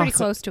 pretty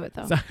close to it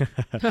though.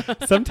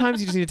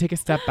 Sometimes you just need to take a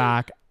step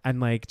back and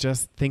like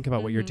just think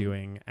about what you're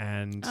doing.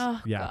 And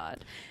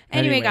God.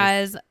 Anyway,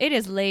 guys, it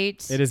is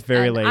late. It is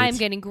very late. I'm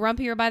getting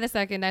grumpier by the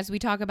second as we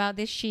talk about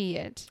this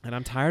shit. And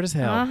I'm tired as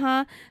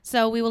hell.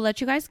 So we will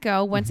let you guys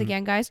go. Once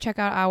again, guys, check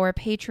out our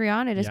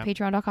Patreon. It is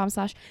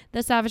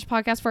patreon.com/The Savage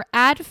Podcast for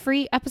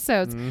ad-free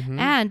episodes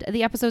and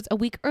the episodes a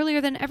week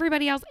earlier than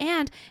everybody else,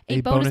 and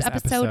a bonus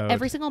episode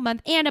every single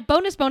month, and a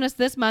bonus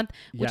this month,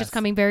 which is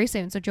coming very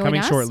soon. So join us.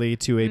 Coming shortly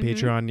to a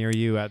Patreon near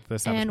you at The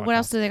Savage Podcast. And what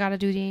else do they got to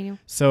do, Daniel?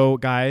 So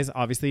guys,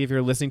 obviously, if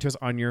you're listening to us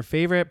on your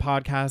favorite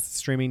podcast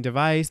streaming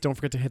device, don't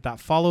forget to hit that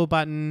follow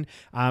button.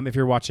 If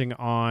you're watching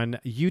on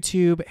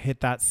YouTube, hit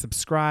that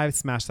subscribe,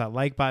 smash that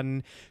like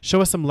button.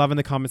 Show us some love in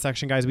the comment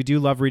section, guys. We do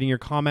love reading your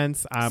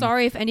comments.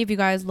 Sorry if any of you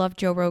guys love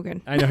Joe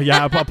Rogan. I know.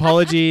 Yeah.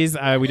 Apologies.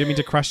 We didn't mean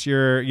to crush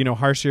your,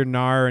 harsh your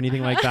gnar or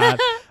anything like that.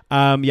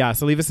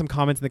 So leave us some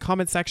comments in the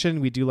comment section.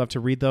 We do love to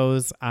read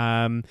those.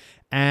 And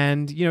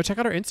check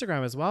out our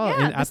Instagram as well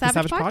at the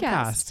Savage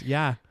Podcast.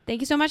 Yeah. Thank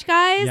you so much,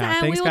 guys.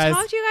 Yeah, and we will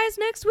talk to you guys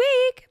next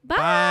week.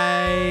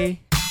 Bye.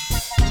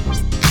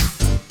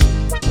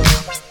 Bye.